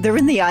diseases. They're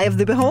in the eye of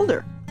the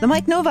beholder. The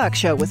Mike Novak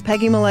Show with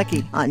Peggy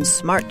Malecki on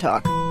Smart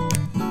Talk.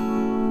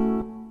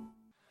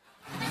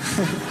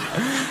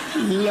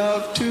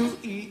 Love to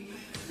eat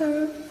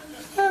turkey.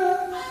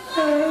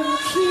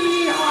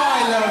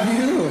 I love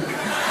you.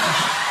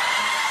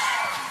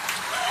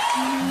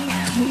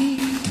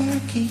 Eat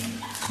turkey,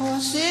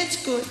 'cause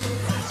it's good.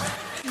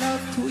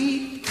 Love to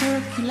eat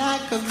turkey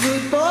like a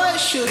good boy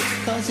should,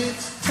 'cause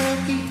it's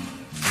turkey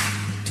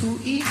to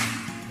eat.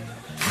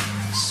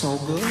 So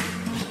good.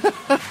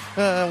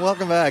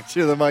 Welcome back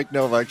to the Mike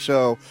Novak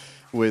Show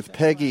with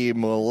Peggy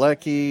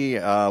Malecki.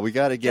 We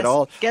got to get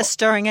guest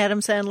starring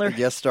Adam Sandler.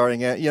 Guest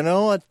starring at, you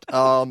know what?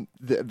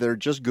 They're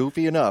just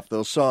goofy enough.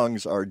 Those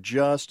songs are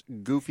just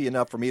goofy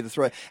enough for me to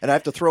throw. And I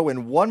have to throw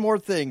in one more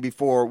thing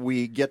before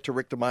we get to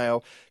Rick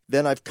DeMaio.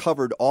 Then I've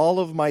covered all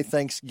of my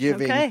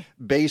Thanksgiving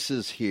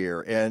bases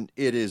here, and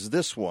it is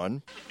this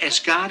one. As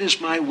God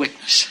is my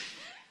witness,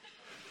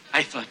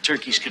 I thought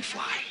turkeys could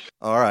fly.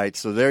 All right,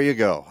 so there you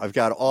go. I've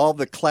got all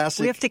the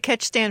classic. We have to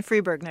catch Stan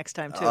Freberg next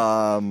time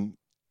too.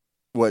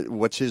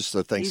 What's his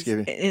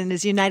Thanksgiving? In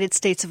his United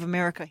States of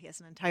America, he has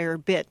an entire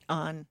bit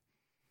on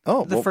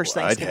first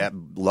Thanksgiving.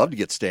 I'd love to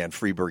get Stan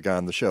Freberg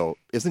on the show.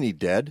 Isn't he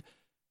dead?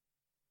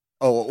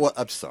 Oh, well,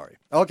 I'm sorry.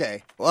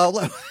 Okay,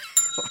 well,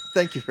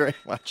 thank you very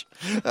much.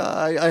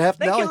 I have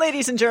thank you,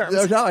 ladies and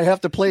germs. Now I have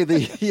to play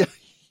the,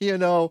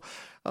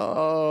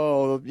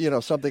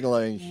 something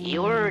like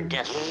You're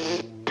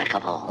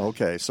despicable.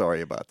 Okay,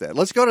 sorry about that.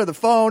 Let's go to the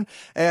phone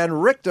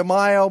and Rick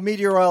DeMaio,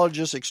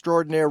 meteorologist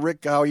extraordinaire.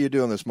 Rick, how are you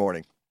doing this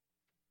morning?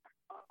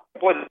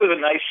 Boy, this was a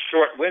nice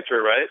short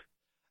winter, right?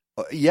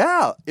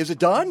 Yeah. Is it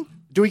done?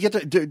 Do I get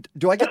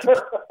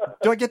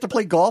to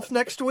play golf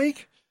next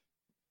week?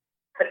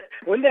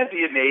 Wouldn't that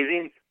be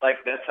amazing?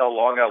 Like that's how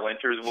long our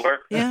winters were.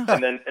 Yeah.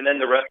 And then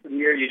the rest of the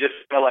year, you just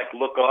kind of like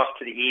look off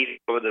to the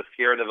east over the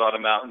Sierra Nevada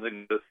mountains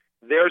and go,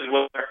 there's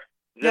winter.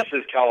 This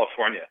is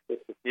California.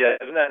 Yeah,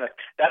 isn't that?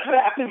 That's what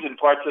happens in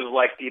parts of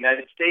like the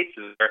United States,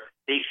 is where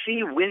they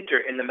see winter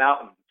in the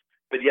mountains,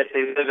 but yet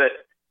they live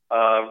it.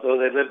 Though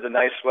they live the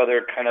nice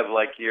weather kind of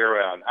like year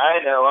round.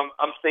 I know.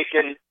 I'm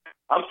thinking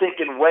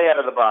way out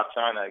of the box,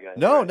 aren't I, guys?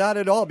 No, not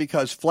at all.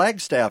 Because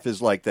Flagstaff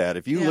is like that.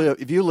 If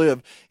you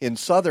live in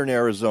southern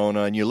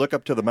Arizona and you look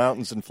up to the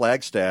mountains in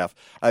Flagstaff,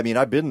 I mean,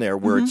 I've been there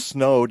where it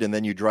snowed and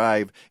then you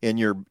drive and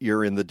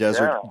you're in the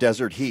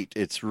desert heat.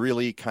 It's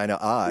really kind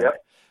of odd.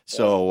 Yep.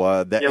 So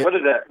what is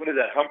that? What is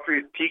that?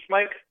 Humphreys Peak,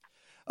 Mike?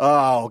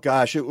 Oh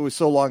gosh, it was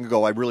so long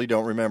ago. I really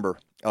don't remember.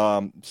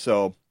 Oh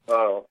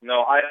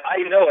no, I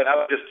know it. I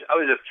was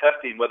just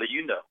testing whether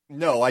you know.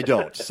 No, I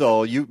don't.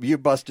 So you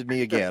busted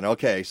me again.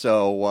 Okay,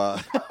 so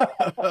I've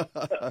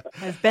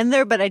been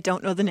there, but I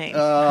don't know the name.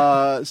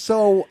 I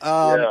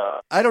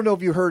don't know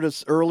if you heard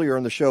us earlier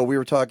in the show. We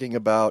were talking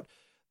about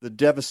the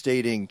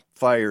devastating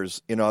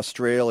fires in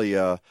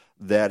Australia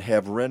that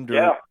have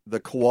rendered the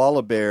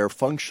koala bear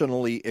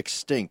functionally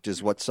extinct,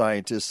 is what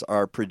scientists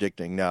are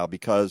predicting now,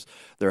 because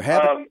they're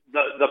having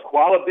the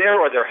koala bear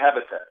or their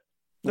habitat.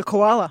 The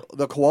koala.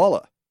 The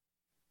koala.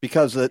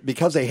 Because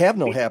they have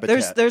no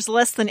habitat. There's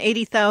less than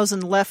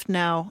 80,000 left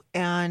now,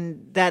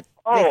 and that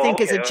they think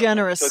is a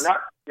generous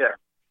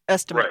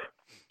estimate. Right.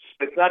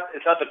 It's not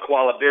the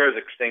koala bears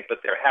extinct, but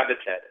their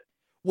habitat is.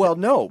 Well,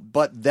 no,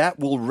 but that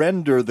will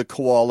render the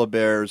koala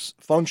bears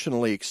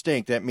functionally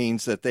extinct. That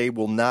means that they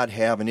will not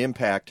have an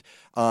impact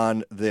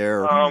on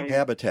their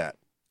habitat.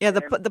 Yeah,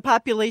 the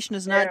population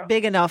is not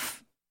big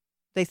enough,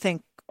 they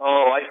think,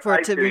 for it to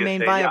see what you're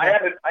remain saying.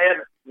 viable.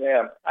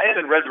 I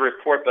haven't read the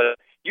report, but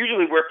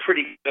usually we're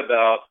pretty good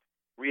about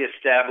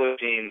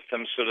reestablishing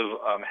some sort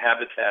of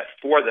habitat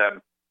for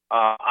them.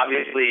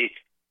 Obviously,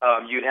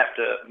 you'd have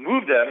to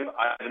move them.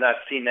 I have not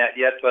seen that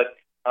yet, but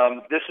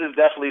this is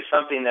definitely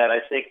something that I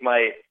think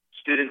my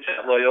students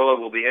at Loyola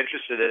will be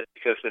interested in,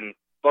 because in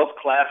both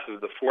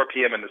classes, the 4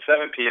 p.m. and the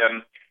 7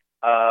 p.m.,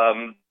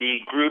 the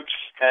groups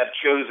have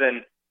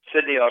chosen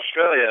Sydney,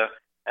 Australia,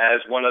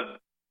 as one of the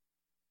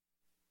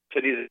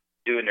cities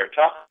doing their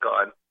topic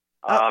on.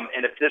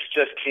 And if this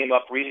just came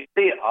up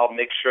recently, I'll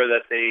make sure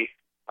that they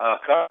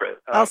cover it.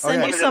 I'll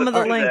send you some of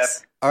the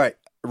links. All right.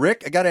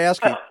 Rick, I got to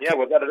ask you. Yeah,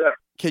 without a doubt.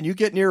 Can you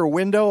get near a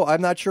window?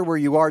 I'm not sure where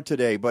you are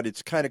today, but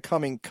it's kind of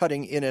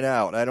cutting in and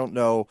out. I don't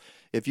know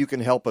if you can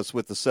help us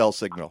with the cell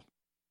signal.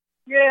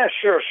 Yeah,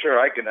 sure.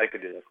 I can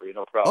do that for you,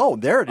 no problem. Oh,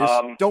 there it is.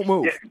 Don't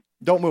move. Yeah.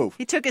 Don't move.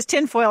 He took his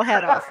tinfoil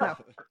hat off.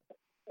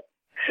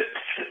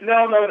 No.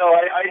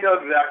 I know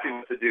exactly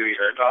what to do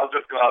here. No, I'll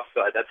just go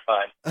outside. That's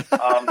fine.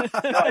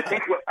 No, I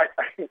think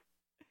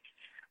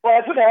well,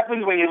 that's what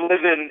happens when you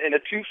live in a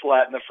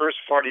 2-flat, and the first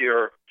part of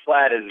your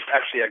flat is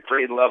actually at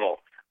grade level.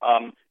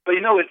 But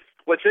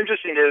what's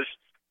interesting is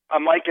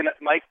Mike,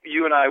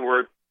 you and I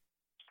were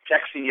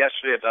texting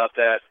yesterday about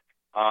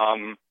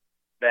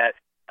that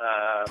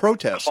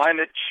protest,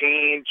 climate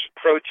change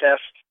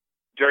protest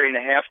during the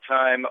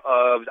halftime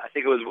of, I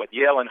think it was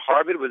Yale and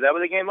Harvard. Was that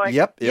what the game like?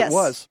 Yep, it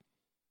was.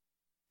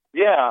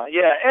 Yeah.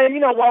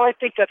 And, while I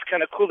think that's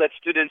kind of cool that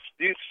students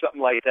do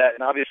something like that,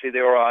 and obviously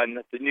they were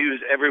on the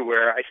news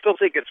everywhere, I still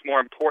think it's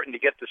more important to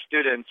get the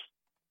students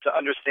to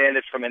understand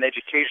it from an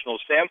educational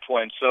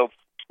standpoint. So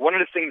one of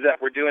the things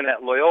that we're doing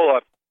at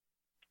Loyola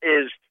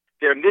is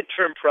their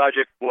midterm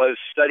project was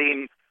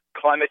studying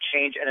climate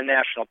change in a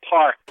national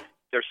park.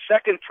 Their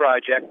second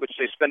project, which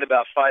they spend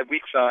about 5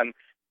 weeks on,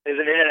 is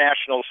an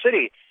international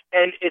city.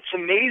 And it's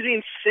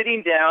amazing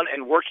sitting down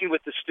and working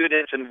with the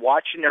students and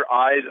watching their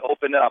eyes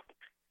open up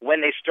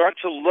when they start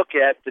to look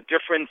at the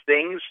different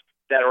things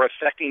that are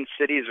affecting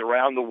cities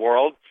around the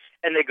world,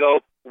 and they go,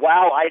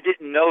 wow, I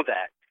didn't know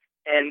that.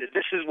 And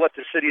this is what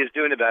the city is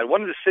doing about it.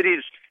 One of the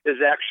cities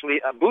is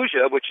actually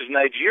Abuja, which is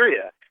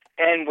Nigeria.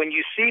 And when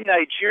you see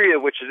Nigeria,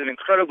 which is an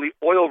incredibly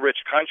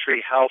oil-rich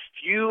country, how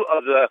few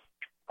of the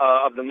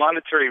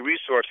monetary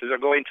resources are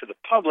going to the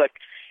public,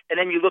 and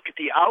then you look at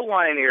the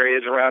outlying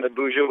areas around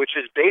Abuja, which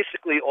is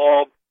basically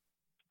all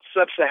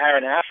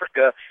sub-Saharan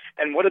Africa,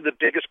 and one of the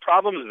biggest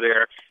problems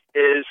there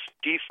is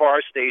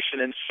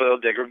deforestation and soil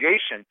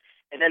degradation.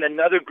 And then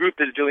another group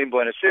is doing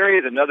Buenos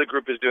Aires, another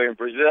group is doing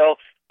Brazil.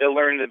 They're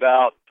learning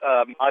about,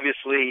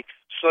 obviously,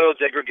 soil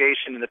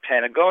degradation in the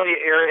Patagonia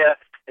area.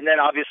 And then,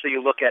 obviously,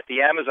 you look at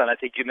the Amazon. I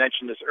think you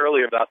mentioned this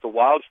earlier about the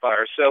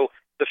wildfires. So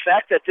the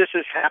fact that this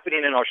is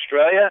happening in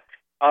Australia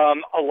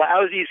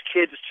allows these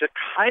kids to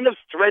kind of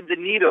thread the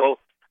needle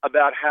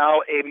about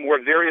how a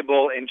more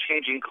variable and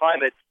changing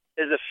climate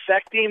is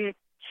affecting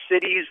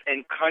cities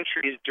and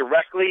countries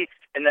directly,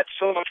 and that's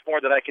so much more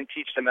that I can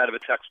teach them out of a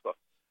textbook.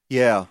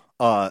 Yeah,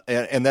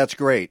 and that's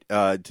great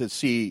to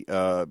see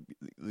the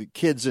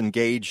kids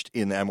engaged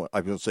in that. I'm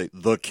going to say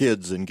the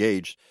kids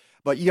engaged,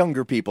 but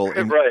younger people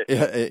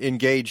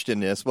engaged in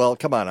this. Well,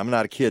 come on, I'm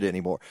not a kid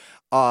anymore.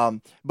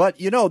 But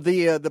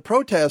the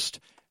protest.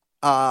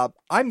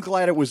 I'm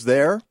glad it was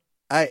there.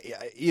 I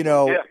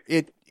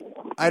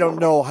don't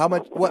know how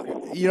much.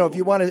 If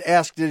you want to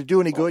ask, did it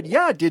do any good?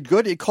 Yeah, it did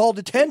good. It called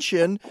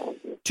attention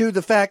to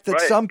the fact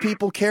that some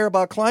people care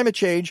about climate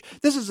change.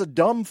 This is a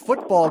dumb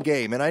football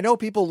game, and I know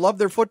people love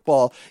their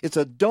football. It's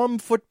a dumb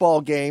football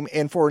game,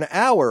 and for an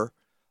hour,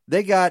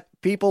 they got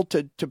people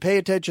to pay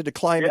attention to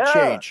climate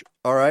change.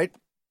 All right?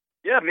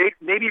 Yeah,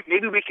 maybe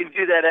we can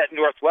do that at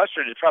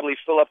Northwestern to probably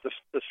fill up the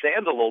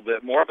stands a little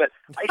bit more. But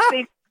I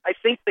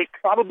think they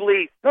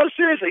probably – no,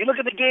 seriously, you look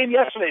at the game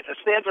yesterday, the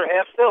stands are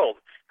half filled.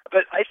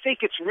 But I think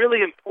it's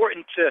really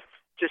important to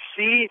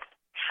see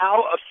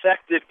how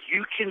effective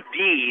you can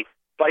be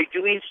by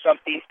doing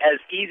something as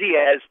easy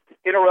as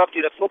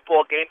interrupting a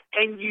football game,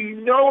 and you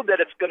know that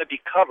it's going to be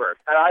covered.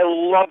 And I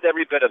loved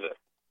every bit of it.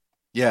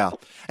 Yeah.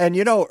 And,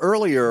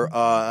 earlier,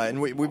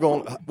 and we've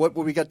only,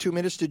 we got 2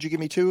 minutes. Did you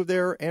give me 2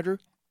 there, Andrew?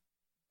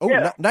 Oh,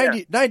 yeah,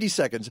 90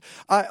 seconds.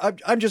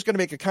 I'm just going to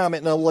make a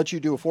comment, and I'll let you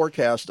do a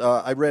forecast.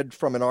 I read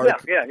from an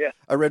article. Yeah.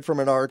 I read from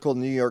an article in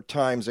the New York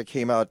Times that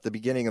came out at the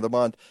beginning of the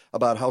month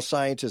about how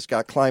scientists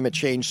got climate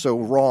change so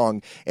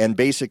wrong, and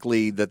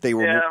basically that they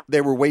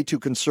were way too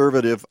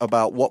conservative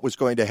about what was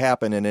going to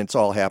happen, and it's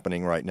all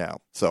happening right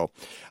now. So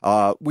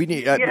we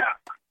need. I get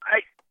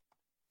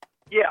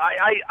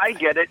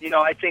it.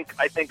 I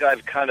think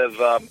I've kind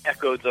of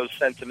echoed those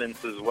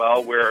sentiments as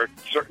well, where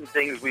certain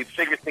things we've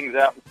figured things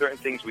out and certain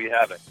things we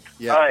haven't.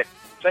 Yeah. All right.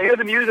 So I hear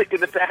the music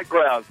in the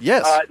background.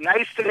 Yes.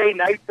 Nice today,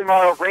 nice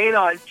tomorrow, rain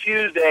on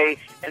Tuesday,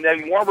 and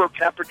then warmer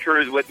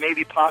temperatures with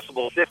maybe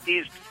possible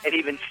 50s and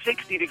even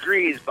 60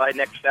 degrees by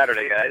next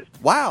Saturday, guys.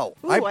 Wow.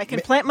 Ooh, I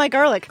can plant my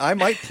garlic. I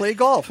might play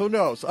golf. Who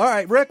knows? All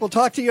right, Rick, we'll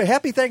talk to you.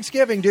 Happy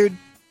Thanksgiving, dude.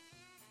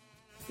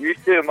 You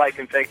too, Mike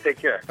and Peg. Take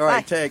care. All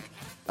right, take.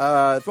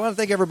 I want to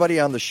thank everybody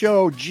on the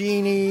show.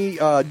 Jeanne,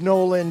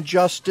 Nolan,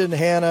 Justin,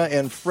 Hannah,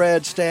 and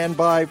Fred. Stand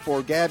by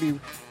for Gabby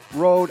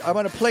Road. I'm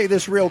going to play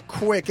this real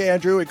quick,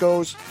 Andrew. It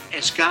goes,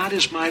 As God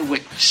is my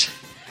witness,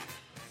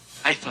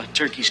 I thought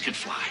turkeys could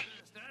fly.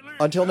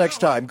 until next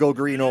time, go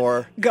green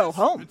or go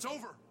home. It's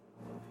over.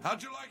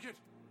 How'd you like it?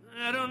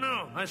 I don't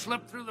know. I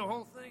slept through the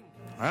whole thing.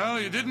 Well,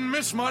 you didn't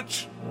miss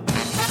much.